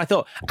end, and then I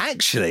thought,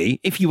 actually,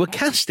 if you were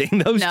casting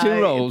those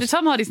two roles...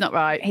 Tom Hardy's not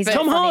right. He's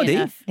Tom not funny Hardy?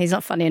 enough. He's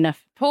not funny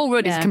enough. Paul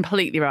Rudd is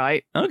completely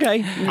right.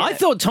 Okay. I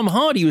thought Tom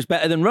Hardy was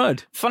better than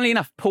Rudd. Funnily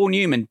enough, Paul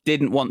Newman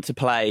didn't want to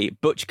play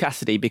Butch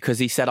Cassidy because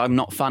he said, I'm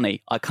not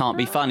funny. I can't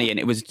be funny. And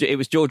it was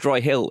George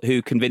Roy Hill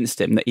who convinced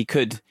him that he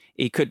could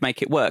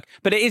make it work.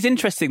 But it is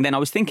interesting then, I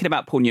was thinking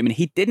about Paul Newman.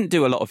 He didn't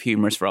do a lot of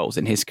humorous roles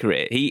in his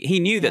career. He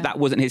knew that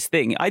wasn't his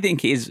thing. I think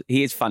he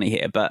is funny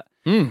here, but...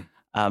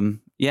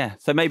 yeah,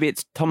 so maybe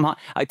it's Tom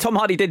Hardy. Tom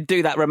Hardy did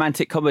do that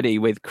romantic comedy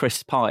with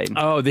Chris Pine.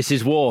 Oh, This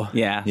Is War.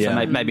 Yeah,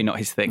 so maybe not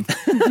his thing.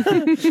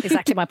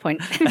 Exactly my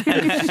point.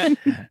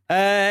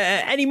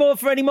 Any more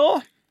for any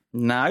more?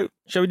 No.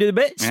 Shall we do the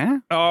bits? Yeah.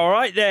 All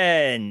right,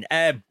 then.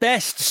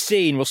 Best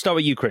scene. We'll start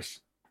with you, Chris.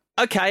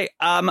 Okay,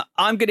 I'm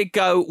going to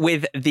go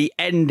with the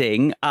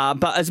ending,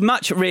 but as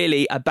much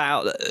really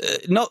about,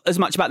 not as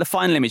much about the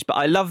final image, but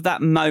I love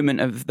that moment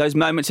of those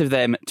moments of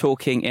them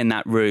talking in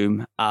that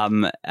room,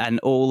 and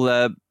all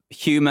the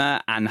humour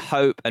and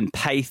hope and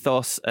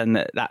pathos and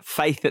that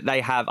faith that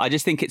they have. I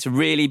just think it's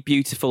really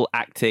beautiful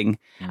acting.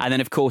 And then,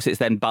 of course, it's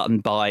then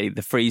buttoned by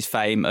the freeze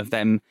frame of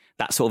them,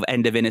 that sort of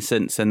end of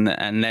innocence and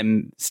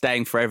them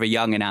staying forever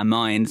young in our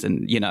minds.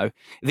 And, you know,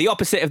 the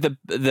opposite of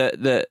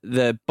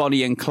the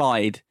Bonnie and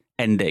Clyde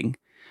ending,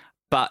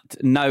 but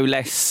no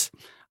less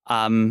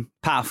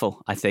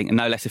powerful, I think, and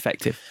no less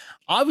effective.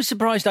 I was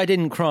surprised I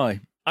didn't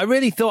cry. I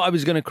really thought I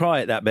was going to cry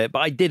at that bit, but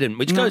I didn't,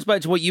 which goes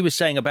back to what you were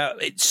saying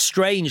about it's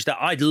strange that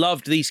I'd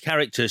loved these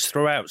characters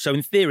throughout. So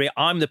in theory,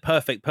 I'm the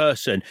perfect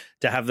person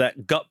to have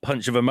that gut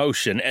punch of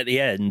emotion at the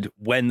end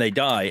when they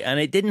die,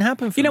 and it didn't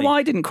happen for me. You know why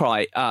I didn't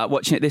cry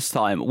watching it this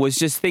time was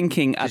just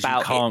thinking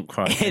about you can't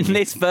cry, in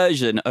this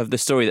version of the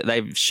story that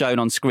they've shown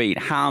on screen,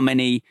 how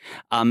many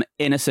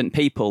innocent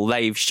people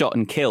they've shot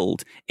and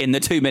killed in the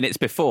 2 minutes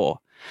before.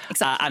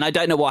 Exactly. And I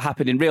don't know what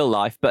happened in real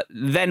life, but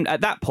then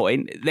at that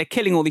point, they're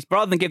killing all these,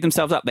 rather than give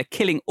themselves up, they're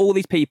killing all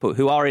these people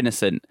who are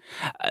innocent.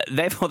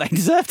 Therefore, they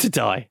deserve to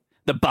die.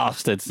 The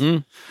bastards.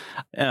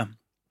 Yeah.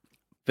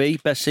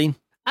 V, best scene?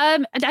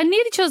 And I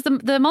nearly chose the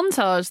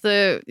montage,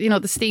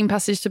 the steam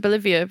passage to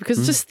Bolivia, because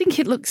I just think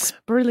it looks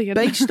brilliant.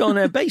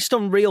 Based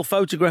on real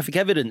photographic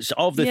evidence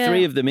of the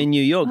three of them in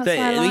New York.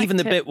 Even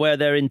the bit where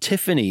they're in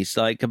Tiffany's,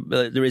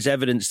 there is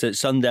evidence that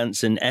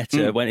Sundance and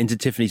Etta went into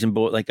Tiffany's and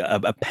bought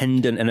a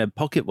pendant and a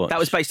pocket watch. That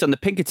was based on the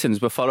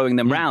Pinkertons were following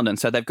them round, and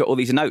so they've got all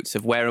these notes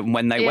of where and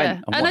when they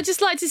went. And I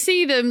just like to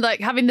see them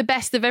having the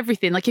best of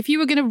everything. If you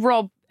were going to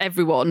rob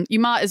everyone, you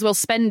might as well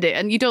spend it,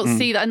 and you don't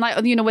see that.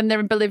 And when they're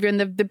in Bolivia and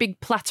the big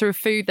platter of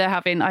food they're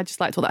having, I just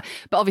liked all that.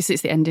 But obviously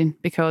it's the ending,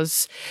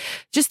 because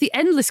just the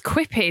endless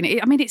quipping,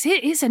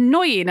 it's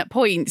annoying at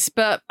points,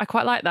 but I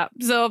quite like that.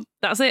 So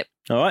that's it.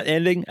 All right,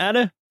 ending.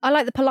 Anna? I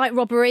like the polite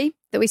robbery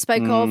that we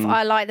spoke of.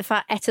 I like the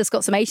fact Etta's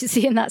got some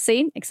agency in that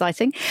scene.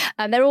 Exciting.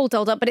 And they're all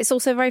dolled up, but it's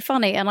also very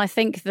funny. And I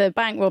think the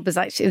bank robber's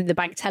the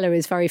bank teller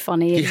is very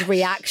funny. His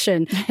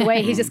reaction, the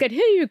way he's just going,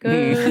 here you go,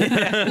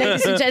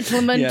 ladies and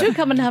gentlemen, do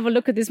come and have a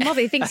look at this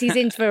mother. He thinks he's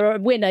in for a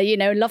winner,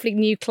 a lovely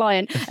new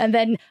client. And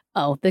then,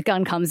 the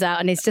gun comes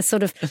out, and it's just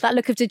sort of that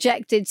look of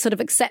dejected sort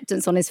of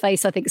acceptance on his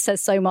face, I think says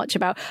so much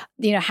about,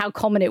 how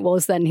common it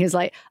was then. He was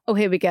like, oh,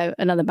 here we go,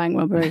 another bank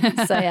robbery.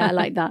 So yeah, I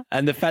like that.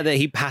 And the fact that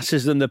he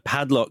passes them the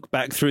padlock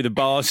back through the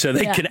bar so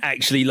they can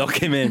actually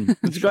lock him in.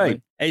 It's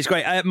great. It's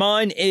great.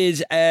 Mine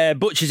is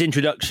Butch's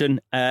introduction,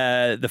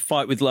 the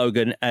fight with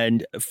Logan,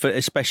 and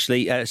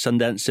especially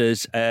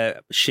Sundance's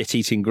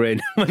shit-eating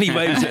grin when he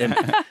waves at him.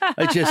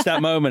 Just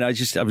that moment,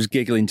 I was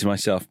giggling to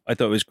myself. I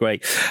thought it was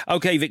great.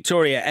 Okay,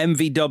 Victoria,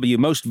 MVW,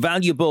 most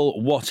valuable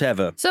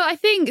whatever. So I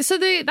think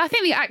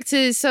the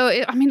actors. So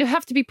it would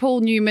have to be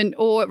Paul Newman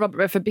or Robert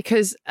Redford,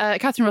 because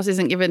Catherine Ross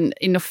isn't given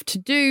enough to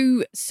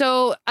do.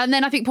 So, and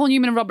then I think Paul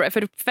Newman and Robert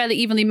Redford are fairly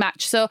evenly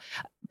matched. So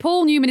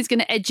Paul Newman is going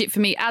to edge it for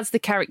me as the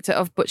character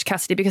of Butch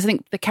Cassidy, because I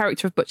think the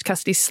character of Butch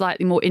Cassidy is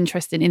slightly more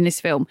interesting in this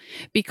film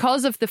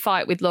because of the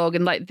fight with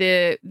Logan,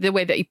 the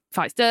way that he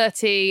fights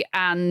dirty,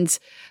 and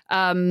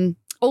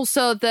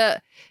also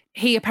that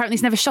he apparently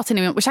has never shot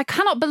anyone, which I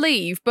cannot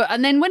believe.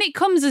 And then when it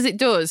comes as it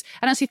does,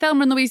 and actually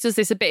Thelma and Louise does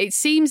this a bit, it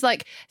seems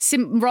like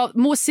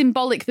more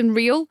symbolic than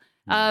real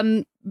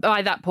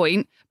by that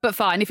point. But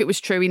fine, if it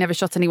was true, he never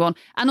shot anyone.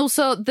 And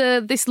also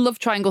this love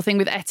triangle thing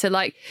with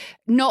Etta,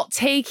 not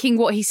taking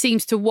what he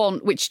seems to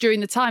want, which during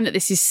the time that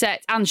this is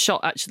set and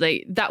shot,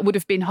 actually, that would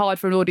have been hard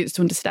for an audience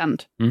to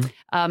understand.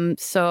 And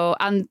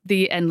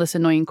the endless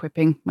annoying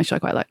quipping, which I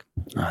quite like.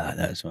 I like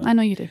that as well. I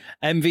know you do.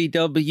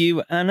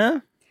 MVW,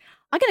 Anna?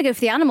 I'm going to go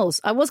for the animals.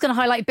 I was going to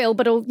highlight Bill,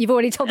 but you've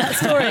already told that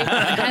story.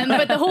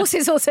 But the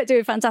horses also do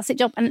a fantastic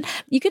job. And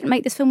you couldn't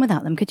make this film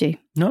without them, could you?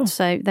 No.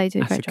 So they do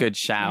a great job. That's a good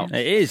shout. Yeah.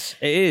 It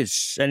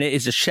is. And it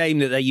is a shame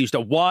that they used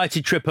a wire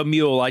to trip a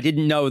mule. I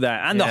didn't know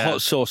that. And the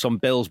hot sauce on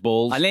Bill's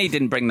balls. I nearly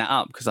didn't bring that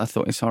up because I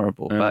thought it's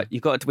horrible. But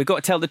we've got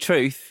to tell the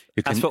truth.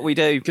 That's what we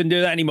do. Couldn't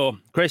do that anymore.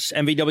 Chris,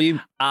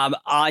 MVW?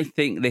 I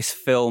think this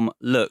film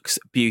looks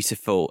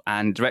beautiful,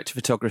 and director of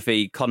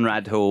photography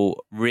Conrad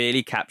Hall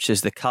really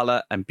captures the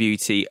colour and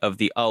beauty of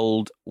the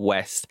Old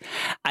West.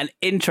 And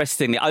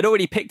interestingly, I'd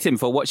already picked him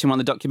for watching one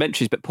of the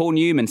documentaries, but Paul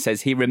Newman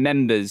says he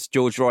remembers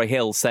George Roy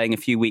Hill saying a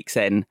few weeks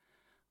in,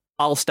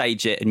 I'll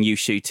stage it and you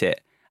shoot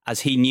it,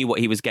 as he knew what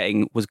he was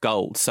getting was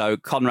gold. So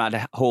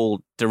Conrad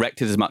Hall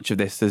directed as much of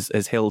this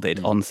as Hill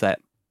did on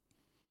set.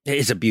 It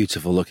is a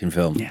beautiful looking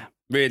film. Yeah.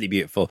 Really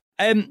beautiful.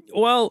 I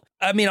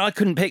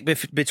couldn't pick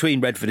between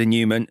Redford and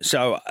Newman,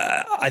 so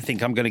I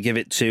think I'm going to give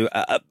it to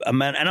a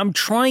man. And I'm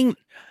trying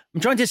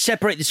to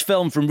separate this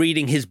film from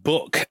reading his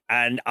book,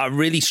 and I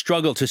really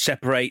struggle to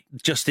separate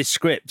just this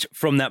script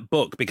from that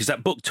book, because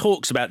that book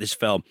talks about this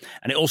film,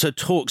 and it also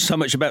talks so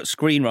much about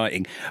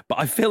screenwriting. But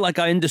I feel like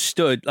I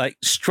understood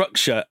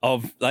structure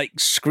of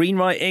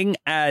screenwriting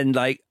and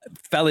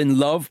fell in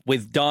love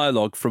with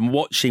dialogue from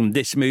watching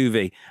this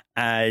movie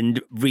and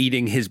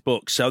reading his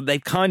book. So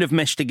they've kind of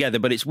meshed together,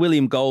 but it's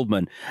William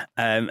Goldman.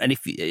 And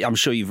I'm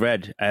sure you've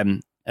read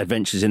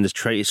Adventures in the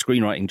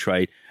Screenwriting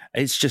Trade.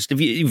 It's just,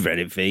 if you've read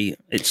it, V,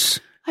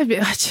 it's...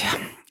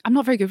 I'm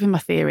not very good with my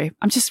theory.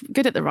 I'm just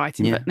good at the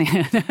writing. Yeah.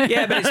 But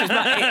yeah, but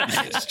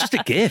it's just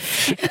a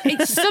gift.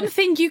 It's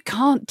something you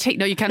can't teach.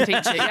 No, you can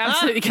teach it. You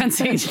absolutely can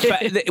teach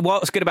it. But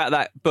what's good about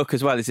that book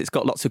as well is it's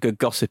got lots of good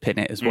gossip in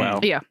it as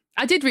well. Yeah.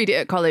 I did read it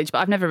at college, but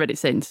I've never read it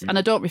since, and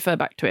I don't refer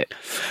back to it.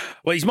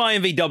 Well, he's my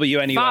MVW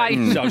anyway,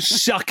 Fine. So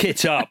suck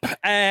it up.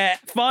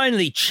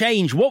 Finally,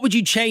 change. What would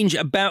you change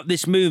about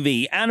this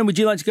movie? Anna, would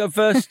you like to go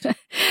first?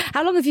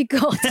 How long have you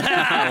got?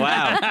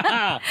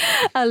 Wow.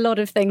 A lot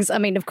of things. I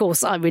mean, of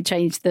course, I would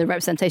change the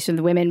representation of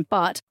the women,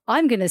 but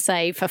I'm going to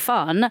say, for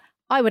fun,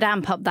 I would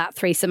amp up that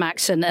threesome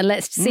action and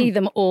let's see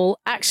them all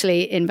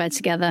actually in bed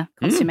together,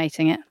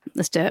 consummating it.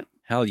 Let's do it.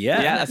 Hell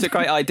yeah. Yeah, that's a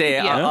great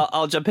idea. Yeah.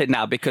 I'll jump in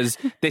now because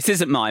this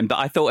isn't mine, but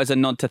I thought as a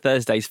nod to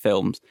Thursday's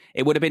films,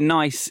 it would have been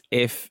nice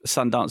if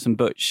Sundance and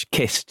Butch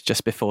kissed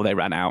just before they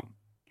ran out.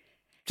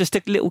 Just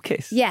a little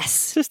kiss.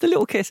 Yes. Just a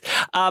little kiss.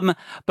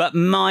 But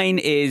mine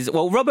is,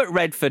 Robert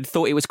Redford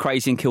thought it was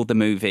crazy and killed the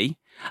movie,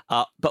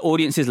 but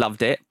audiences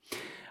loved it.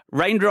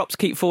 Raindrops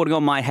keep falling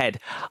on my head.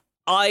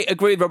 I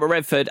agree with Robert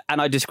Redford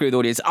and I disagree with the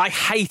audience. I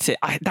hate it.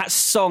 That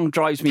song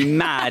drives me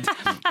mad.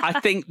 I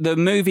think the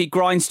movie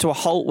grinds to a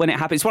halt when it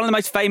happens. It's one of the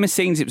most famous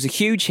scenes. It was a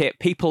huge hit.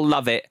 People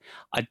love it.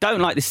 I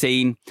don't like the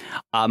scene.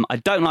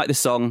 I don't like the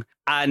song.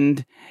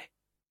 And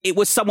it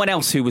was someone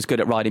else who was good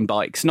at riding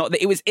bikes. Not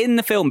that it was in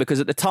the film, because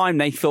at the time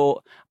they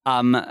thought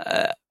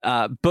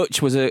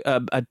Butch was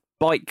a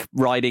bike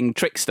riding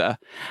trickster.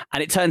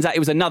 And it turns out it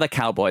was another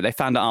cowboy. They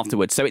found out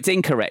afterwards. So it's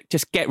incorrect.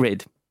 Just get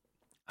rid.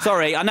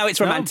 Sorry, I know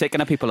it's romantic. I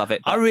know people love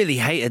it. I really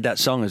hated that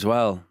song as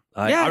well.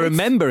 I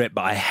remember it,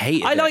 but I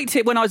hated it. I liked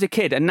it when I was a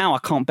kid, and now I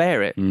can't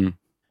bear it.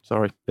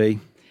 Sorry,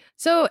 B.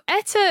 So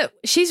Etta,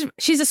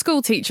 she's a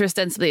school teacher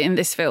ostensibly in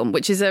this film,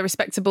 which is a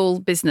respectable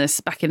business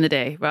back in the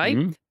day, right?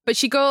 Mm-hmm. But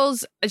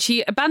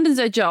she abandons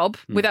her job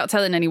without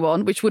telling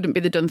anyone, which wouldn't be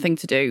the done thing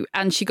to do,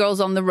 and she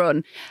goes on the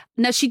run.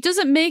 Now, she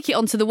doesn't make it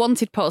onto the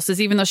wanted posters,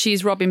 even though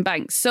she's robbing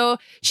banks. So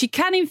she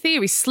can, in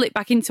theory, slip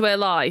back into her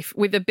life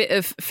with a bit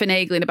of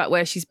finagling about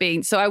where she's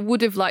been. So I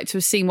would have liked to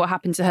have seen what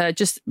happened to her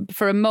just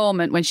for a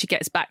moment when she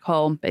gets back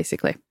home,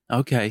 basically.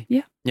 Okay.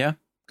 Yeah. Yeah.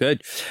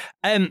 Good.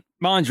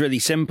 Mine's really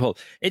simple.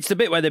 It's the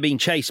bit where they're being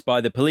chased by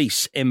the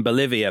police in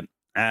Bolivia,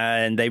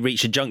 and they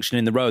reach a junction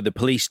in the road, the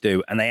police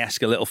do, and they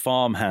ask a little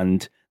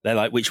farmhand, they're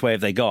like, which way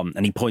have they gone?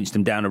 And he points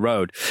them down a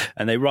road,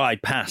 and they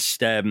ride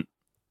past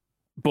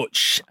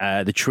Butch,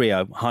 the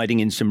trio, hiding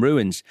in some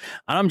ruins.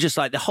 And I'm just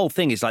like, the whole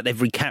thing is like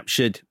they've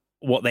recaptured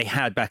what they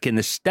had back in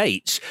the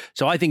States.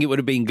 So I think it would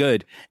have been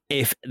good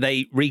if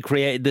they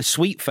recreated the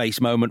sweet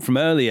face moment from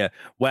earlier,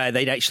 where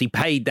they'd actually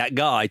paid that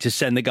guy to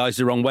send the guys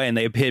the wrong way, and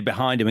they appeared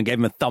behind him and gave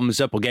him a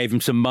thumbs up or gave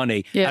him some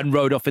money and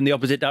rode off in the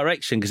opposite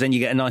direction, because then you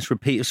get a nice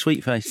repeat of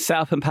sweet face. Set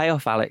up and pay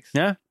off, Alex.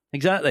 Yeah,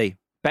 exactly.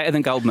 Better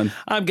than Goldman.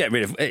 I'm getting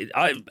rid of it.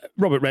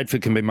 Robert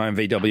Redford can be my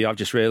VW. I've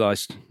just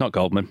realised. Not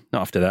Goldman.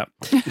 Not after that.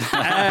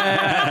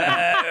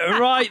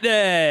 Right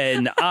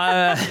then.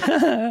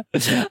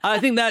 I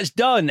think that's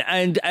done.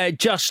 And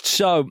just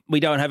so we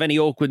don't have any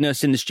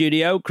awkwardness in the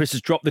studio, Chris has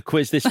dropped the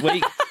quiz this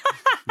week.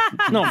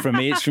 Not from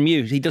me, it's from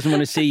you. He doesn't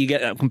want to see you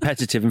get that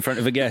competitive in front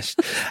of a guest.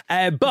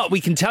 But we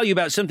can tell you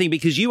about something,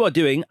 because you are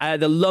doing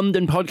the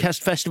London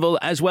Podcast Festival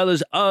as well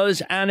as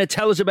us. Anna,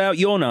 tell us about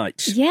your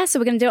night. Yeah, so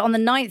we're going to do it on the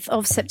 9th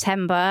of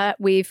September.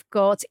 We've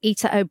got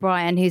Ita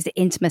O'Brien, who's the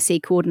intimacy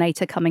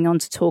coordinator, coming on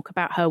to talk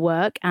about her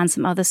work, and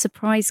some other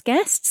surprise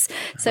guests.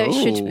 So it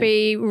should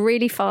be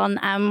really fun.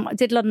 I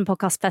did London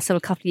Podcast Festival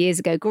a couple of years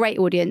ago. Great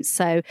audience.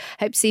 So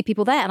hope to see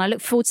people there. And I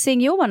look forward to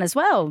seeing your one as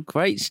well.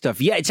 Great stuff.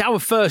 Yeah, it's our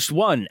first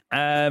one.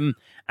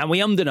 And we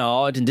ummed and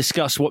ahed and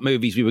discussed what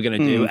movies we were going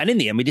to do. And in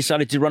the end, we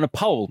decided to run a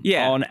poll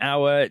on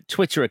our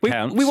Twitter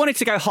account. We wanted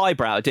to go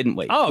highbrow, didn't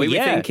we? Oh, we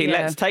were thinking,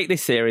 let's take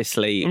this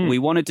seriously. We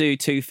want to do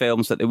two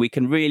films that we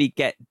can really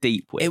get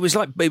deep with. It was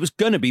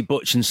going to be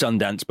Butch and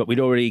Sundance, but we'd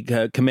already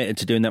committed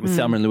to doing that with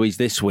Thelma and Louise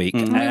this week.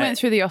 We went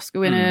through the Oscar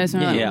winners.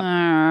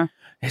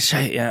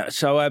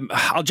 So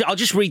I'll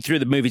just read through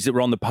the movies that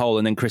were on the poll,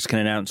 and then Chris can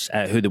announce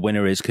who the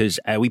winner is, because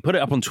we put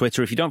it up on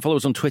Twitter. If you don't follow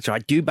us on Twitter, I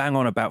do bang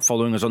on about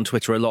following us on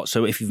Twitter a lot.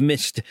 So if you've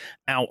missed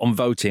out on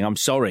voting, I'm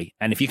sorry.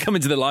 And if you come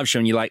into the live show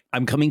and you're like,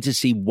 I'm coming to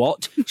see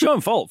what? It's your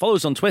own fault. Follow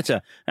us on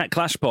Twitter at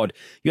ClashPod.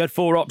 You had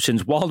 4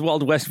 options: Wild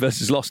Wild West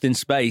versus Lost in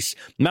Space,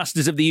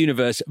 Masters of the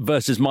Universe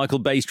versus Michael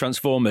Bay's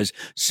Transformers,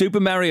 Super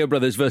Mario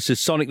Brothers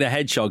versus Sonic the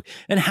Hedgehog,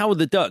 and Howard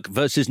the Duck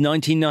versus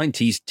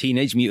 1990s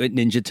Teenage Mutant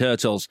Ninja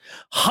Turtles.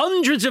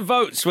 Hundreds of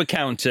votes were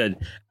counted,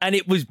 and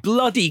it was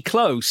bloody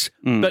close.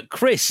 But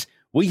Chris,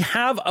 we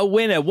have a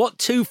winner. What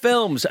 2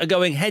 films are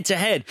going head to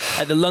head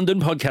at the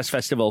London Podcast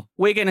Festival?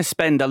 We're going to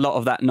spend a lot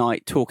of that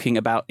night talking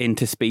about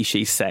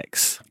interspecies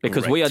sex,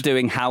 because we are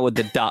doing Howard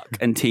the Duck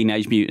and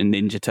Teenage Mutant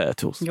Ninja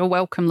Turtles. You're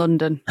welcome,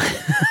 London.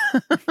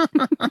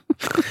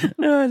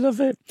 No, I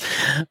love it.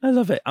 I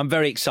love it. I'm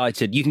very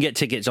excited. You can get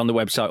tickets on the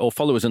website or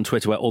follow us on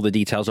Twitter, where all the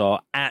details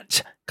are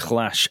at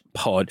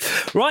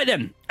ClashPod. Right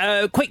then,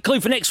 quick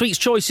clue for next week's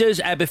choices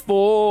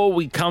before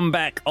we come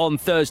back on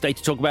Thursday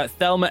to talk about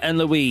Thelma and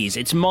Louise.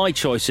 It's my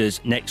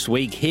choices next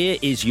week. Here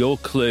is your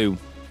clue.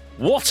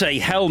 What a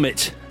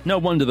helmet. No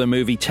wonder the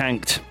movie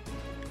tanked.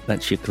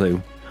 That's your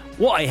clue.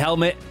 What a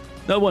helmet.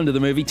 No wonder the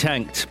movie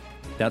tanked.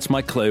 That's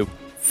my clue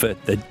for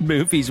the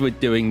movies we're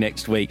doing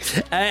next week.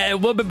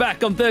 We'll be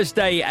back on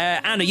Thursday.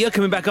 Anna, you're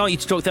coming back, aren't you,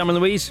 to talk Thelma and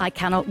Louise? I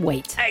cannot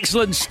wait.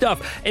 Excellent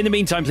stuff. In the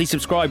meantime, please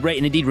subscribe, rate,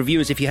 and indeed review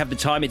us if you have the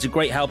time. It's a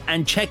great help.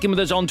 And check in with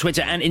us on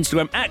Twitter and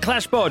Instagram at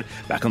ClashPod.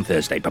 Back on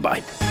Thursday.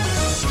 Bye-bye.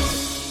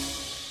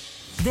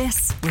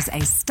 This was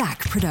a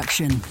Stack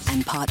production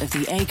and part of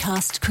the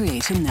Acast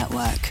Creator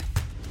Network.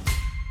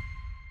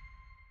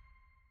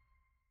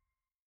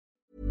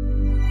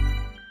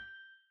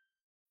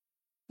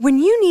 When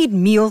you need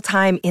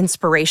mealtime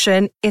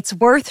inspiration, it's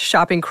worth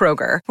shopping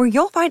Kroger, where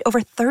you'll find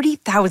over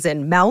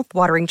 30,000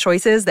 mouth-watering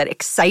choices that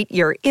excite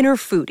your inner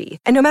foodie.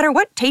 And no matter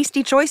what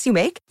tasty choice you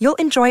make, you'll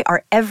enjoy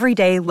our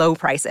everyday low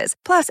prices,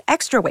 plus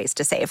extra ways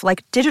to save,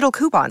 like digital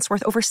coupons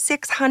worth over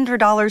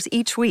 $600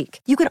 each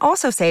week. You can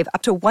also save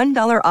up to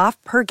 $1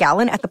 off per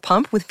gallon at the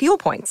pump with fuel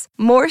points.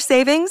 More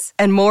savings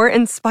and more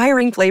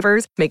inspiring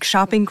flavors make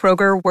shopping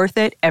Kroger worth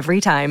it every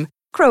time.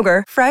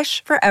 Kroger,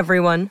 fresh for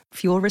everyone.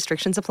 Fuel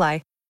restrictions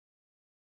apply.